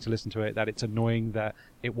better way to listen to it that it's annoying that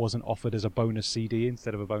it wasn't offered as a bonus CD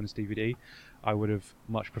instead of a bonus DVD. I would have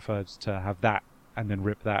much preferred to have that and then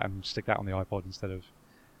rip that and stick that on the iPod instead of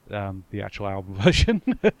the actual album version.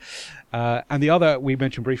 And the other we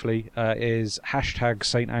mentioned briefly is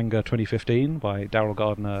 #Saint Anger 2015 by Daryl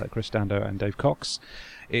Gardner, Chris Dando and Dave Cox.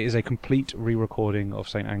 It is a complete re-recording of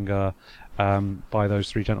Saint Anger by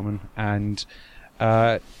those three gentlemen, and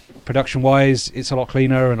production wise it's a lot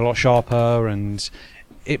cleaner and a lot sharper, and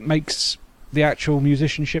it makes the actual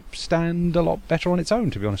musicianship stand a lot better on its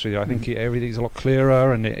own, to be honest with you. I think everything's a lot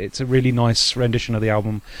clearer, and it's a really nice rendition of the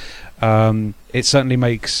album. It certainly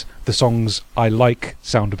makes the songs I like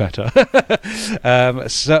sound better.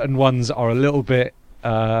 Certain ones are a little bit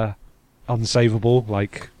unsavable,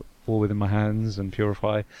 like All Within My Hands and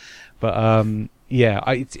Purify. But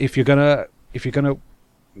if you're gonna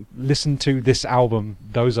listen to this album,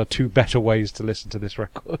 those are two better ways to listen to this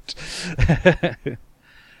record.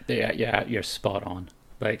 Yeah, you're spot on.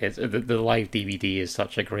 Like the live DVD is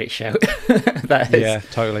such a great shout. That is, yeah,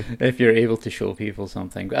 totally. If you're able to show people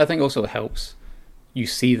something, but I think also it helps. You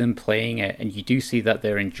see them playing it, and you do see that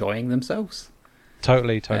they're enjoying themselves.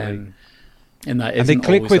 Totally. And that and they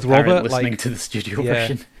click with Robert, listening to the studio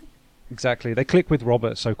version. Exactly, they click with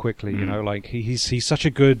Robert so quickly. You know, like he's such a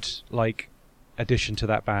good addition to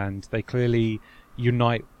that band. They clearly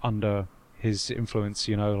unite under his influence,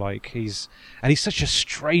 he's such a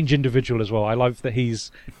strange individual as well. I love that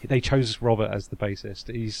they chose Robert as the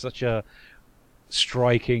bassist. He's such a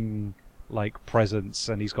striking presence,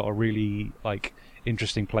 and he's got a really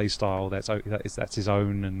interesting play style that's his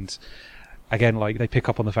own. And again, they pick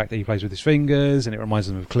up on the fact that he plays with his fingers, and it reminds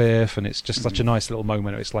them of Cliff, and it's just such a nice little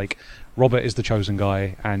moment. It's like Robert is the chosen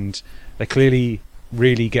guy, and they clearly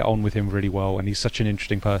really get on with him really well, and he's such an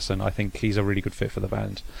interesting person. I think he's a really good fit for the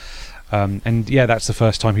band. And that's the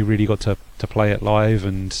first time he really got to play it live,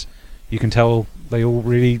 and you can tell they all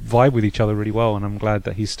really vibe with each other really well, and I'm glad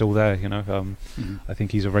that he's still there. I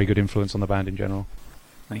think he's a very good influence on the band in general.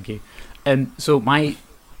 Thank you. So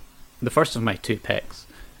the first of my two picks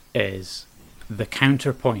is the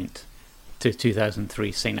counterpoint to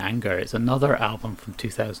 2003 Saint Anger. It's another album from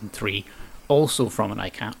 2003, also from an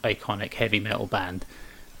iconic heavy metal band.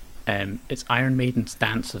 It's Iron Maiden's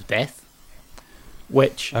Dance of Death.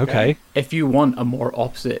 Which, if you want a more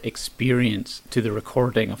opposite experience to the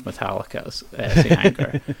recording of Metallica's Saint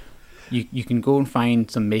Anger, you can go and find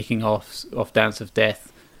some making-offs of Dance of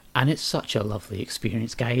Death, and it's such a lovely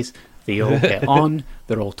experience, guys. They all get on,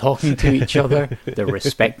 they're all talking to each other, they're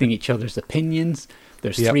respecting each other's opinions.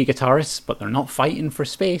 There's three guitarists, but they're not fighting for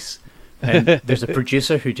space. And there's a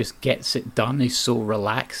producer who just gets it done, he's so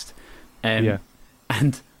relaxed. And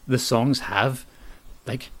the songs have,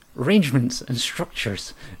 arrangements and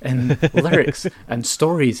structures and lyrics and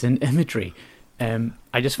stories and imagery.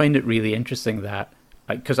 I just find it really interesting that,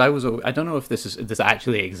 because I don't know if this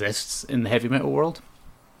actually exists in the heavy metal world,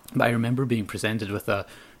 but I remember being presented with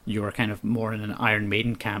you were kind of more in an Iron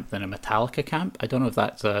Maiden camp than a Metallica camp. I don't know if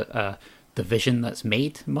that's a division that's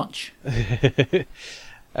made much. I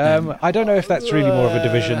don't know if that's really more of a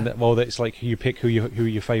division. That's you pick who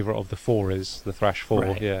your favourite of the four is, the thrash four.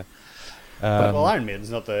 Right. Yeah. Iron Maiden's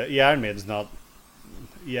not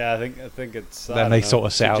Yeah, I think it's. Then they sort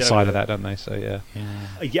of sit outside of that, don't they? So yeah.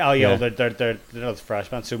 Yeah. They're not the fresh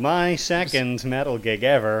band. So my second metal gig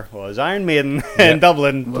ever was Iron Maiden in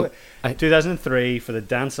Dublin, 2003 for the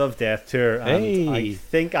Dance of Death tour. And I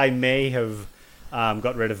think I may have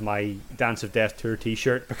got rid of my Dance of Death tour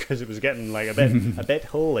T-shirt because it was getting like a bit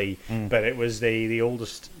holy. But it was the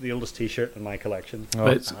oldest T-shirt in my collection.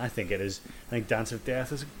 But I think it is. I think Dance of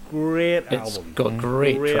Death is a great album. It's got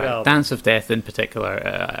great tracks. Dance of Death in particular,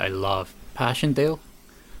 I love. Passchendaele.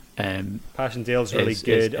 Passchendaele's really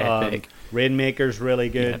good. Rainmaker's really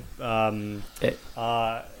good.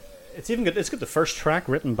 It's even good. It's got the first track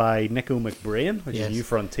written by Nico McBrain, which is New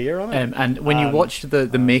Frontier on it. And when you watch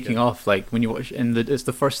the making of, like when you watch, it's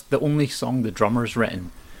the only song the drummer's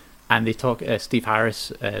written, and they talk. Steve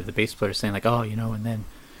Harris, the bass player, is saying like, oh, and then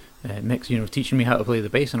Mick's, teaching me how to play the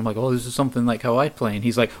bass, and I'm like, oh, this is something like how I play, and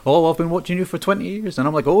he's like, oh, I've been watching you for 20 years, and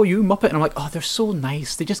I'm like, oh, you Muppet, and I'm like, oh, they're so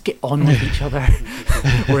nice, they just get on with each other,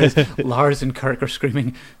 whereas Lars and Kirk are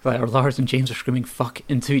screaming, or Lars and James are screaming fuck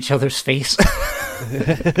into each other's face.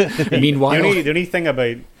 Meanwhile, the only thing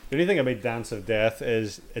about Dance of Death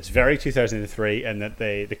is it's very 2003, and that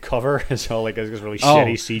the cover is all like this really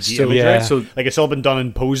shitty CG imagery. So like it's all been done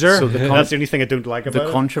in Poser. So that's the only thing I don't like about it.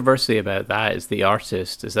 The controversy about that is the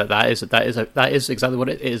artist is that is exactly what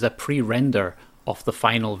it is, a pre-render of the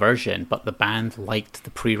final version, but the band liked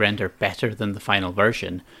the pre-render better than the final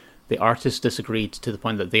version. The artist disagreed to the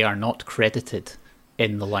point that they are not credited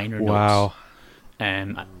in the liner notes. Wow.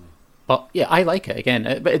 But yeah, I like it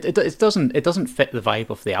again. But it doesn't fit the vibe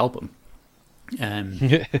of the album.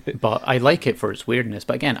 But I like it for its weirdness.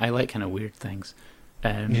 But again, I like kind of weird things.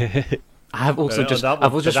 I have also just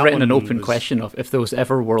written an open question of if there was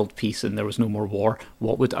ever world peace and there was no more war,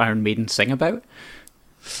 what would Iron Maiden sing about?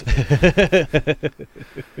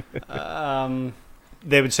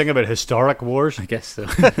 They would sing about historic wars. I guess so.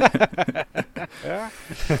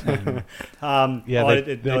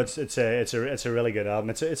 It's a really good album.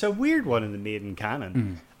 It's a weird one in the Maiden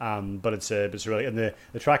canon, but it's really, and the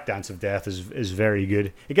track Dance of Death is very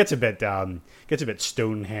good. It gets a bit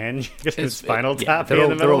Stonehenge. It's Spinal Tap in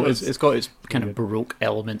the middle. It's got its kind of Baroque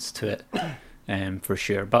elements to it, for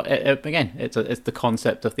sure. But again, it's the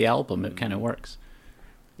concept of the album. It kind of works.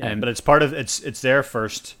 But it's part of it's their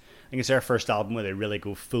first. I think it's their first album where they really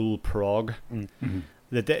go full prog.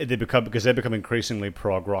 They become increasingly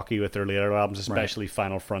prog rocky with their later albums, especially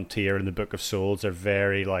Final Frontier and the Book of Souls. They're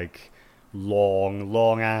very like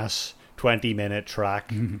long ass 20-minute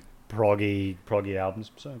track proggy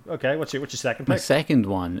albums. So okay, what's your second pick? My second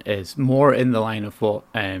one is more in the line of what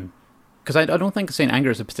because I don't think Saint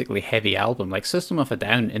Anger is a particularly heavy album. Like System of a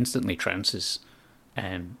Down instantly trounces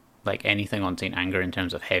like anything on Saint Anger in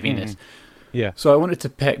terms of heaviness. Yeah. So I wanted to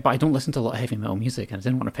pick, but I don't listen to a lot of heavy metal music, and I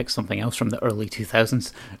didn't want to pick something else from the early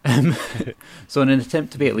 2000s. So in an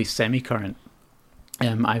attempt to be at least semi-current,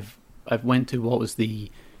 I've went to what was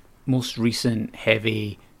the most recent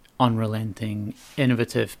heavy, unrelenting,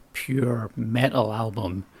 innovative, pure metal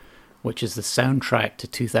album, which is the soundtrack to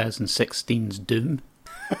 2016's Doom.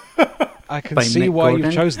 I can see Mick why Gordon.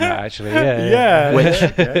 you've chosen that, actually. Yeah.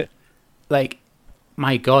 Which, like,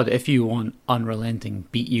 my God, if you want unrelenting,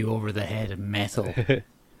 beat you over the head metal,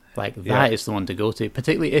 like that is the one to go to.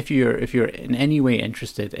 Particularly if you're in any way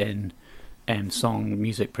interested in song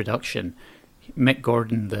music production. Mick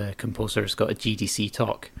Gordon, the composer, has got a GDC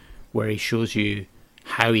talk where he shows you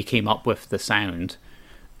how he came up with the sound,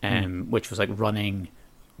 which was like running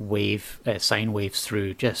sine waves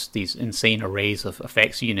through just these insane arrays of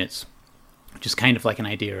effects units, which is kind of like an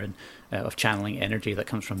idea of channeling energy that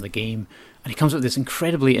comes from the game. And he comes up with this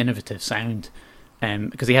incredibly innovative sound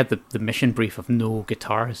because he had the mission brief of no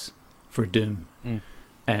guitars for Doom.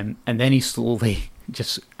 And then he slowly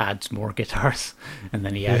just adds more guitars. And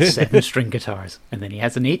then he adds 7-string guitars. And then he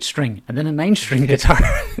adds an 8-string and then a 9-string guitar.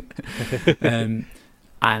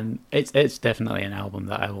 And it's definitely an album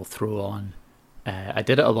that I will throw on. I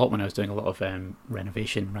did it a lot when I was doing a lot of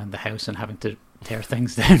renovation around the house and having to tear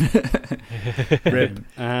things down. Rip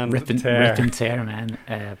and tear, man.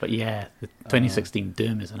 But yeah, the 2016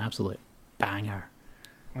 Doom is an absolute banger.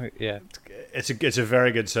 Yeah, it's a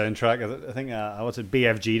very good soundtrack. I think what's it,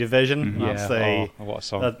 BFG Division? What a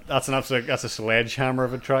song! That's a sledgehammer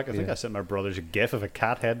of a track. I think I sent my brother's a gif of a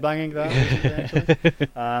cat headbanging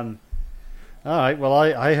that. All right. Well,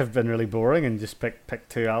 I have been really boring and just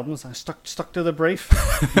picked 2 albums. I stuck to the brief.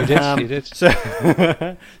 You did. So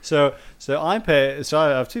I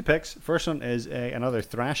have 2 picks. First one is another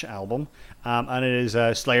thrash album, and it is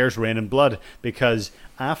Slayer's Rain and Blood. Because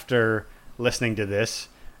after listening to this,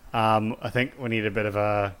 I think we need a bit of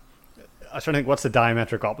a I was trying to think, what's the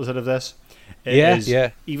diametric opposite of this? It Yeah, is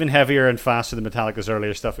yeah. even heavier and faster than Metallica's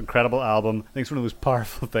earlier stuff. Incredible album. I think it's one of the most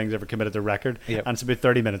powerful things ever committed to record. Yep. And it's about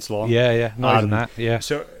 30 minutes long. Yeah, not even that. Yeah,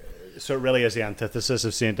 So it really is the antithesis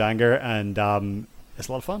of Saint Anger, and it's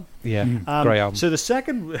a lot of fun. yeah, great album. So the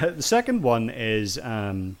second one is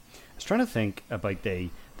I was trying to think about the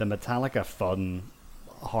Metallica fun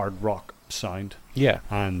hard rock sound, Yeah,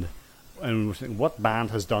 and we're thinking, what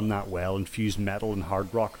band has done that well, infused metal and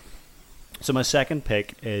hard rock? So my second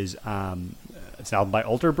pick is it's an album by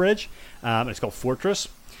Alter Bridge. It's called Fortress.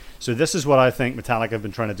 So this is what I think Metallica have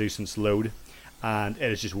been trying to do since Load, and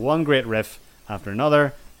it is just one great riff after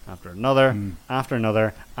another, after another, after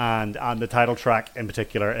another, and the title track in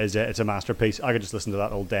particular is it's a masterpiece. I could just listen to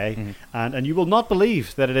that all day, and you will not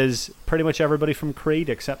believe that it is pretty much everybody from Creed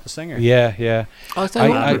except the singer. yeah. Oh, it's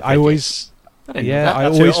I always, I didn't know yeah, that.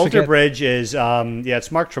 I So always Alter forget. Bridge is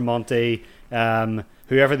it's Mark Tremonti,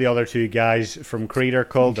 whoever the other two guys from Creed are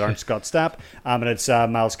called, aren't Scott Stapp, and it's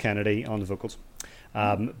Miles Kennedy on the vocals.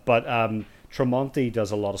 But Tremonti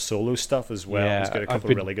does a lot of solo stuff as well. Yeah, He's got a I've couple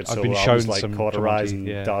been- of really good I've solo been albums shown like some Cauterize Tremonti, and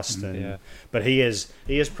yeah. Dust, and Yeah. but he is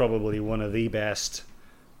probably one of the best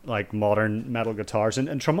like modern metal guitars, and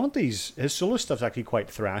Tremonti's his solo stuff's actually quite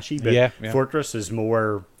thrashy, but Yeah. Fortress is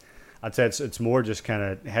more. I'd say it's more just kind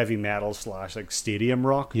of heavy metal / like stadium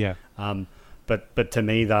rock. Yeah, But to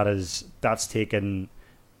me that's taken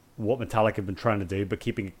what Metallica have been trying to do, but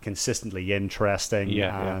keeping it consistently interesting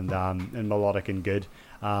and melodic and good.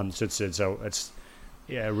 So it's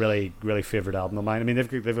a really really favorite album of mine. I mean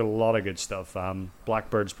they've got a lot of good stuff.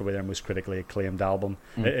 Blackbird's probably their most critically acclaimed album.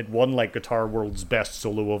 It won like Guitar World's best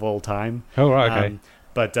solo of all time. Oh, right, okay.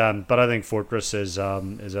 But I think Fortress is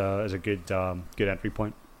a good entry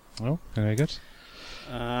point. oh, very good.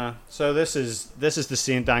 So this is the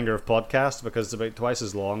Saint Anger of podcast because it's about twice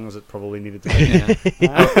as long as it probably needed to be.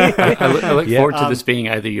 Yeah. I look Yeah. forward to this being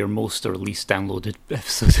either your most or least downloaded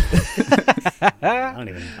episode.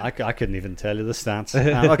 I couldn't even tell you the stats.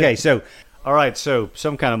 Okay, so all right, so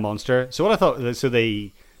some kind of monster. So what I thought, so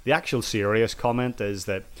the actual serious comment is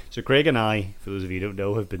that Craig and I, for those of you who don't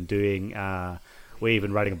know, have been doing. We've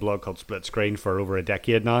been writing a blog called Split Screen for over a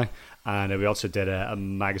decade now, and we also did a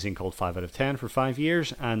magazine called 5 out of 10 for 5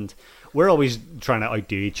 years, and we're always trying to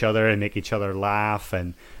outdo each other and make each other laugh,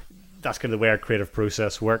 and that's kind of the way our creative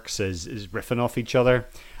process works, is riffing off each other.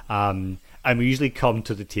 And we usually come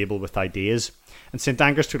to the table with ideas, and St.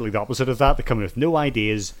 Anger's totally the opposite of that. They come in with no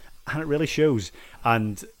ideas, and it really shows.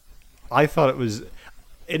 And I thought it was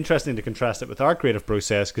interesting to contrast it with our creative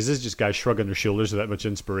process, because this is just guys shrugging their shoulders without much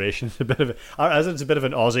inspiration. It's a bit of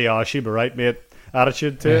an Aussie Aussie, but right mate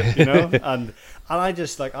attitude to it, you know. and I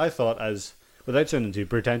just I thought, as without sounding too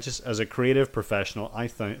pretentious, as a creative professional, I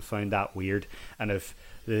found that weird. And if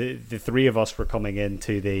the three of us were coming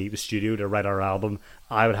into the studio to write our album,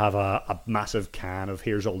 I would have a massive can of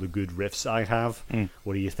here's all the good riffs I have.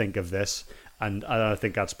 What do you think of this? And I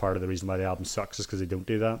think that's part of the reason why the album sucks, is because they don't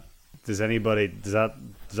do that. Does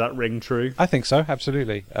that ring true? I think so,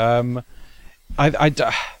 absolutely.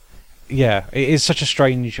 Yeah, it is such a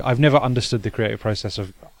strange. I've never understood the creative process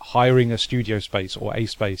of hiring a studio space or a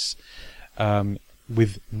space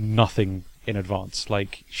with nothing in advance.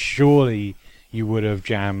 Like, surely you would have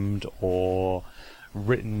jammed or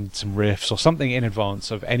written some riffs or something in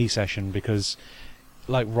advance of any session, because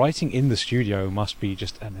like writing in the studio must be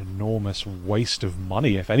just an enormous waste of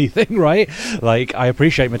money, if anything, right? Like, I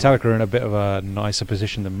appreciate Metallica are in a bit of a nicer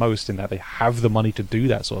position than most in that they have the money to do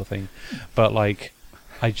that sort of thing, but like,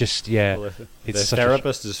 I just Well, the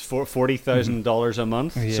therapist is $40,000 a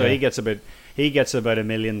month, so he gets about $1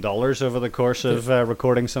 million over the course of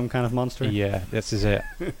recording some kind of monster. Yeah, this is it.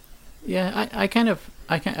 Yeah, I think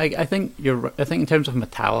I think in terms of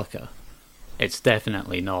Metallica, it's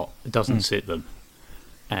definitely not. It doesn't suit them.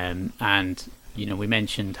 And you know, we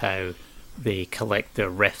mentioned how they collect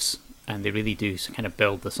their riffs, and they really do kind of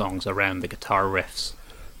build the songs around the guitar riffs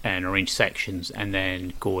and arrange sections, and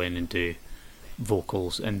then go in and do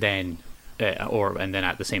vocals, and then and then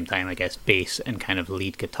at the same time, I guess, bass and kind of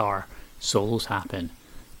lead guitar solos happen.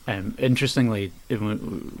 Interestingly,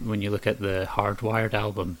 when you look at the Hardwired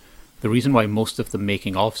album, the reason why most of the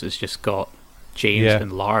making ofs is just got James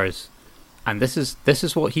and Lars, and this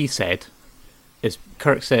is what he said. Is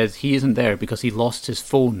Kirk says he isn't there because he lost his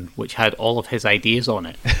phone, which had all of his ideas on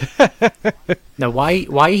it. Now,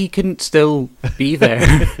 why he couldn't still be there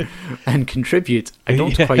and contribute, I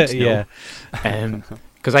don't quite know.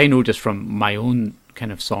 Because I know just from my own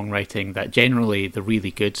kind of songwriting that generally the really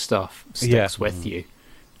good stuff sticks with you,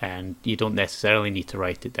 and you don't necessarily need to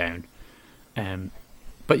write it down.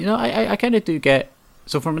 But you know, I kind of do get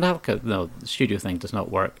So for Metallica, no, the studio thing does not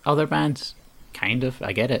work. Other bands, kind of,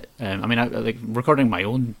 I get it. I like recording my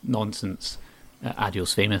own nonsense.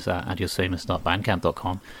 Adios Famous at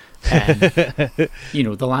adiosfamous.bandcamp.com.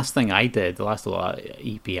 The last thing I did, the last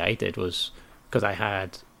EP I did was because I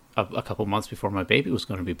had a couple months before my baby was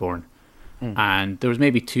going to be born, and there was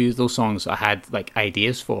maybe 2 of those songs I had like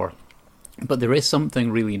ideas for, but there is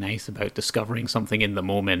something really nice about discovering something in the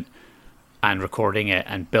moment and recording it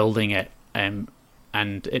and building it, and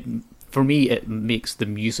it, for me, it makes the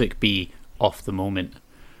music be off the moment.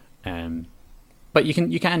 But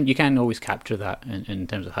you can always capture that in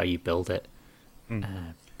terms of how you build it.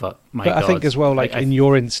 But I think as well, like in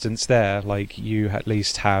your instance there, like you at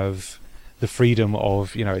least have the freedom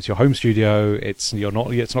of, it's your home studio. It's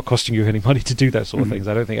not costing you any money to do that sort of things.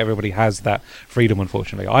 I don't think everybody has that freedom,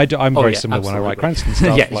 unfortunately. I'm very similar absolutely. when I write Cranston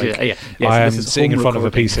stuff. I am sitting in front of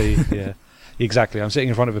a PC. Yeah. Exactly. I'm sitting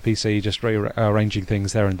in front of a PC, just rearranging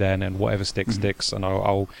things there and then, and whatever sticks, and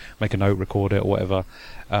I'll make a note, record it, or whatever.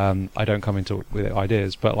 I don't come into it with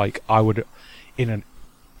ideas, but like I would, in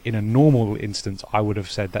a normal instance, I would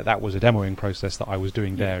have said that was a demoing process that I was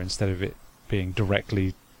doing there instead of it being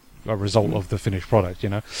directly a result of the finished product.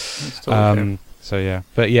 Totally so yeah,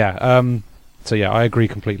 but yeah, I agree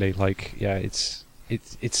completely. Like, yeah, it's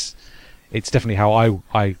definitely how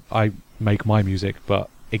I make my music, but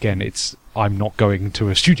again, I'm not going to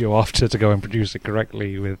a studio after to go and produce it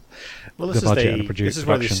correctly with the budget and production. This is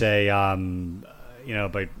where they say,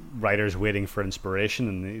 about writers waiting for inspiration,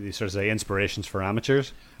 and they sort of say inspirations for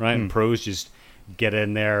amateurs, right? And pros just get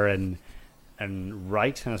in there and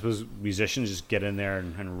write, and I suppose musicians just get in there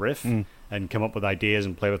and riff and come up with ideas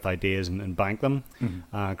and play with ideas and bank them.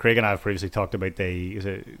 Craig and I have previously talked about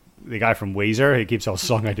the guy from Weezer who keeps all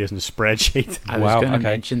song ideas in a spreadsheet. I was going to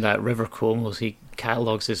mention that River Cuomo's, he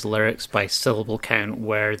catalogues his lyrics by syllable count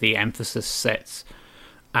where the emphasis sits,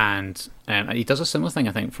 and he does a similar thing,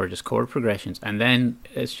 I think, for just chord progressions, and then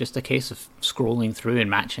it's just a case of scrolling through and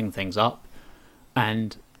matching things up.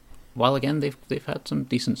 And while again they've had some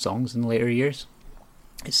decent songs in later years,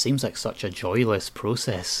 it seems like such a joyless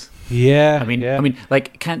process. Yeah, I mean,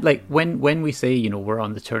 like, when we say, we're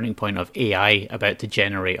on the turning point of AI about to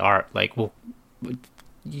generate art, like, well,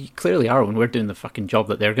 you clearly are when we're doing the fucking job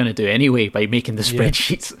that they're going to do anyway by making the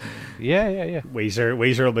spreadsheets. Yeah. Weezer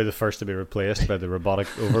will be the first to be replaced by the robotic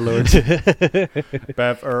overlords.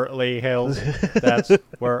 Beverly Hills, that's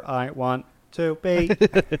where I want to be.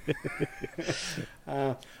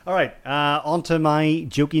 All right, on to my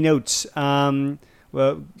jokey notes.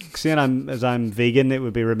 Well, seeing I'm vegan, it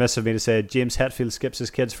would be remiss of me to say James Hetfield skips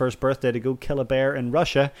his kid's first birthday to go kill a bear in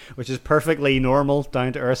Russia, which is perfectly normal,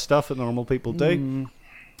 down-to-earth stuff that normal people do.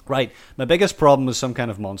 Right, my biggest problem with Some Kind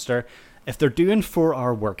of Monster, if they're doing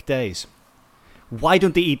 4-hour work days, why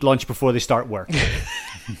don't they eat lunch before they start work?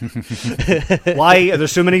 Why are there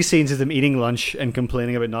so many scenes of them eating lunch and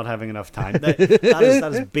complaining about not having enough time? That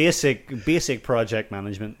is basic project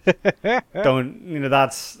management. That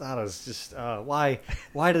is just why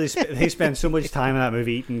do they spend so much time in that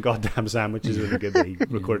movie eating goddamn sandwiches when they're good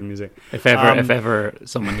at recording music? If ever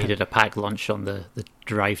someone needed a packed lunch on the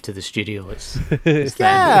drive to the studio, it's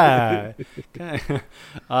yeah.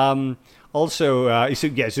 Also, so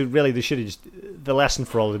really, they should have just, the lesson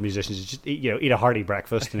for all the musicians is just eat a hearty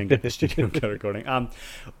breakfast and then get the studio recording.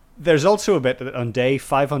 There's also a bit that on day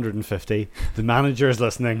 550, the manager is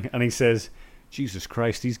listening and he says, "Jesus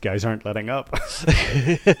Christ, these guys aren't letting up."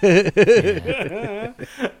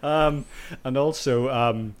 And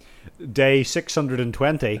also, day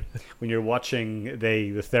 620, when you're watching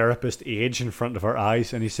the therapist age in front of our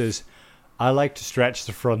eyes, and he says, "I like to stretch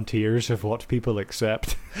the frontiers of what people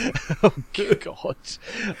accept." Oh, God.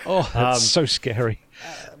 Oh, that's so scary.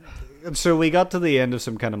 So we got to the end of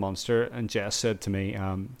Some Kind of Monster, and Jess said to me,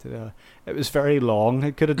 it was very long.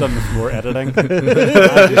 It could have done with more editing.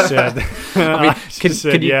 I just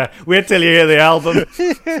said, yeah, wait till you hear the album.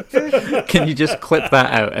 Can you just clip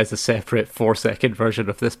that out as a separate 4-second version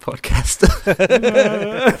of this podcast?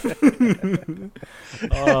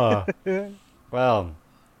 Well,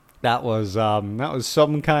 that was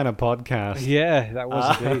some kind of podcast. Yeah, that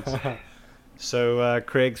was indeed. So,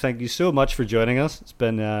 Craig, thank you so much for joining us. It's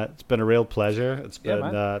been a real pleasure. It's been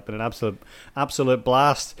an absolute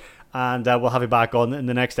blast, and we'll have you back on in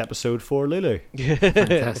the next episode for Lulu.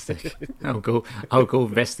 Fantastic. I'll go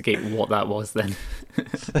investigate what that was then.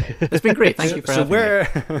 It's been great. Thank you for having me.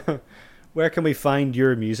 Where can we find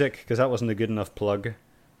your music? Because that wasn't a good enough plug.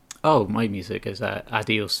 Oh, my music is at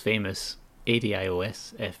Adios Famous,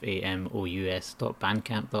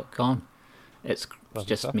 ADIOSFAMOUS.bandcamp.com. It's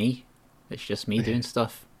just me. It's just me doing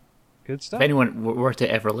stuff. Good stuff. If anyone were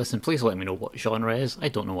to ever listen, please let me know what genre it is. I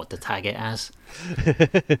don't know what to tag it as.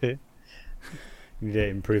 You need to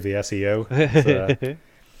improve the SEO. So,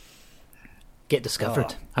 Get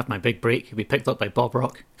discovered. Have my big break. Be picked up by Bob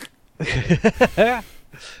Rock.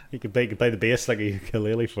 he could play the bass like a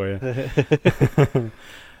ukulele for you.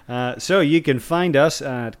 So you can find us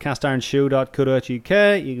at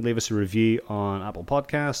castironshow.co.uk. You can leave us a review on Apple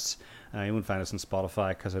Podcasts. You won't find us on Spotify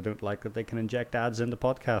because I don't like that they can inject ads into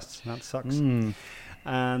podcasts. That sucks.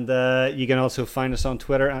 And you can also find us on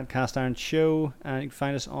Twitter at castironshow, and you can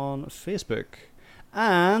find us on Facebook.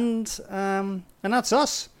 And that's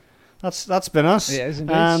us. That's been us. Yeah, it is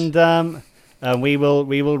indeed. And we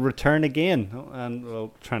will return again, and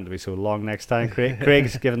we'll trying to be so long next time.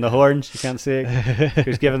 Craig's giving the horns. You can't see it.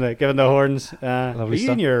 Craig's giving the horns. Are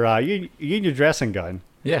you in your dressing gown?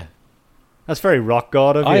 Yeah. That's very rock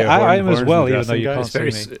god of you. I am as well, even though you can't see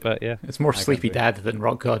me. But yeah, it's more Sleepy Dad than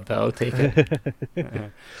Rock God, but I'll take it.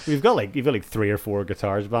 You've got like 3 or 4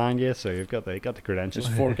 guitars behind you, so you've got the credentials.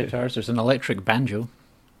 There's 4 guitars. There's an electric banjo.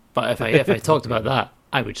 But if I talked about that,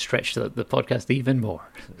 I would stretch the podcast even more.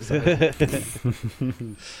 So.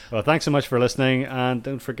 Well, thanks so much for listening, and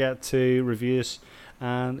don't forget to review us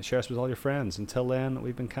and share us with all your friends. Until then,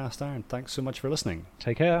 we've been Cast Iron. Thanks so much for listening.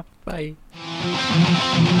 Take care. Bye.